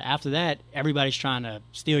after that? After that, everybody's trying to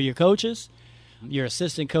steal your coaches. Your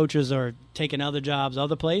assistant coaches are taking other jobs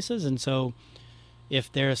other places, and so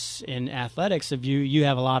if there's in athletics, if you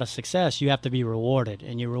have a lot of success, you have to be rewarded,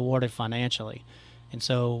 and you're rewarded financially. And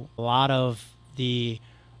so a lot of the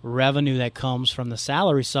revenue that comes from the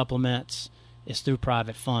salary supplements is through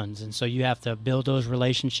private funds. And so you have to build those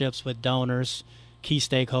relationships with donors, key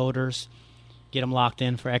stakeholders, get them locked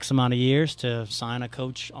in for X amount of years to sign a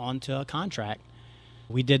coach onto a contract.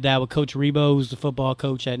 We did that with Coach Rebo, who's the football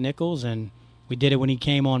coach at Nicholls, and we did it when he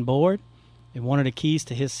came on board. And one of the keys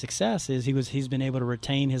to his success is he's been able to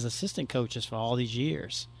retain his assistant coaches for all these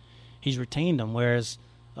years. He's retained them, whereas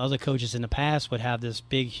Other coaches in the past would have this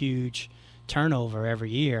big, huge turnover every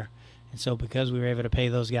year. And so because we were able to pay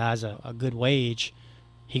those guys a good wage,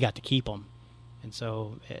 he got to keep them. And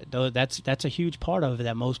so that's a huge part of it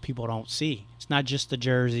that most people don't see. It's not just the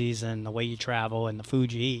jerseys and the way you travel and the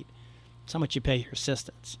food you eat. It's how much you pay your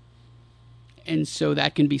assistants. And so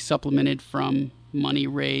that can be supplemented from money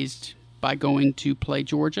raised by going to play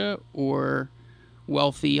Georgia or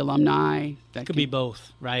wealthy alumni. That could be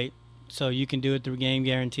both, right? So you can do it through game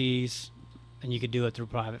guarantees, and you could do it through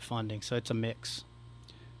private funding. So it's a mix.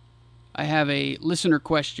 I have a listener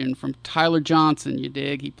question from Tyler Johnson. You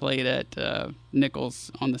dig? He played at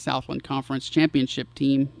Nichols on the Southland Conference Championship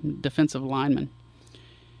team, defensive lineman.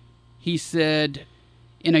 He said,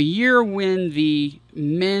 in a year when the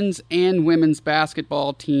men's and women's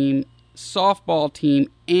basketball team, softball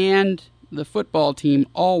team, and the football team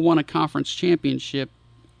all won a conference championship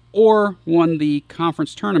or won the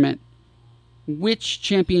conference tournament, which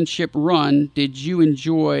championship run did you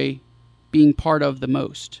enjoy being part of the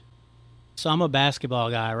most? So I'm a basketball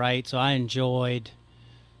guy, right? So I enjoyed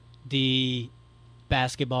the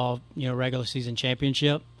basketball, regular season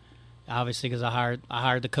championship, obviously because I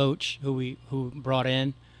hired the coach who brought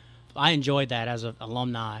in. I enjoyed that as an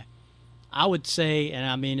alumni. I would say, and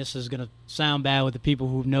I mean this is going to sound bad with the people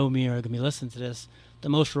who know me or are going to be listening to this, the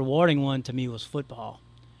most rewarding one to me was football.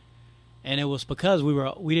 And it was because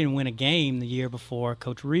we didn't win a game the year before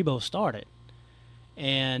Coach Rebow started.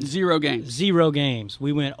 And 0 games. 0 games.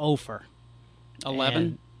 We went 0 for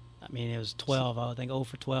 11? It was 12, I think 0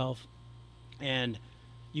 for 12. And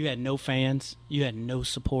you had no fans. You had no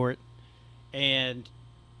support. And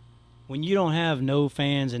when you don't have no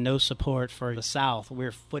fans and no support for the South,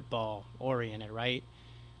 we're football oriented, right?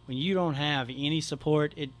 When you don't have any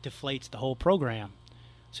support, it deflates the whole program.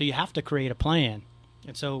 So you have to create a plan.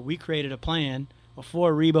 And so we created a plan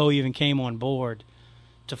before Rebow even came on board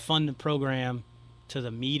to fund the program to the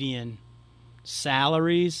median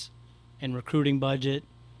salaries and recruiting budget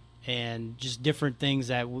and just different things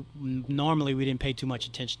that normally we didn't pay too much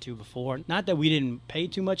attention to before. Not that we didn't pay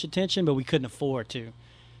too much attention, but we couldn't afford to.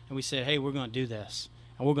 And we said, hey, we're going to do this.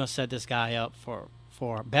 And we're going to set this guy up for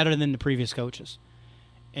better than the previous coaches.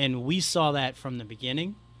 And we saw that from the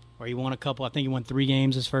beginning, where he won a couple. I think he won 3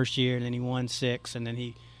 games his first year, and then he won 6, and then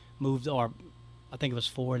he moved, or I think it was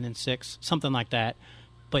 4 and then 6, something like that.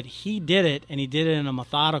 But he did it, and he did it in a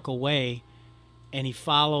methodical way, and he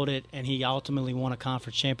followed it, and he ultimately won a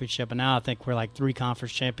conference championship. And now I think we're like 3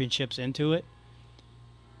 conference championships into it,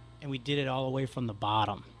 and we did it all the way from the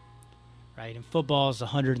bottom, right? And football is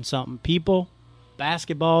 100 and something people.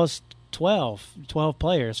 Basketball is 12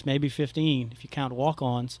 players, maybe 15 if you count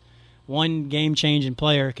walk-ons. One game-changing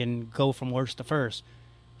player can go from worst to first.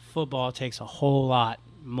 Football takes a whole lot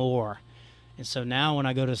more. And so now when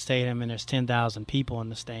I go to the stadium and there's 10,000 people in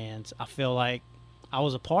the stands, I feel like I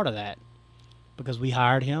was a part of that because we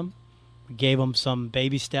hired him. We gave him some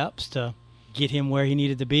baby steps to get him where he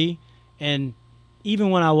needed to be. And even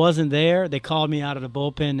when I wasn't there, they called me out of the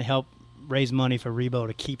bullpen to help raise money for Rebow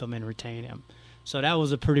to keep him and retain him. So that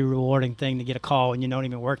was a pretty rewarding thing to get a call when you don't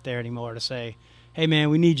even work there anymore to say, hey, man,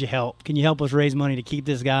 we need your help. Can you help us raise money to keep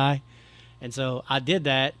this guy? And so I did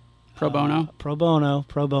that. Pro bono? Pro bono,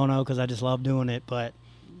 because I just love doing it. But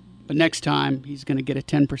next time, he's going to get a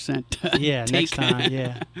 10% yeah, take. Next time,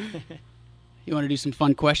 yeah. You want to do some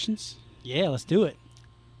fun questions? Yeah, let's do it.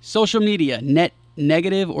 Social media, net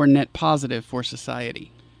negative or net positive for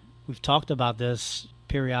society? We've talked about this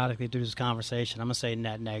periodically through this conversation. I'm going to say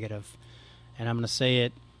net negative. And I'm going to say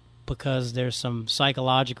it because there's some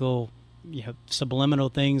psychological, subliminal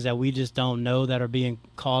things that we just don't know that are being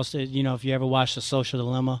caused. If you ever watch The Social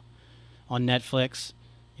Dilemma on Netflix,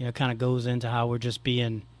 it kind of goes into how we're just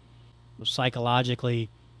being psychologically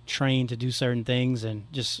trained to do certain things, and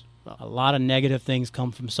just a lot of negative things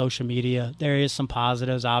come from social media. There is some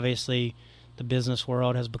positives. Obviously, the business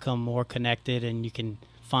world has become more connected, and you can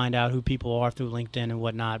find out who people are through LinkedIn and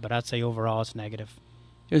whatnot, but I'd say overall it's negative.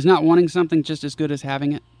 Is not wanting something just as good as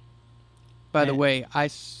having it? By the way, I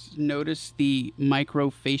noticed the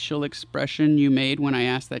micro-facial expression you made when I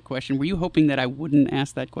asked that question. Were you hoping that I wouldn't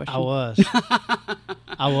ask that question? I was.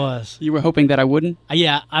 I was. You were hoping that I wouldn't?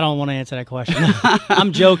 Yeah, I don't want to answer that question.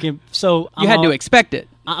 I'm joking. So you had to expect it.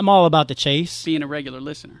 I'm all about the chase. Being a regular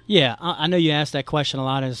listener. Yeah, I know you asked that question a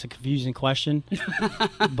lot, and it's a confusing question.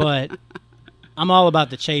 But I'm all about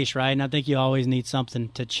the chase, right? And I think you always need something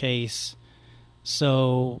to chase.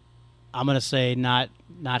 So I'm going to say not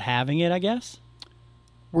having it, I guess.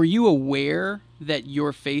 Were you aware that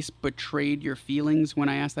your face betrayed your feelings when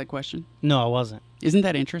I asked that question? No, I wasn't. Isn't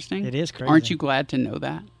that interesting? It is crazy. Aren't you glad to know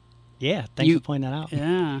that? Yeah, thanks for pointing that out.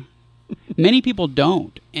 Yeah. Many people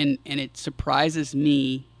don't, and it surprises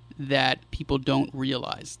me that people don't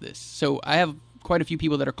realize this. So I have quite a few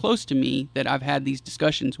people that are close to me that I've had these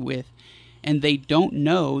discussions with, and they don't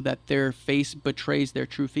know that their face betrays their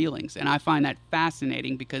true feelings. And I find that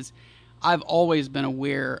fascinating because I've always been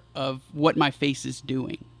aware of what my face is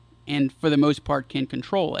doing, and for the most part can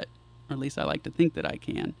control it, or at least I like to think that I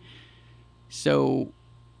can. So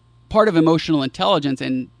part of emotional intelligence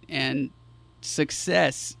and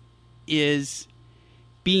success is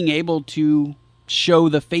being able to show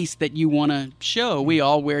the face that you want to show. We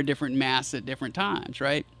all wear different masks at different times,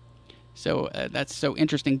 right? So that's so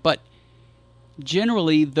interesting. But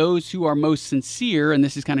generally, those who are most sincere, and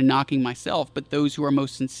this is kind of knocking myself, but those who are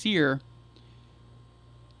most sincere,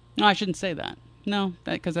 no, I shouldn't say that. No,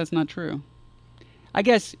 because that's not true. I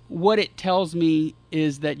guess what it tells me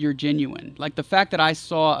is that you're genuine. Like the fact that I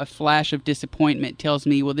saw a flash of disappointment tells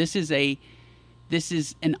me, well, this is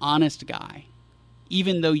an honest guy.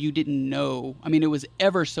 Even though you didn't know, I mean, it was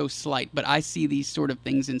ever so slight, but I see these sort of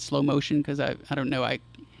things in slow motion because I don't know,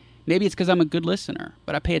 maybe it's because I'm a good listener,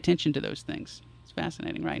 but I pay attention to those things. It's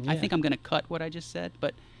fascinating, right? Yeah. I think I'm going to cut what I just said,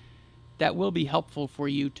 but that will be helpful for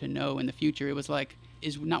you to know in the future. It was like,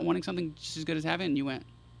 is not wanting something just as good as having? And you went,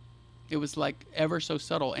 it was like ever so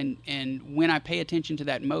subtle. And when I pay attention to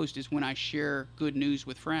that most is when I share good news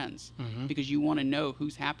with friends, because you want to know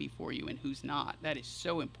who's happy for you and who's not. That is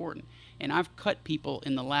so important. And I've cut people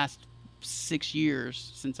in the last 6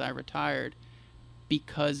 years since I retired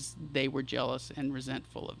because they were jealous and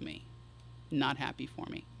resentful of me, not happy for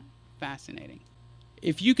me. Fascinating.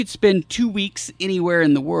 If you could spend 2 weeks anywhere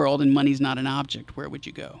in the world and money's not an object, where would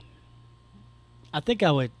you go? I think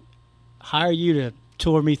I would hire you to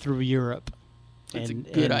tour me through Europe. That's a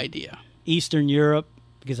good idea. Eastern Europe,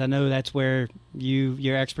 because I know that's where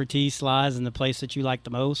your expertise lies and the place that you like the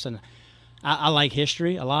most. And I like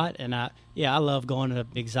history a lot, and I love going to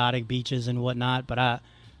exotic beaches and whatnot. But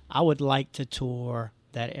I would like to tour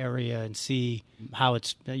that area and see how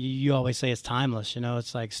it's. You always say it's timeless.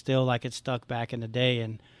 It's like still like it's stuck back in the day.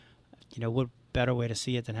 And what better way to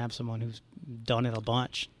see it than have someone who's done it a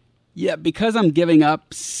bunch. Yeah, because I'm giving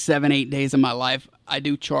up 7-8 days of my life, I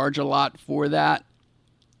do charge a lot for that.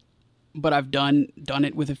 But I've done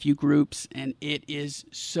it with a few groups, and it is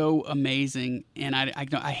so amazing. And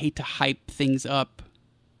I hate to hype things up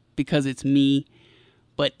because it's me.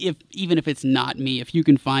 But even if it's not me, if you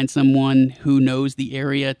can find someone who knows the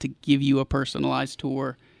area to give you a personalized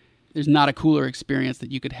tour, there's not a cooler experience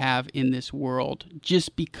that you could have in this world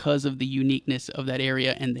just because of the uniqueness of that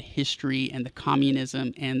area and the history and the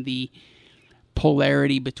communism and the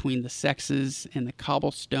polarity between the sexes and the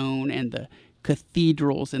cobblestone and the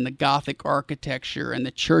cathedrals and the Gothic architecture and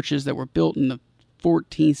the churches that were built in the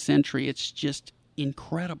 14th century. It's just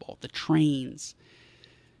incredible. The trains,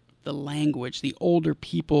 the language, the older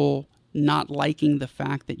people not liking the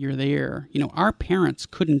fact that you're there. Our parents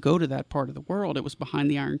couldn't go to that part of the world. It was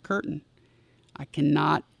behind the Iron Curtain. I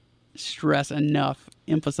cannot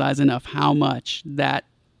emphasize enough how much that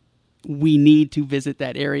we need to visit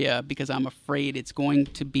that area because I'm afraid it's going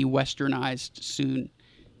to be westernized soon.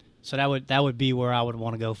 So that would be where I would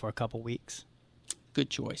want to go for a couple weeks. Good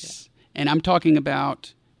choice. Yeah. And I'm talking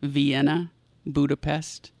about Vienna,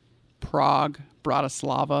 Budapest, Prague,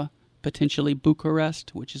 Bratislava, potentially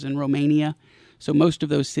Bucharest, which is in Romania. So most of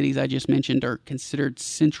those cities I just mentioned are considered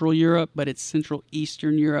Central Europe, but it's Central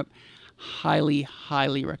Eastern Europe. Highly,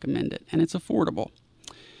 highly recommend it. And it's affordable.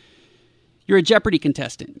 You're a Jeopardy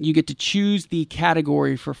contestant. You get to choose the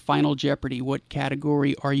category for Final Jeopardy. What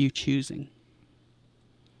category are you choosing?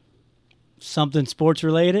 Something sports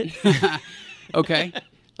related. Okay.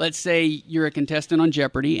 Let's say you're a contestant on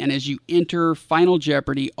Jeopardy, and as you enter Final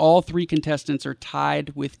Jeopardy, all 3 contestants are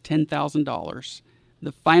tied with $10,000.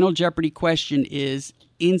 The Final Jeopardy question is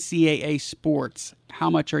NCAA sports. How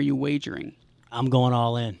much are you wagering? I'm going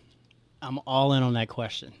all in. I'm all in on that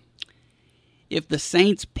question. If the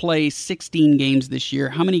Saints play 16 games this year,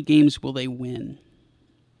 how many games will they win?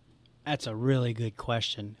 That's a really good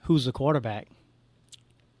question. Who's the quarterback?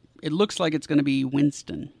 It looks like it's going to be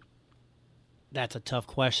Winston. That's a tough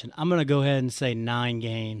question. I'm going to go ahead and say 9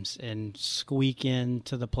 games and squeak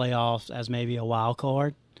into the playoffs as maybe a wild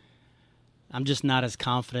card. I'm just not as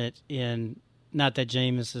confident in, not that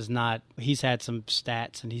Jameis is not, he's had some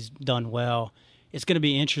stats and he's done well. It's going to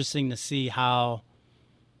be interesting to see how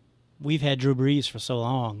we've had Drew Brees for so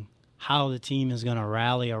long, how the team is going to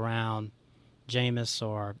rally around Jameis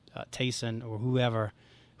or Taysom or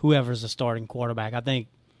whoever's the starting quarterback. I think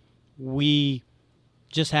we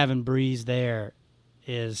just having Brees there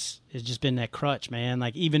is just been that crutch, man.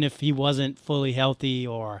 Like even if he wasn't fully healthy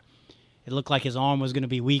or it looked like his arm was going to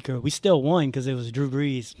be weaker. We still won because it was Drew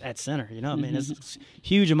Brees at center. You know, I mean, it's a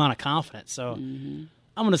huge amount of confidence. So I'm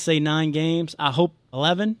going to say 9 games. I hope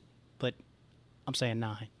 11, but I'm saying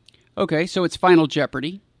 9. Okay, so it's Final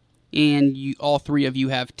Jeopardy, and all 3 of you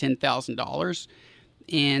have $10,000,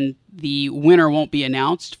 and the winner won't be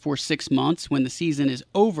announced for 6 months when the season is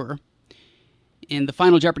over. And the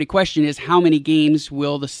Final Jeopardy question is, how many games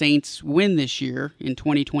will the Saints win this year in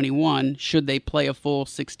 2021 should they play a full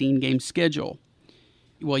 16-game schedule?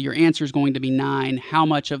 Well, your answer is going to be 9. How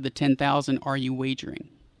much of the 10,000 are you wagering?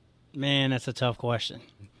 Man, that's a tough question.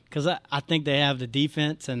 Because I think they have the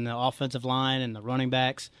defense and the offensive line and the running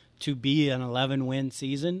backs to be an 11-win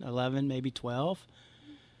season, 11, maybe 12.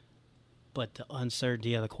 But the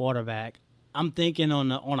uncertainty of the quarterback, I'm thinking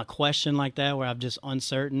on a question like that where I'm just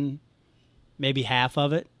uncertain, maybe half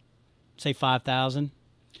of it, say 5,000.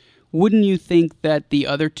 Wouldn't you think that the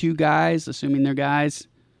other 2 guys, assuming they're guys,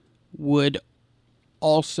 would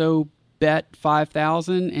also bet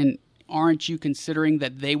 5,000? And aren't you considering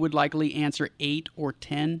that they would likely answer 8 or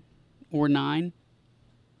 10 or 9?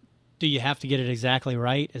 Do you have to get it exactly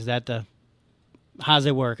right? Is that how does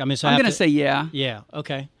it work? I mean, so I'm going to say yeah. Yeah,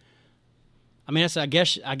 okay. I mean, I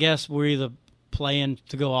guess we're either playing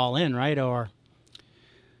to go all in, right? Or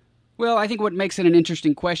well, I think what makes it an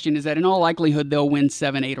interesting question is that in all likelihood they'll win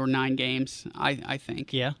 7, 8, or 9 games, I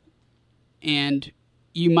think. Yeah. And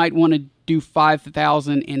you might want to do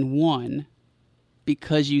 5,001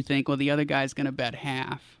 because you think, well, the other guy's going to bet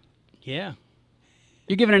half. Yeah.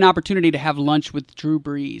 You're given an opportunity to have lunch with Drew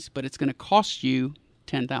Brees, but it's going to cost you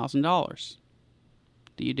 $10,000.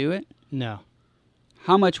 Do you do it? No.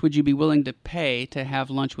 How much would you be willing to pay to have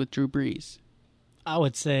lunch with Drew Brees? I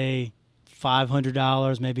would say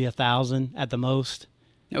 $500, maybe $1,000 at the most.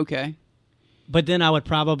 Okay. But then I would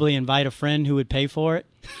probably invite a friend who would pay for it.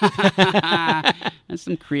 That's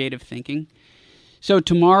some creative thinking. So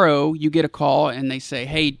tomorrow you get a call and they say,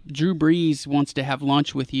 hey, Drew Brees wants to have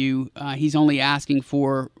lunch with you. He's only asking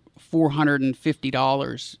for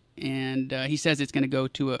 $450, and he says it's going to go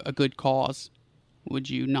to a good cause.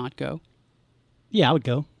 Would you not go? Yeah, I would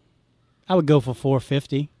go. I would go for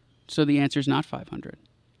 $450. So the answer is not $500.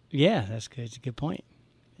 Yeah, that's good. It's a good point.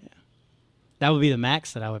 Yeah, that would be the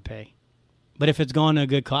max that I would pay. But if it's going to a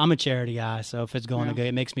good cause, I'm a charity guy, so if it's going to good,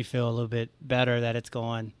 it makes me feel a little bit better that it's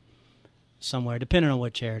going somewhere, depending on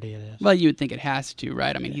what charity it is. Well, you would think it has to,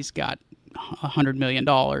 right? I mean, he's got $100 million.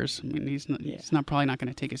 I mean, he's not probably not going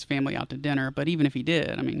to take his family out to dinner, but even if he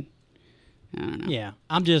did, I mean, I don't know. Yeah,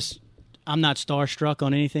 I'm not starstruck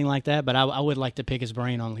on anything like that, but I would like to pick his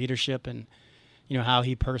brain on leadership and, you know, how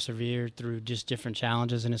he persevered through just different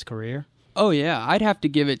challenges in his career. Oh, yeah. I'd have to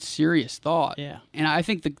give it serious thought. Yeah. And I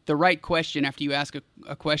think the right question after you ask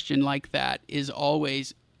a question like that is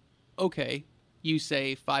always, okay, you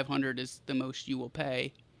say 500 is the most you will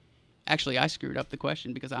pay. Actually, I screwed up the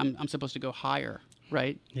question because I'm supposed to go higher,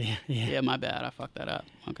 right? Yeah. Yeah, my bad. I fucked that up.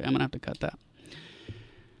 Okay, I'm going to have to cut that.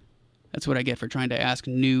 That's what I get for trying to ask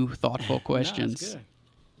new, thoughtful questions. No, that's good.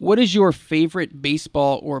 What is your favorite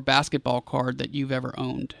baseball or basketball card that you've ever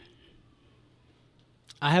owned?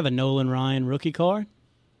 I have a Nolan Ryan rookie card,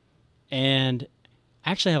 and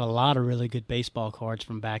I actually have a lot of really good baseball cards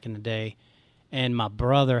from back in the day, and my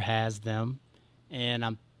brother has them, and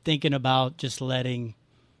I'm thinking about just letting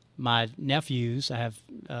my nephews,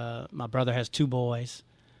 my brother has 2 boys,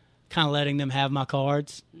 kind of letting them have my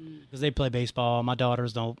cards because they play baseball. My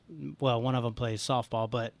daughters don't. Well, one of them plays softball,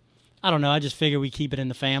 but I don't know. I just figure we keep it in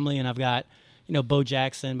the family, and I've got, Bo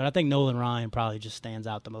Jackson, but I think Nolan Ryan probably just stands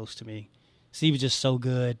out the most to me. So he was just so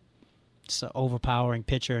good, just an overpowering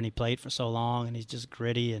pitcher, and he played for so long, and he's just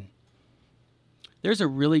gritty. And there's a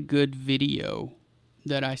really good video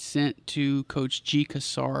that I sent to Coach G.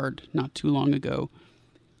 Cassard not too long ago.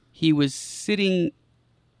 He was sitting,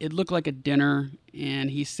 it looked like a dinner,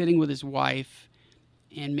 and he's sitting with his wife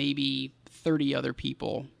and maybe 30 other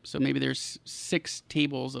people. So maybe there's 6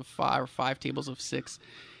 tables of 5 or 5 tables of 6.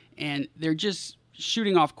 And they're just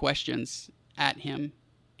shooting off questions at him.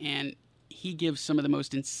 And he gives some of the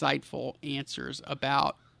most insightful answers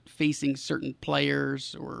about facing certain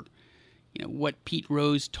players or, what Pete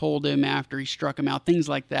Rose told him after he struck him out, things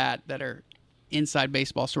like that are inside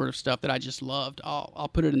baseball sort of stuff that I just loved. I'll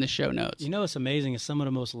put it in the show notes. What's amazing is some of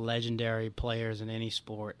the most legendary players in any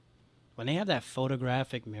sport, when they have that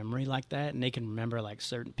photographic memory like that and they can remember like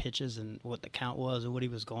certain pitches and what the count was or what he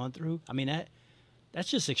was going through, I mean, that's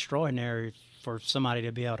just extraordinary for somebody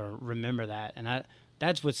to be able to remember that. And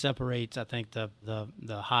that's what separates, I think, the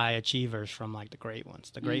high achievers from like the great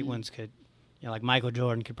ones. The great ones could, like Michael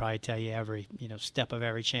Jordan could probably tell you every, step of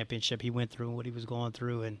every championship he went through and what he was going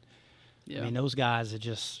through. And I mean, those guys are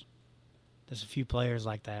just There's a few players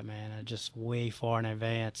like that, man, are just way far in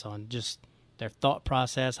advance on just their thought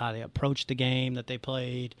process, how they approach the game that they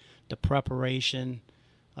played, the preparation,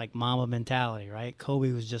 like Mamba mentality, right?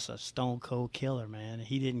 Kobe was just a stone cold killer, man.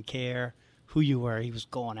 He didn't care who you were. He was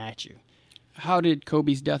going at you. How did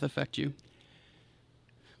Kobe's death affect you?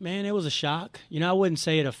 Man, it was a shock. I wouldn't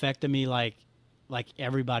say it affected me like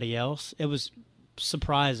everybody else. It was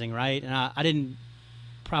surprising, right? And I didn't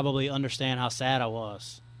probably understand how sad I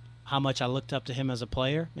was, how much I looked up to him as a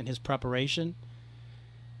player and his preparation.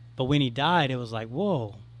 But when he died, it was like,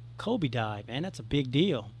 whoa, Kobe died, man. That's a big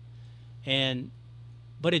deal.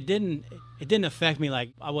 But it didn't affect me.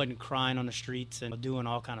 Like, I wasn't crying on the streets and doing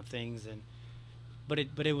all kind of things. But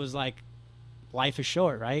it was like, life is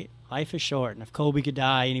short, right? Life is short. And if Kobe could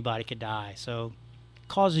die, anybody could die. So it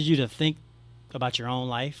causes you to think about your own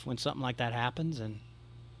life when something like that happens. And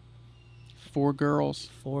 4 girls.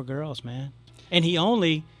 4 girls, man. And he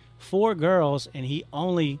only 4 girls, and he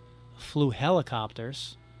only flew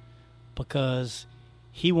helicopters because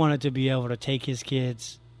he wanted to be able to take his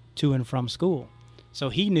kids to and from school. So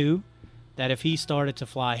he knew that if he started to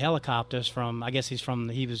fly helicopters from, I guess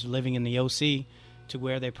he was living in the OC to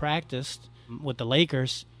where they practiced with the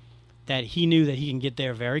Lakers, that he knew that he can get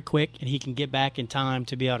there very quick and he can get back in time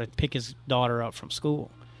to be able to pick his daughter up from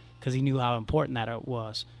school, because he knew how important that it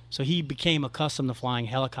was. So he became accustomed to flying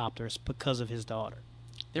helicopters because of his daughter.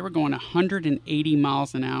 They were going 180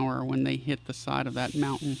 miles an hour when they hit the side of that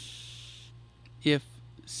mountain. If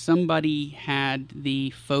somebody had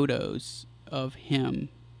the photos of him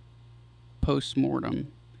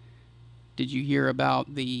post-mortem, did you hear about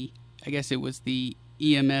I guess it was the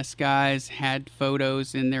EMS guys had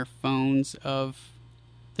photos in their phones of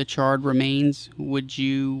the charred remains? Would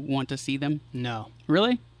you want to see them? No.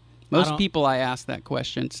 Really? Most people I ask that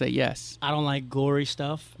question say yes. I don't like gory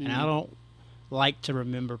stuff, and I don't like to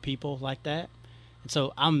remember people like that. And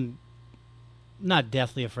so I'm not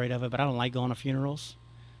deathly afraid of it, but I don't like going to funerals.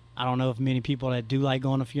 I don't know if many people that do like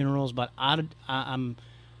going to funerals, but I'm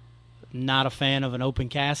not a fan of an open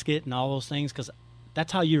casket and all those things, because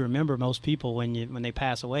that's how you remember most people when they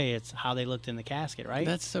pass away. It's how they looked in the casket, right?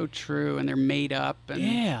 That's so true, and they're made up. And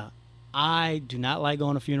yeah. I do not like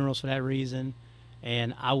going to funerals for that reason,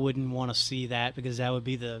 and I wouldn't want to see that, because that would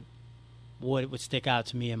be what would stick out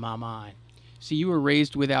to me in my mind. So you were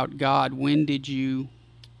raised without God. When did you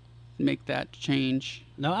make that change?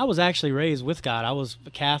 No, I was actually raised with God. I was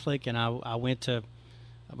a Catholic, and I went to,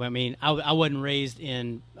 I wasn't raised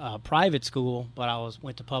in private school, but I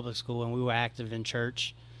went to public school, and we were active in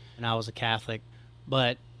church, and I was a Catholic.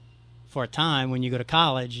 But for a time, when you go to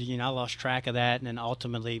college, I lost track of that, and then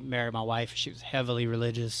ultimately married my wife. She was heavily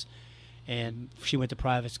religious, and she went to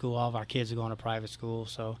private school. All of our kids are going to private school.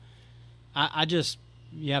 So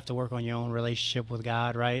you have to work on your own relationship with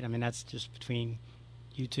God, right? I mean, that's just between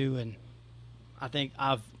you two, and I think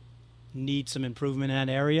I've need some improvement in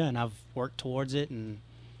that area, and I've worked towards it. And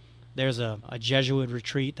there's a Jesuit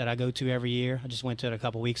retreat that I go to every year. I just went to it a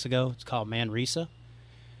couple weeks ago. It's called Manresa,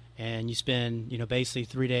 and you spend basically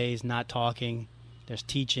 3 days not talking. There's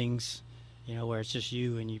teachings, where it's just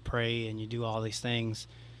you, and you pray and you do all these things.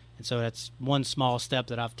 And so that's one small step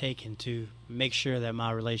that I've taken to make sure that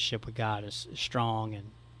my relationship with God is strong,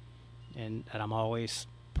 and that I'm always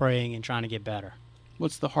praying and trying to get better.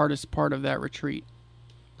 What's the hardest part of that retreat?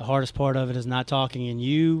 The hardest part of it is not talking, and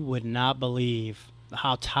you would not believe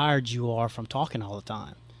how tired you are from talking all the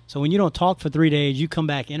time. So when you don't talk for 3 days, you come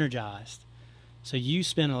back energized. So you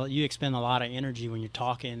expend a lot of energy when you're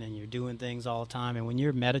talking and you're doing things all the time. And when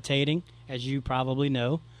you're meditating, as you probably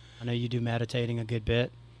know, I know you do meditating a good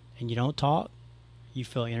bit, and you don't talk, you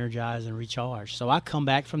feel energized and recharged. So I come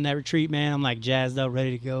back from that retreat, man, I'm like jazzed up,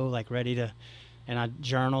 ready to go, and I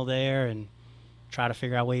journal there and try to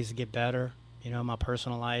figure out ways to get better, my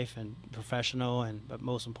personal life and professional, but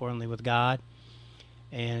most importantly with God.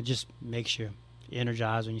 And it just makes you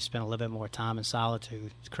energized when you spend a little bit more time in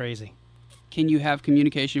solitude. It's crazy. Can you have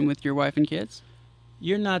communication with your wife and kids?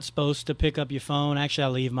 You're not supposed to pick up your phone. Actually, I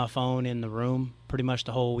leave my phone in the room pretty much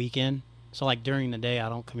the whole weekend. So like during the day, I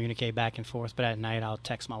don't communicate back and forth, but at night I'll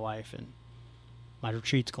text my wife, and my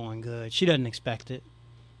retreat's going good. She doesn't expect it,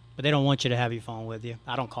 but they don't want you to have your phone with you.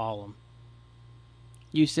 I don't call them.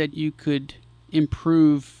 You said you could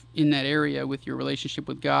improve in that area with your relationship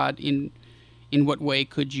with God. In what way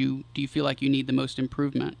do you feel like you need the most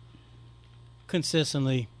improvement?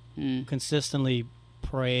 Consistently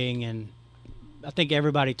praying, and I think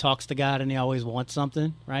everybody talks to God and they always want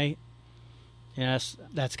something, right?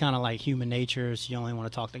 That's kind of like human nature. Is you only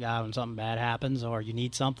want to talk to God when something bad happens or you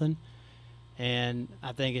need something. And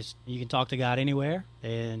I think you can talk to God anywhere,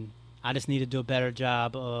 and I just need to do a better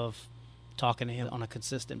job of talking to him on a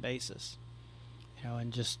consistent basis.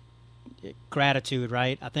 And just gratitude,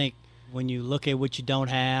 right? I think when you look at what you don't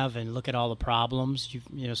have and look at all the problems,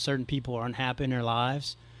 certain people are unhappy in their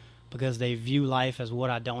lives because they view life as what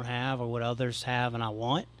I don't have or what others have and I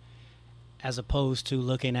want, as opposed to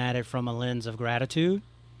looking at it from a lens of gratitude.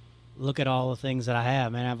 Look at all the things that I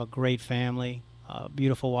have, man. I have a great family, a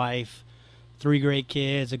beautiful wife, 3 great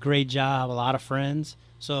kids, a great job, a lot of friends.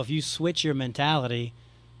 So if you switch your mentality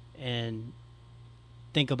and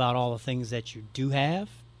think about all the things that you do have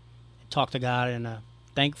and talk to God in a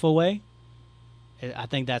thankful way, I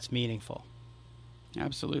think that's meaningful.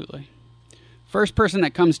 Absolutely. First person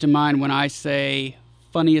that comes to mind when I say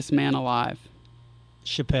funniest man alive.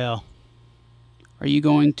 Chappelle. Are you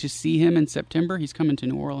going to see him in September? He's coming to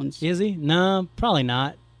New Orleans. Is he? No, probably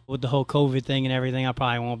not. With the whole COVID thing and everything, I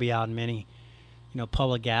probably won't be out in many,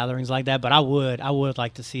 public gatherings like that. But I would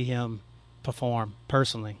like to see him perform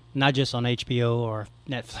personally, not just on HBO or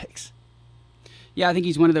Netflix. Yeah, I think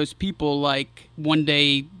he's one of those people, like, one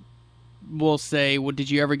day we'll say, well, did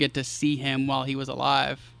you ever get to see him while he was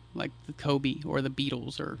alive? Like the Kobe or the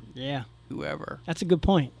Beatles or whoever. That's a good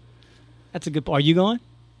point. Are you going?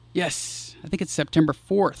 Yes. I think it's September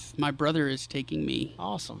 4th. My brother is taking me.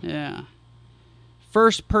 Awesome. Yeah.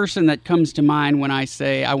 First person that comes to mind when I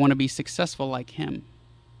say I want to be successful like him.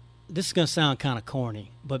 This is going to sound kind of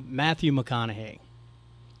corny, but Matthew McConaughey.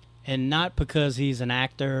 And not because he's an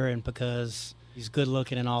actor and because he's good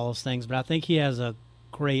looking and all those things, but I think he has a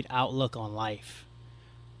great outlook on life.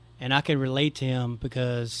 And I can relate to him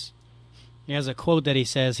because he has a quote that he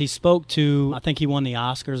says. He spoke to, I think he won the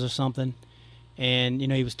Oscars or something, and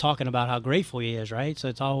he was talking about how grateful he is, right?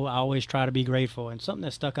 So I always try to be grateful. And something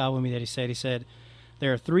that stuck out with me that he said,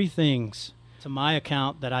 there are 3 things to my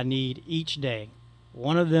account that I need each day.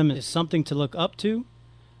 One of them is something to look up to,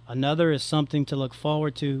 another is something to look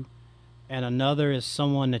forward to, and another is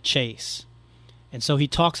someone to chase. And so he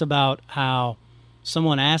talks about how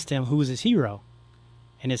someone asked him who was his hero,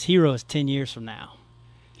 and his hero is 10 years from now.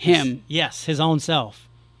 Him? Yes, his own self.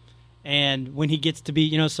 And when he gets to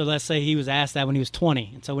be, so let's say he was asked that when he was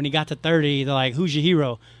 20. And so when he got to 30, they're like, who's your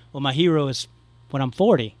hero? Well, my hero is when I'm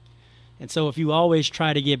 40. And so if you always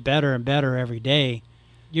try to get better and better every day,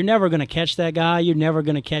 you're never going to catch that guy. You're never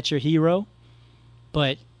going to catch your hero.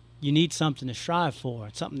 But you need something to strive for,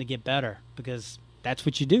 something to get better, because that's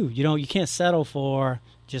what you do. You can't settle for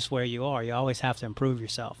just where you are. You always have to improve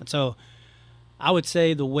yourself. And so I would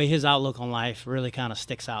say the way his outlook on life really kind of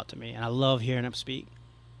sticks out to me, and I love hearing him speak.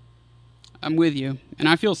 I'm with you. And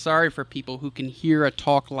I feel sorry for people who can hear a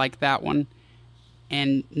talk like that one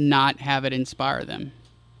and not have it inspire them.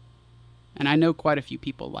 And I know quite a few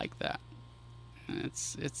people like that.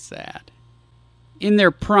 It's sad. In their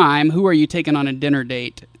prime, who are you taking on a dinner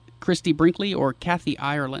date? Christy Brinkley or Kathy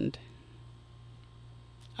Ireland?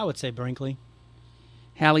 I would say Brinkley.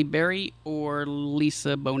 Halle Berry or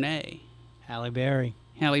Lisa Bonet? Halle Berry.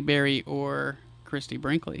 Halle Berry or Christy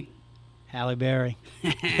Brinkley? Halle Berry.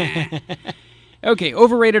 Okay,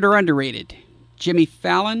 overrated or underrated? Jimmy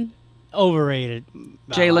Fallon? Overrated.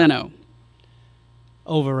 Jay Leno?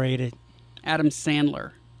 Overrated. Adam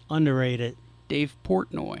Sandler? Underrated. Dave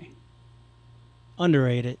Portnoy?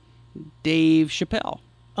 Underrated. Dave Chappelle?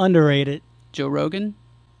 Underrated. Joe Rogan?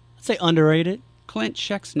 I'd say underrated. Clint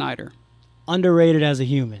Scheck-Snyder? Underrated as a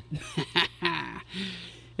human.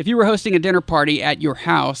 If you were hosting a dinner party at your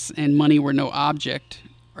house and money were no object,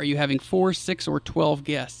 are you having 4, 6, or 12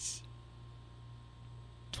 guests?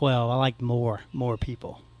 12. I like more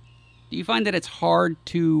people. Do you find that it's hard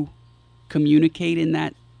to communicate in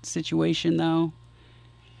that situation, though?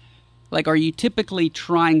 Like, are you typically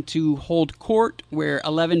trying to hold court where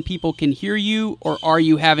 11 people can hear you, or are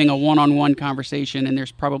you having a one-on-one conversation and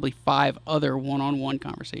there's probably 5 other one-on-one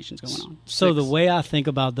conversations going on? So the way I think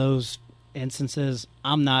about those instances,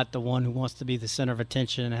 I'm not the one who wants to be the center of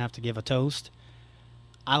attention and have to give a toast.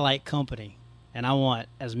 I like company, and I want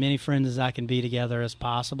as many friends as I can be together as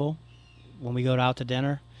possible when we go out to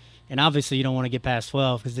dinner. And obviously you don't want to get past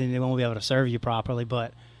 12 because then they won't be able to serve you properly.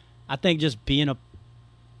 But I think just being a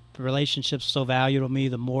relationship's so valuable to me.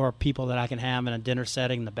 The more people that I can have in a dinner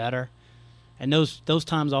setting, the better. And those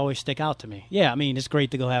times always stick out to me. Yeah, I mean, it's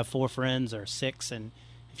great to go have 4 friends or 6, and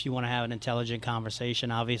if you want to have an intelligent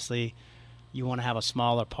conversation, obviously you want to have a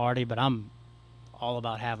smaller party, but I'm all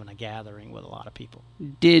about having a gathering with a lot of people.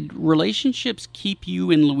 Did relationships keep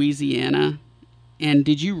you in Louisiana? And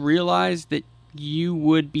did you realize that you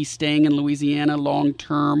would be staying in Louisiana long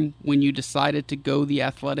term when you decided to go the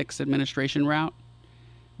athletics administration route?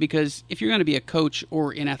 Because if you're going to be a coach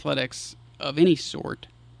or in athletics of any sort,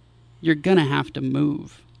 you're going to have to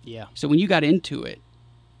move. Yeah. So when you got into it,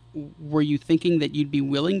 were you thinking that you'd be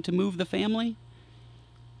willing to move the family?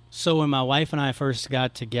 So when my wife and I first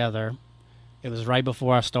got together, it was right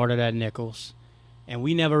before I started at Nichols, and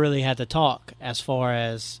we never really had to talk as far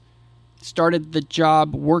as... Started the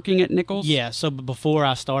job working at Nichols? Yeah, so before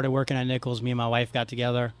I started working at Nichols, me and my wife got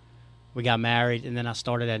together, we got married, and then I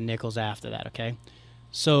started at Nichols after that, okay?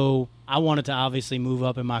 So I wanted to obviously move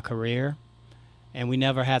up in my career, and we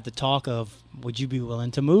never had the talk of, would you be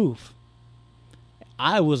willing to move?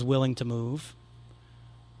 I was willing to move,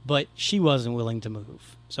 but she wasn't willing to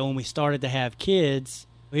move. So when we started to have kids,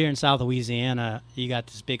 here in South Louisiana, you got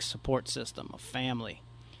this big support system of family,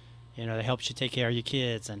 that helps you take care of your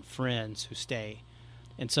kids and friends who stay.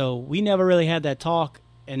 And so we never really had that talk.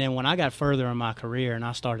 And then when I got further in my career and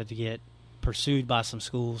I started to get pursued by some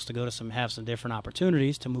schools to go to have some different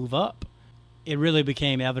opportunities to move up, it really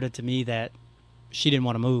became evident to me that she didn't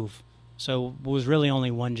want to move. So it was really only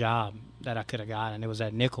one job that I could have got, and it was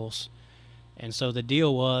at Nichols. And so the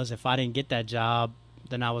deal was, if I didn't get that job,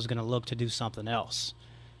 then I was going to look to do something else.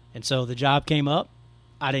 And so the job came up.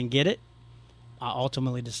 I didn't get it. I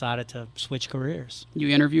ultimately decided to switch careers. You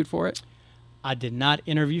interviewed for it? I did not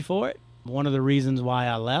interview for it. One of the reasons why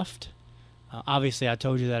I left, obviously I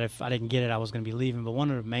told you that if I didn't get it, I was going to be leaving. But one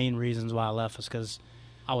of the main reasons why I left was because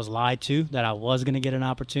I was lied to that I was going to get an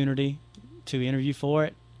opportunity to interview for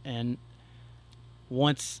it. And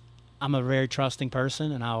once, I'm a very trusting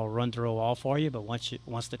person, and I'll run through a wall for you. But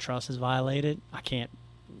once the trust is violated, I can't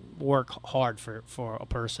work hard for a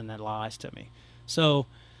person that lies to me. So,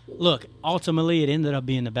 look, ultimately it ended up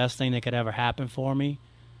being the best thing that could ever happen for me.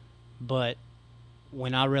 But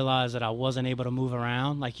when I realized that I wasn't able to move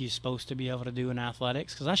around like you're supposed to be able to do in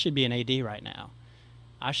athletics, because I should be an AD right now.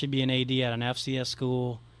 I should be an AD at an FCS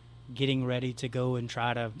school, getting ready to go and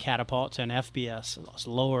try to catapult to an FBS,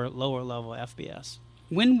 lower level FBS.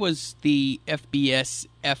 When was the FBS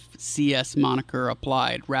FCS moniker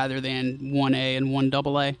applied rather than 1A and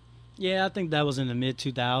 1AA? Yeah, I think that was in the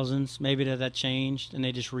mid-2000s. Maybe that changed, and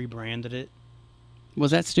they just rebranded it. Was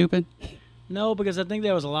that stupid? No, because I think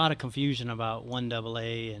there was a lot of confusion about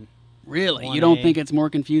 1AA and Really? 1A. You don't think it's more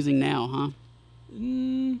confusing now, huh?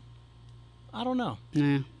 I don't know.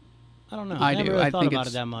 Yeah. I don't know. I never do. really I thought think about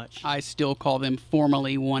it that much. I still call them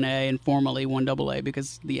formally 1A and formally 1AA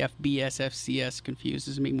because the FBS FCS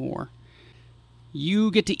confuses me more.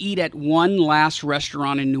 You get to eat at one last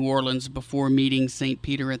restaurant in New Orleans before meeting St.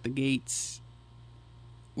 Peter at the gates.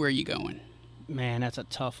 Where are you going? Man, that's a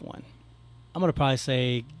tough one. I'm going to probably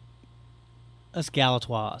say that's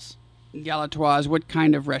Galatoire's. Galatoire's, what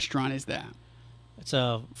kind of restaurant is that? It's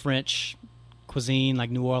a French cuisine, like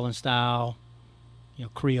New Orleans style,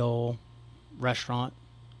 Creole restaurant.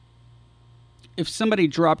 If somebody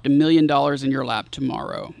dropped $1 million in your lap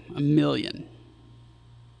tomorrow, $1 million,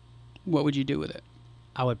 what would you do with it?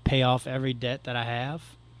 I would pay off every debt that I have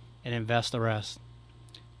and invest the rest.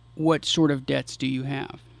 What sort of debts do you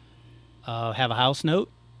have? Have a house note,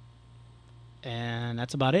 and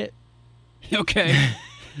that's about it. Okay.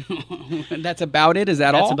 That's about it? Is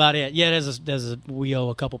that all? That's about it. Yeah, we owe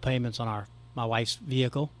a couple payments on my wife's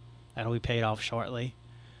vehicle. That'll be paid off shortly.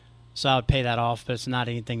 So I would pay that off, but it's not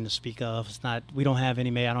anything to speak of. We don't have any,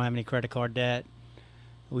 I don't have any credit card debt.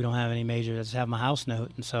 We don't have any major, I just have my house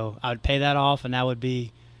note. And so I would pay that off, and that would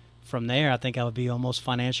be, from there, I think I would be almost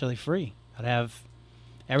financially free. I'd have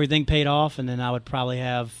everything paid off, and then I would probably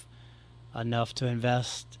have enough to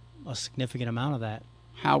invest a significant amount of that.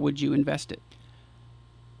 How would you invest it?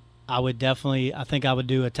 I think I would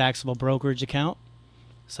do a taxable brokerage account.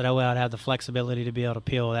 So that way I'd have the flexibility to be able to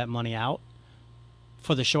peel that money out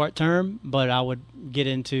for the short term, but I would get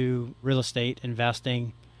into real estate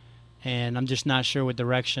investing, and I'm just not sure what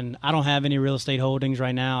direction. I don't have any real estate holdings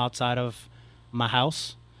right now outside of my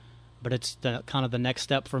house, but it's kind of the next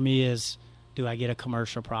step for me is, do I get a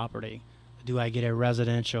commercial property? Do I get a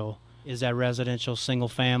residential? Is that residential single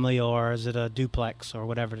family, or is it a duplex or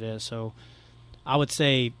whatever it is? So I would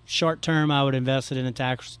say short term I would invest it in a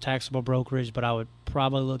taxable brokerage, but I would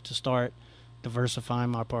probably look to start diversifying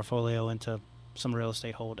my portfolio into some real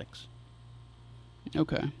estate holdings.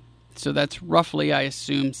 Okay. So that's roughly, I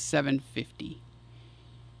assume, $750.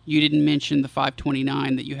 You didn't mention the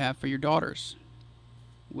 $529 that you have for your daughters.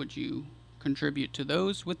 Would you contribute to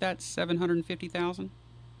those with that $750,000?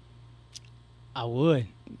 I would.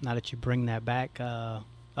 Now that you bring that back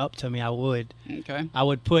up to me, I would. Okay. I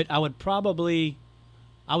would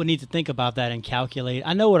need to think about that and calculate.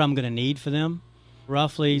 I know what I'm going to need for them,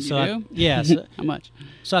 roughly. You do? Yeah. How much?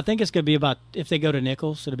 So I think it's going to be about, if they go to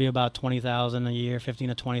Nichols, it'll be about $20,000 a year,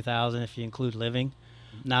 $15,000 to $20,000 if you include living.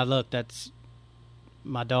 Now look, that's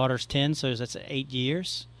my daughter's 10, so that's 8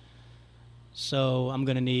 years. So I'm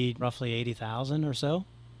going to need roughly 80,000 or so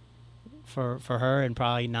for her, and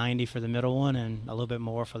probably 90 for the middle one and a little bit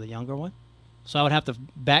more for the younger one. So I would have to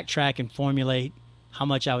backtrack and formulate how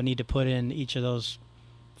much I would need to put in each of those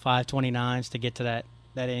 529s to get to that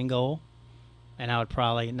end goal. And I would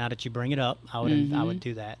probably, now that you bring it up, I would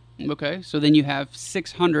do that. Okay, so then you have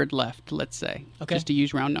 600 left, let's say, Okay. just to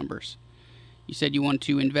use round numbers. You said you want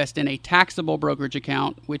to invest in a taxable brokerage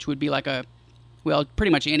account, which would be like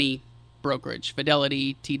pretty much any brokerage,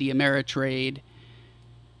 Fidelity, TD Ameritrade,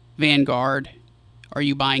 Vanguard. Are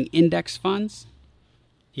you buying index funds?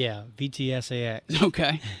 Yeah, VTSAX.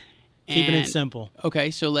 Okay. Keeping it And- simple.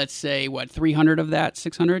 Okay, so let's say, 300 of that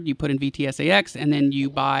 600 you put in VTSAX, and then you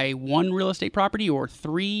buy one real estate property or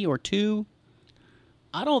three or two?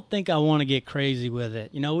 I don't think I want to get crazy with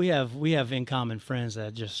it. We have in common friends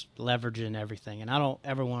that just leveraging everything, and I don't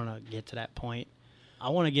ever want to get to that point. I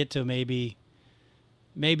want to get to maybe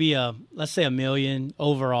let's say $1 million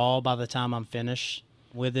overall by the time I'm finished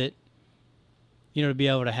with it. To be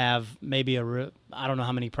able to have maybe I don't know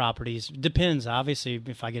how many properties. Depends, obviously,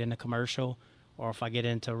 if I get into commercial or if I get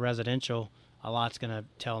into residential, a lot's going to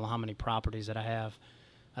tell how many properties that I have.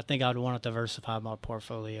 I think I would want to diversify my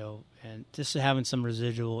portfolio and just having some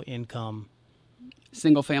residual income.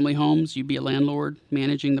 Single family homes, you'd be a landlord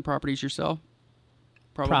managing the properties yourself?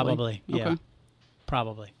 Probably, yeah. Okay.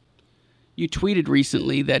 Probably. You tweeted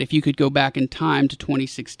recently that if you could go back in time to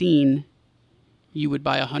 2016, you would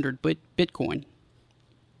buy 100 Bitcoin.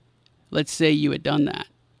 Let's say you had done that.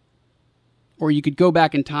 Or you could go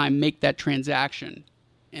back in time, make that transaction,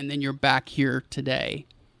 and then you're back here today.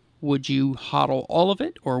 Would you hodl all of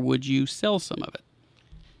it, or would you sell some of it?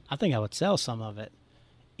 I think I would sell some of it,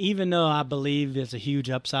 even though I believe there's a huge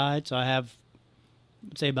upside. So I have,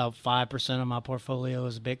 say, about 5% of my portfolio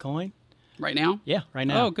is Bitcoin. Right now? Yeah, right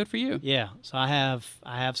now. Oh, good for you. Yeah, so I have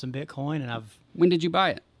some Bitcoin, and When did you buy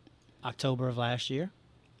it? October of last year.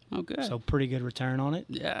 Oh, good. So pretty good return on it.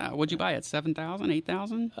 Yeah, what'd you buy it? 7,000,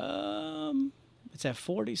 8,000? It's at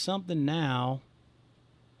 40 something now.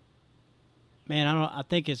 Man, I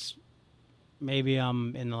think it's maybe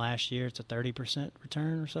in the last year it's a 30%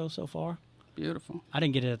 return or so far. Beautiful. I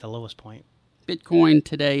didn't get it at the lowest point. Bitcoin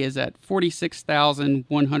today is at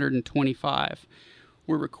 46,125.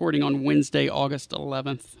 We're recording on Wednesday, August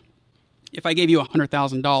 11th. If I gave you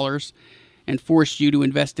 $100,000 and forced you to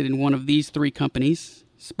invest it in one of these three companies,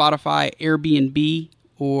 Spotify, Airbnb,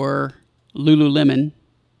 or Lululemon,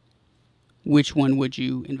 which one would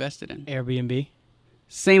you invest it in? Airbnb.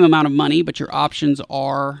 Same amount of money, but your options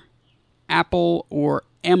are Apple or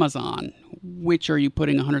Amazon. Which are you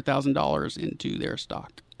putting $100,000 into their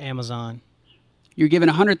stock? Amazon. You're given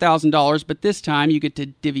 $100,000, but this time you get to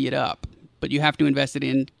divvy it up. But you have to invest it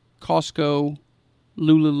in Costco,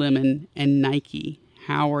 Lululemon, and Nike.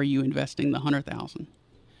 How are you investing the $100,000?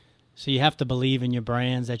 So you have to believe in your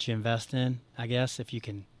brands that you invest in, I guess, if you're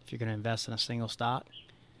going to invest in a single stock.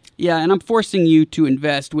 Yeah, and I'm forcing you to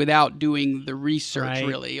invest without doing the research, Right.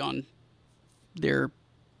 really, on their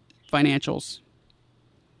financials.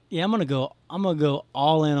 Yeah, I'm gonna go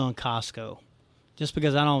all in on Costco, just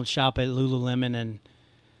because I don't shop at Lululemon and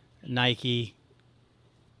Nike.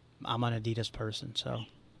 I'm an Adidas person, so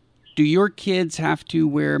Do your kids have to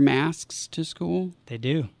wear masks to school? they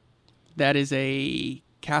do. That is a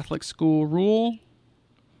Catholic school rule.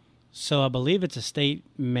 So I believe it's a state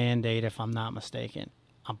mandate, if I'm not mistaken.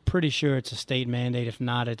 I'm pretty sure it's a state mandate. If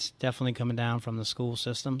not, it's definitely coming down from the school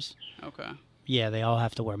systems. Okay. Yeah, they all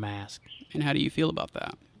have to wear masks. And how do you feel about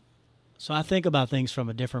that? So I think about things from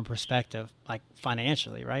a different perspective, like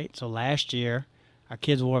financially, right? So last year, our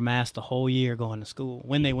kids wore masks the whole year going to school,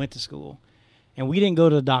 when they went to school. And we didn't go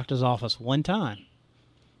to the doctor's office one time.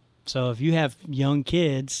 So if you have young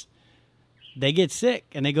kids, they get sick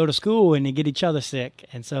and they go to school and they get each other sick.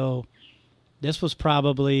 And so this was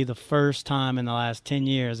probably the first time in the last 10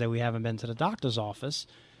 years that we haven't been to the doctor's office.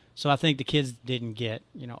 So I think the kids didn't get,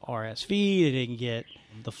 RSV, they didn't get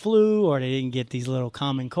the flu, or they didn't get these little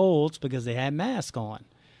common colds because they had masks on.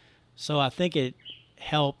 So I think it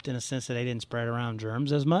helped in a sense that they didn't spread around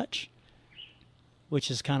germs as much,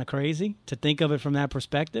 which is kind of crazy to think of it from that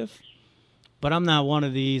perspective. But I'm not one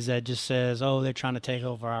of these that just says, oh, they're trying to take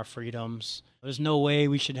over our freedoms. There's no way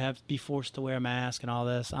we should be forced to wear a mask and all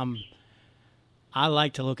this. I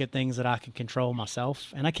like to look at things that I can control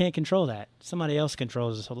myself, and I can't control that. Somebody else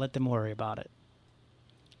controls it, so let them worry about it.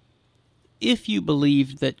 If you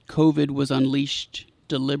believed that COVID was unleashed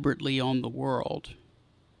deliberately on the world,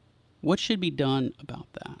 what should be done about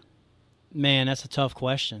that? Man, that's a tough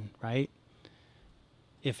question, right?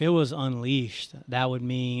 If it was unleashed, that would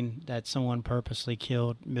mean that someone purposely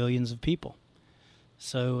killed millions of people.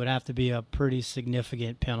 So it would have to be a pretty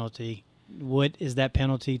significant penalty. What is that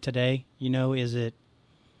penalty today? Is it,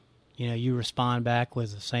 you respond back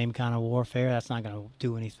with the same kind of warfare? That's not going to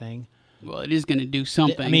do anything. Well, it is going to do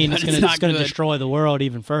something. I mean, it's going to destroy the world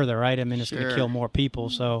even further, right? I mean, it's going to Sure. kill more people.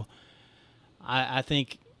 So I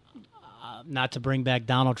think, not to bring back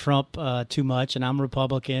Donald Trump too much, and I'm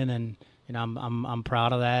Republican, and I'm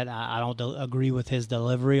proud of that. I don't agree with his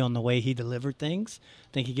delivery on the way he delivered things. I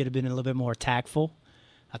think he could have been a little bit more tactful.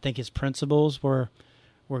 I think his principles were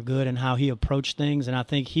good in how he approached things, and I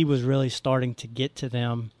think he was really starting to get to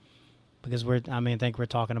them because I think we're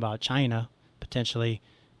talking about China potentially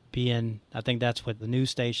being. I think that's what the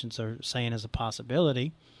news stations are saying is a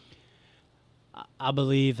possibility. I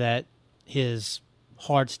believe that his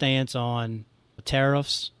hard stance on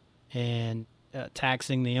tariffs and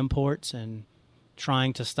taxing the imports and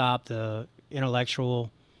trying to stop the intellectual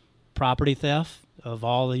property theft of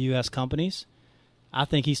all the U.S. companies, I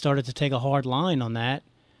think he started to take a hard line on that,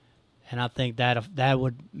 and I think that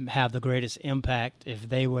would have the greatest impact if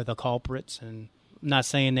they were the culprits. And I'm not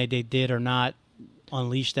saying they did or not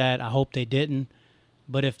unleash that. I hope they didn't,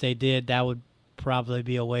 but if they did, that would probably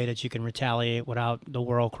be a way that you can retaliate without the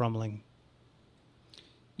world crumbling.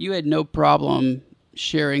 You had no problem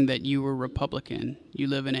sharing that you were Republican. You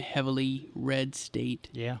live in a heavily red state.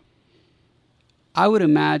 Yeah. I would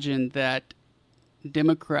imagine that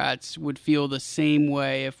Democrats would feel the same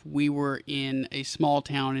way if we were in a small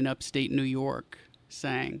town in upstate New York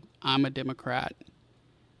saying, I'm a Democrat.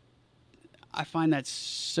 I find that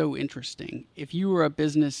so interesting. If you were a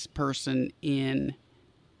business person in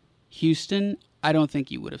Houston, I don't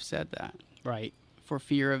think you would have said that. Right. For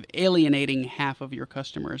fear of alienating half of your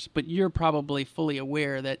customers. But you're probably fully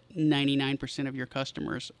aware that 99% of your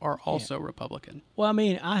customers are also Republican. Well, I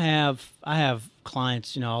mean, I have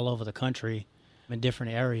clients, all over the country in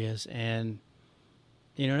different areas, and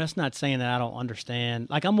that's not saying that I don't understand.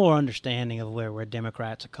 Like, I'm more understanding of where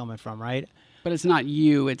Democrats are coming from, right? But it's not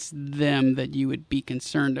you, it's them that you would be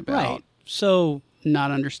concerned about. Right. So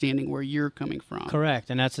not understanding where you're coming from. Correct.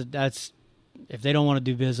 And that's if they don't want to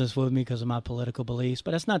do business with me because of my political beliefs,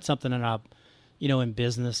 but that's not something that in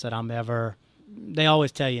business that they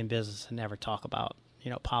always tell you in business to never talk about,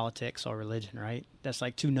 politics or religion, right? That's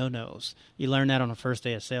like 2 no-nos. You learn that on the first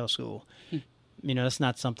day of sales school. That's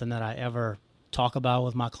not something that I ever talk about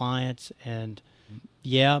with my clients. And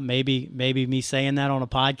yeah, maybe me saying that on a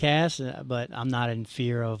podcast, but I'm not in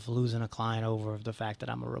fear of losing a client over the fact that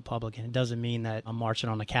I'm a Republican. It doesn't mean that I'm marching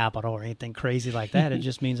on the Capitol or anything crazy like that. It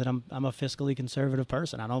just means that I'm a fiscally conservative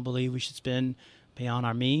person. I don't believe we should spend beyond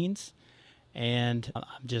our means. And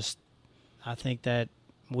I think that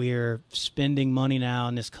we're spending money now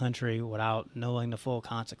in this country without knowing the full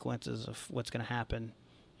consequences of what's going to happen,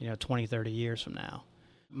 20, 30 years from now.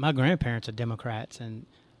 My grandparents are Democrats, and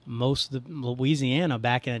most of Louisiana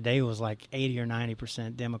back in the day was like 80 or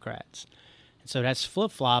 90% Democrats. And so that's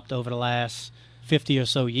flip-flopped over the last 50 or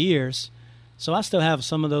so years. So I still have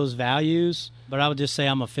some of those values, but I would just say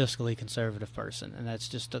I'm a fiscally conservative person. And that's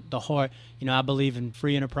just the heart. I believe in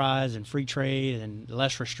free enterprise and free trade and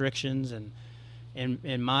less restrictions. And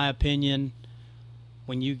in my opinion,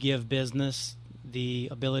 when you give business the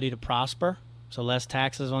ability to prosper, so less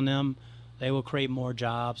taxes on them, they will create more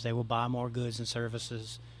jobs, they will buy more goods and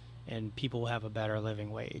services, and people will have a better living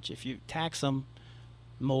wage. If you tax them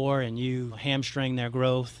more and you hamstring their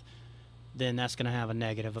growth, then that's going to have a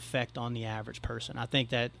negative effect on the average person. I think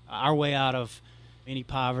that our way out of any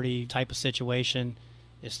poverty type of situation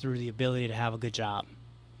is through the ability to have a good job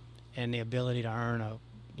and the ability to earn a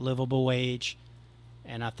livable wage.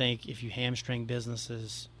 And I think if you hamstring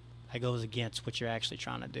businesses, that goes against what you're actually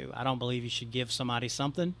trying to do. I don't believe you should give somebody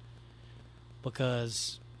something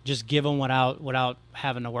because just give them without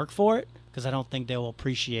having to work for it, because I don't think they will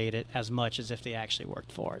appreciate it as much as if they actually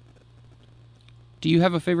worked for it. Do you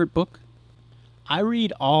have a favorite book? I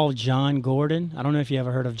read all John Gordon. I don't know if you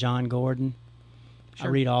ever heard of John Gordon. Sure. I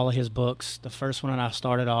read all of his books. The first one that I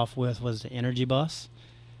started off with was The Energy Bus,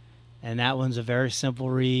 and that one's a very simple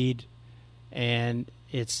read, and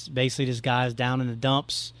it's basically this guy's down in the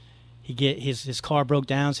dumps. His car broke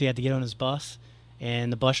down, so he had to get on his bus,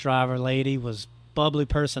 and the bus driver lady was bubbly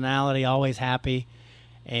personality, always happy,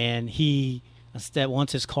 and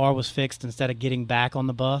once his car was fixed, instead of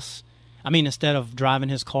driving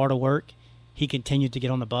his car to work, he continued to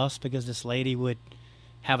get on the bus because this lady would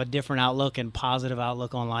have a different outlook and positive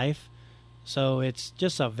outlook on life. So it's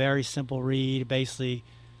just a very simple read. It basically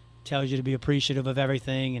tells you to be appreciative of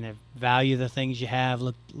everything and value the things you have.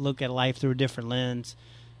 Look at life through a different lens.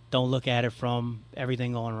 Don't look at it from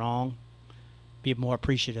everything going wrong. Be more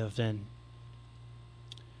appreciative then.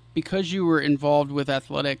 because you were involved with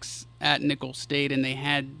athletics at Nicholls State and they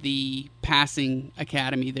had the passing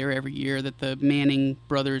academy there every year that the Manning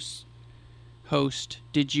brothers host,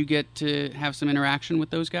 did you get to have some interaction with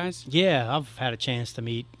those guys? Yeah, I've had a chance to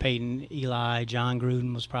meet Peyton, Eli, John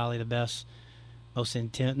Gruden was probably the best, most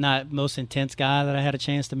intense guy that I had a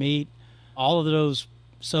chance to meet. All of those,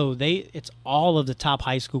 it's all of the top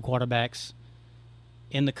high school quarterbacks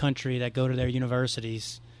in the country that go to their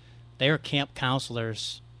universities. They are camp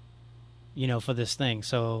counselors, for this thing.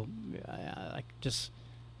 So, like just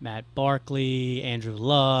Matt Barkley, Andrew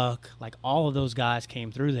Luck, like all of those guys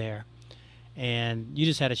came through there, and you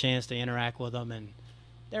just had a chance to interact with them, and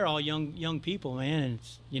they're all young people, man.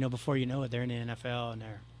 And before you know it, they're in the NFL and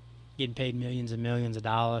they're getting paid millions and millions of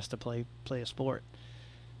dollars to play a sport.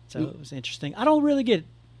 So it was interesting. I don't really get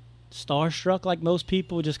starstruck like most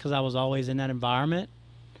people, just because I was always in that environment,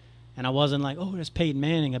 and I wasn't like, oh, there's Peyton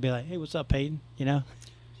Manning. I'd be like, hey, what's up, Peyton?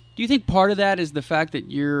 Do you think part of that is the fact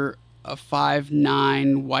that you're a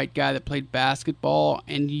 5'9" white guy that played basketball,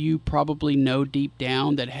 and you probably know deep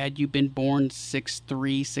down that had you been born 6'3",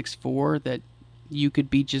 6'4", that you could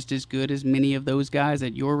be just as good as many of those guys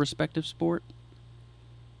at your respective sport?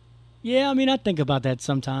 Yeah, I mean, I think about that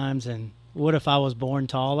sometimes, and what if I was born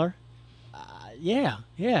taller? Yeah,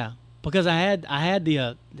 because I had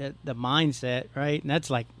the mindset, right, and that's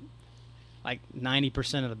like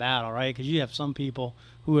 90% of the battle, right? Because you have some people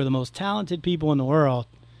who are the most talented people in the world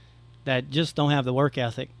that just don't have the work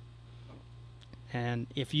ethic. And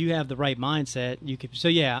if you have the right mindset, you could. So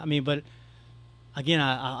yeah, I mean, but again,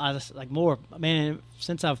 I just like more, man,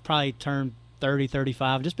 since I've probably turned 30,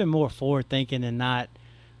 35, I've just been more forward thinking and not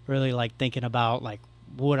really like thinking about like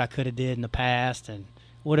what I could have did in the past and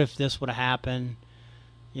what if this would have happened.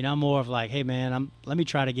 I'm more of like, hey man, let me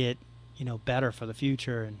try to get, better for the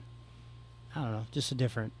future, and I don't know, just a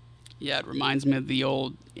different. Yeah, it reminds me of the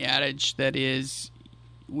old adage that is,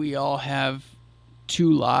 we all have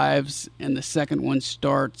two lives, and the second one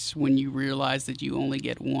starts when you realize that you only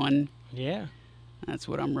get one. Yeah. That's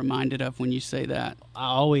what I'm reminded of when you say that. I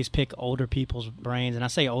always pick older people's brains, and I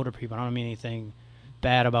say older people, I don't mean anything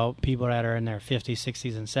bad about people that are in their 50s,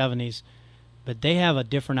 60s, and 70s, but they have a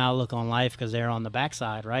different outlook on life because they're on the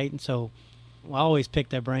backside, right? And so I always pick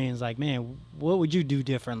their brains like, man, what would you do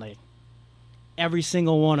differently? Every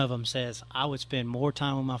single one of them says, I would spend more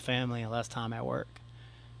time with my family and less time at work.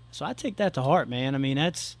 So I take that to heart, man. I mean,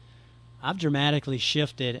 I've dramatically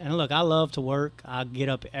shifted. And look, I love to work. I get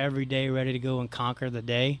up every day ready to go and conquer the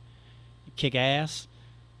day, kick ass.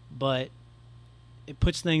 But it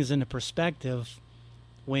puts things into perspective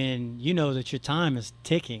when you know that your time is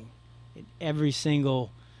ticking. Every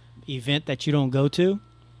single event that you don't go to,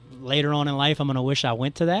 later on in life, I'm going to wish I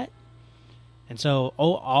went to that. And so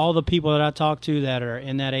all the people that I talk to that are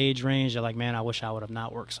in that age range are like, man, I wish I would have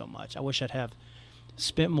not worked so much. I wish I'd have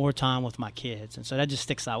spent more time with my kids. And so that just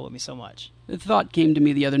sticks out with me so much. The thought came to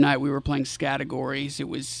me the other night. We were playing Scattergories. It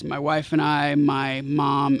was my wife and I, my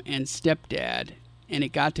mom, and stepdad. And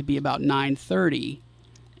it got to be about 9:30.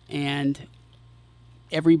 And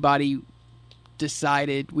everybody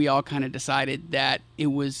we all kind of decided that it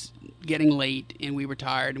was getting late and we were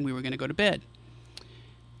tired and we were going to go to bed.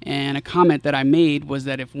 And a comment that I made was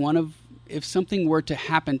that if something were to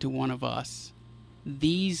happen to one of us,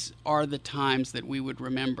 these are the times that we would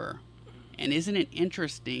remember. And isn't it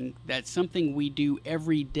interesting that something we do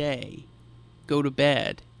every day, go to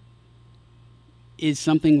bed, is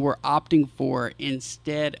something we're opting for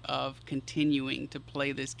instead of continuing to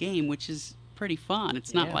play this game, which is pretty fun.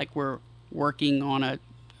 It's not like we're working on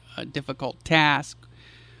a difficult task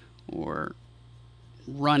or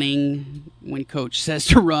running when coach says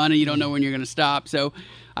to run and you don't know when you're going to stop. So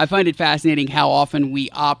I find it fascinating how often we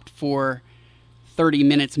opt for 30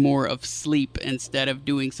 minutes more of sleep instead of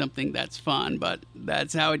doing something that's fun. But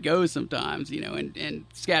that's how it goes sometimes, and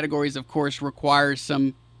Scattergories, of course, requires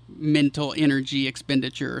some mental energy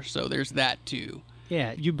expenditure. So there's that too.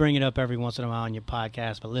 Yeah, you bring it up every once in a while on your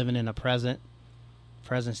podcast, but living in the present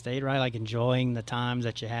state, right? Like enjoying the times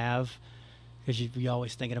that you have. Because you're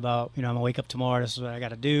always thinking about, I'm going to wake up tomorrow, this is what I got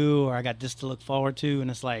to do, or I got this to look forward to.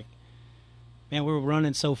 And it's like, man, we're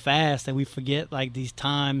running so fast that we forget, like, these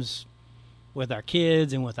times with our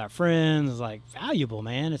kids and with our friends. It's, like, valuable,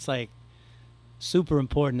 man. It's, like, super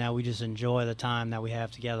important that we just enjoy the time that we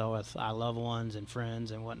have together with our loved ones and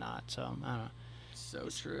friends and whatnot. So, I don't know. So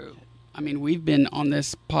true. I mean, we've been on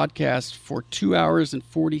this podcast for 2 hours and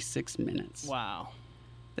 46 minutes. Wow.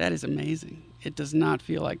 That is amazing. It does not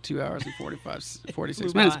feel like 2 hours and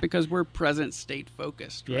 46 minutes because we're present state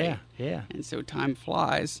focused, right? Yeah. And so time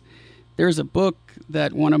flies. There's a book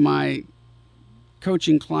that one of my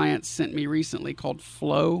coaching client sent me recently called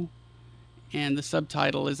Flow, and the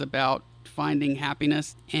subtitle is about finding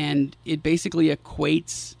happiness, and it basically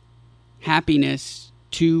equates happiness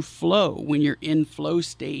to flow. When you're in flow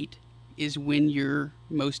state is when you're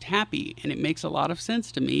most happy, and it makes a lot of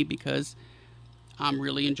sense to me because I'm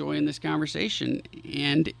really enjoying this conversation,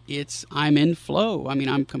 and I'm in flow. I mean,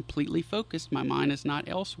 I'm completely focused. My mind is not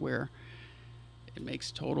elsewhere. It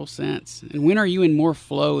makes total sense. And when are you in more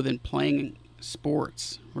flow than playing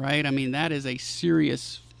sports, right? I mean, that is a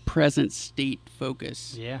serious present state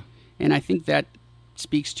focus. Yeah. And I think that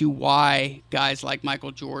speaks to why guys like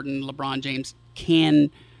Michael Jordan, LeBron James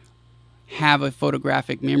can have a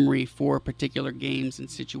photographic memory for particular games and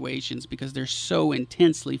situations, because they're so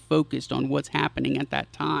intensely focused on what's happening at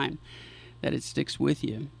that time that it sticks with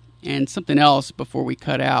you. And something else before we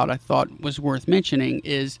cut out I thought was worth mentioning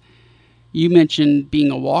is you mentioned being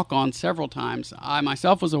a walk-on several times. I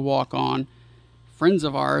myself was a walk-on. Friends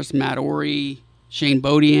of ours, Matt Ory, Shane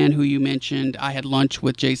Bodian, who you mentioned. I had lunch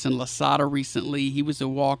with Jason Lasada recently. He was a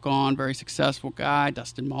walk-on, very successful guy.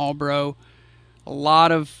 Dustin Marlborough. A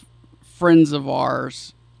lot of friends of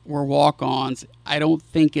ours were walk-ons. I don't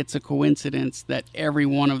think it's a coincidence that every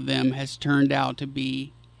one of them has turned out to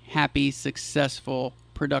be happy, successful,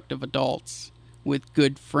 productive adults with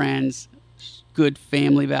good friends, good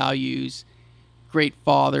family values, great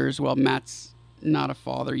fathers. Well, Matt's not a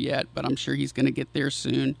father yet, but I'm sure he's going to get there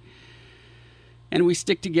soon. And we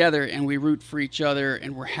stick together and we root for each other,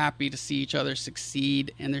 and we're happy to see each other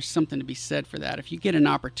succeed. And there's something to be said for that. If you get an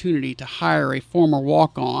opportunity to hire a former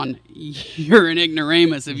walk-on, you're an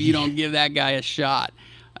ignoramus if you don't give that guy a shot.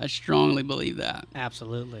 I strongly believe that.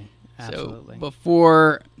 Absolutely. Absolutely.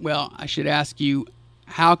 So I should ask you,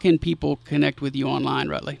 how can people connect with you online,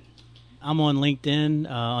 Rutley? I'm on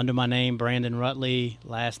LinkedIn under my name, Brandon Rutley,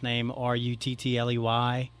 last name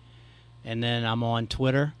Ruttley. And then I'm on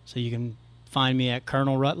Twitter, so you can find me at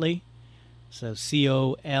Colonel Rutley, so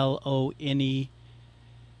COLONEL,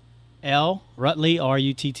 Rutley,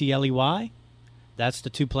 RUTTLEY. That's the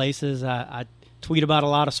two places. I tweet about a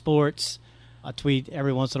lot of sports. I tweet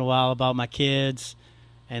every once in a while about my kids,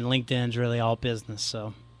 and LinkedIn's really all business.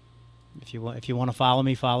 So if you want to follow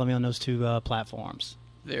me on those two platforms.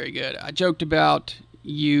 Very good. I joked about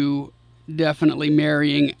you definitely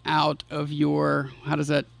marrying out of your, how does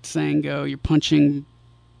that saying go? You're punching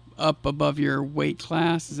up above your weight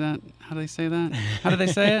class. Is that, how do they say that? How do they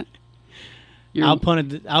say it?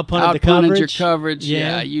 Outpunted the coverage. Your coverage.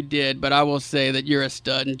 Yeah, you did. But I will say that you're a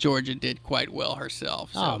stud, and Georgia did quite well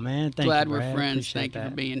herself. So oh, man. Thank glad you, we're friends. Appreciate Thank that. you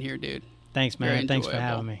for being here, dude. Thanks, man. Thanks for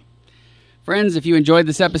having me. Friends, if you enjoyed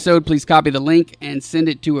this episode, please copy the link and send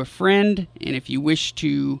it to a friend. And if you wish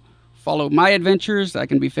to follow my adventures, I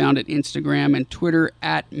can be found at Instagram and Twitter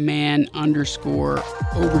at man_overseas.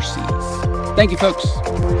 Thank you, folks.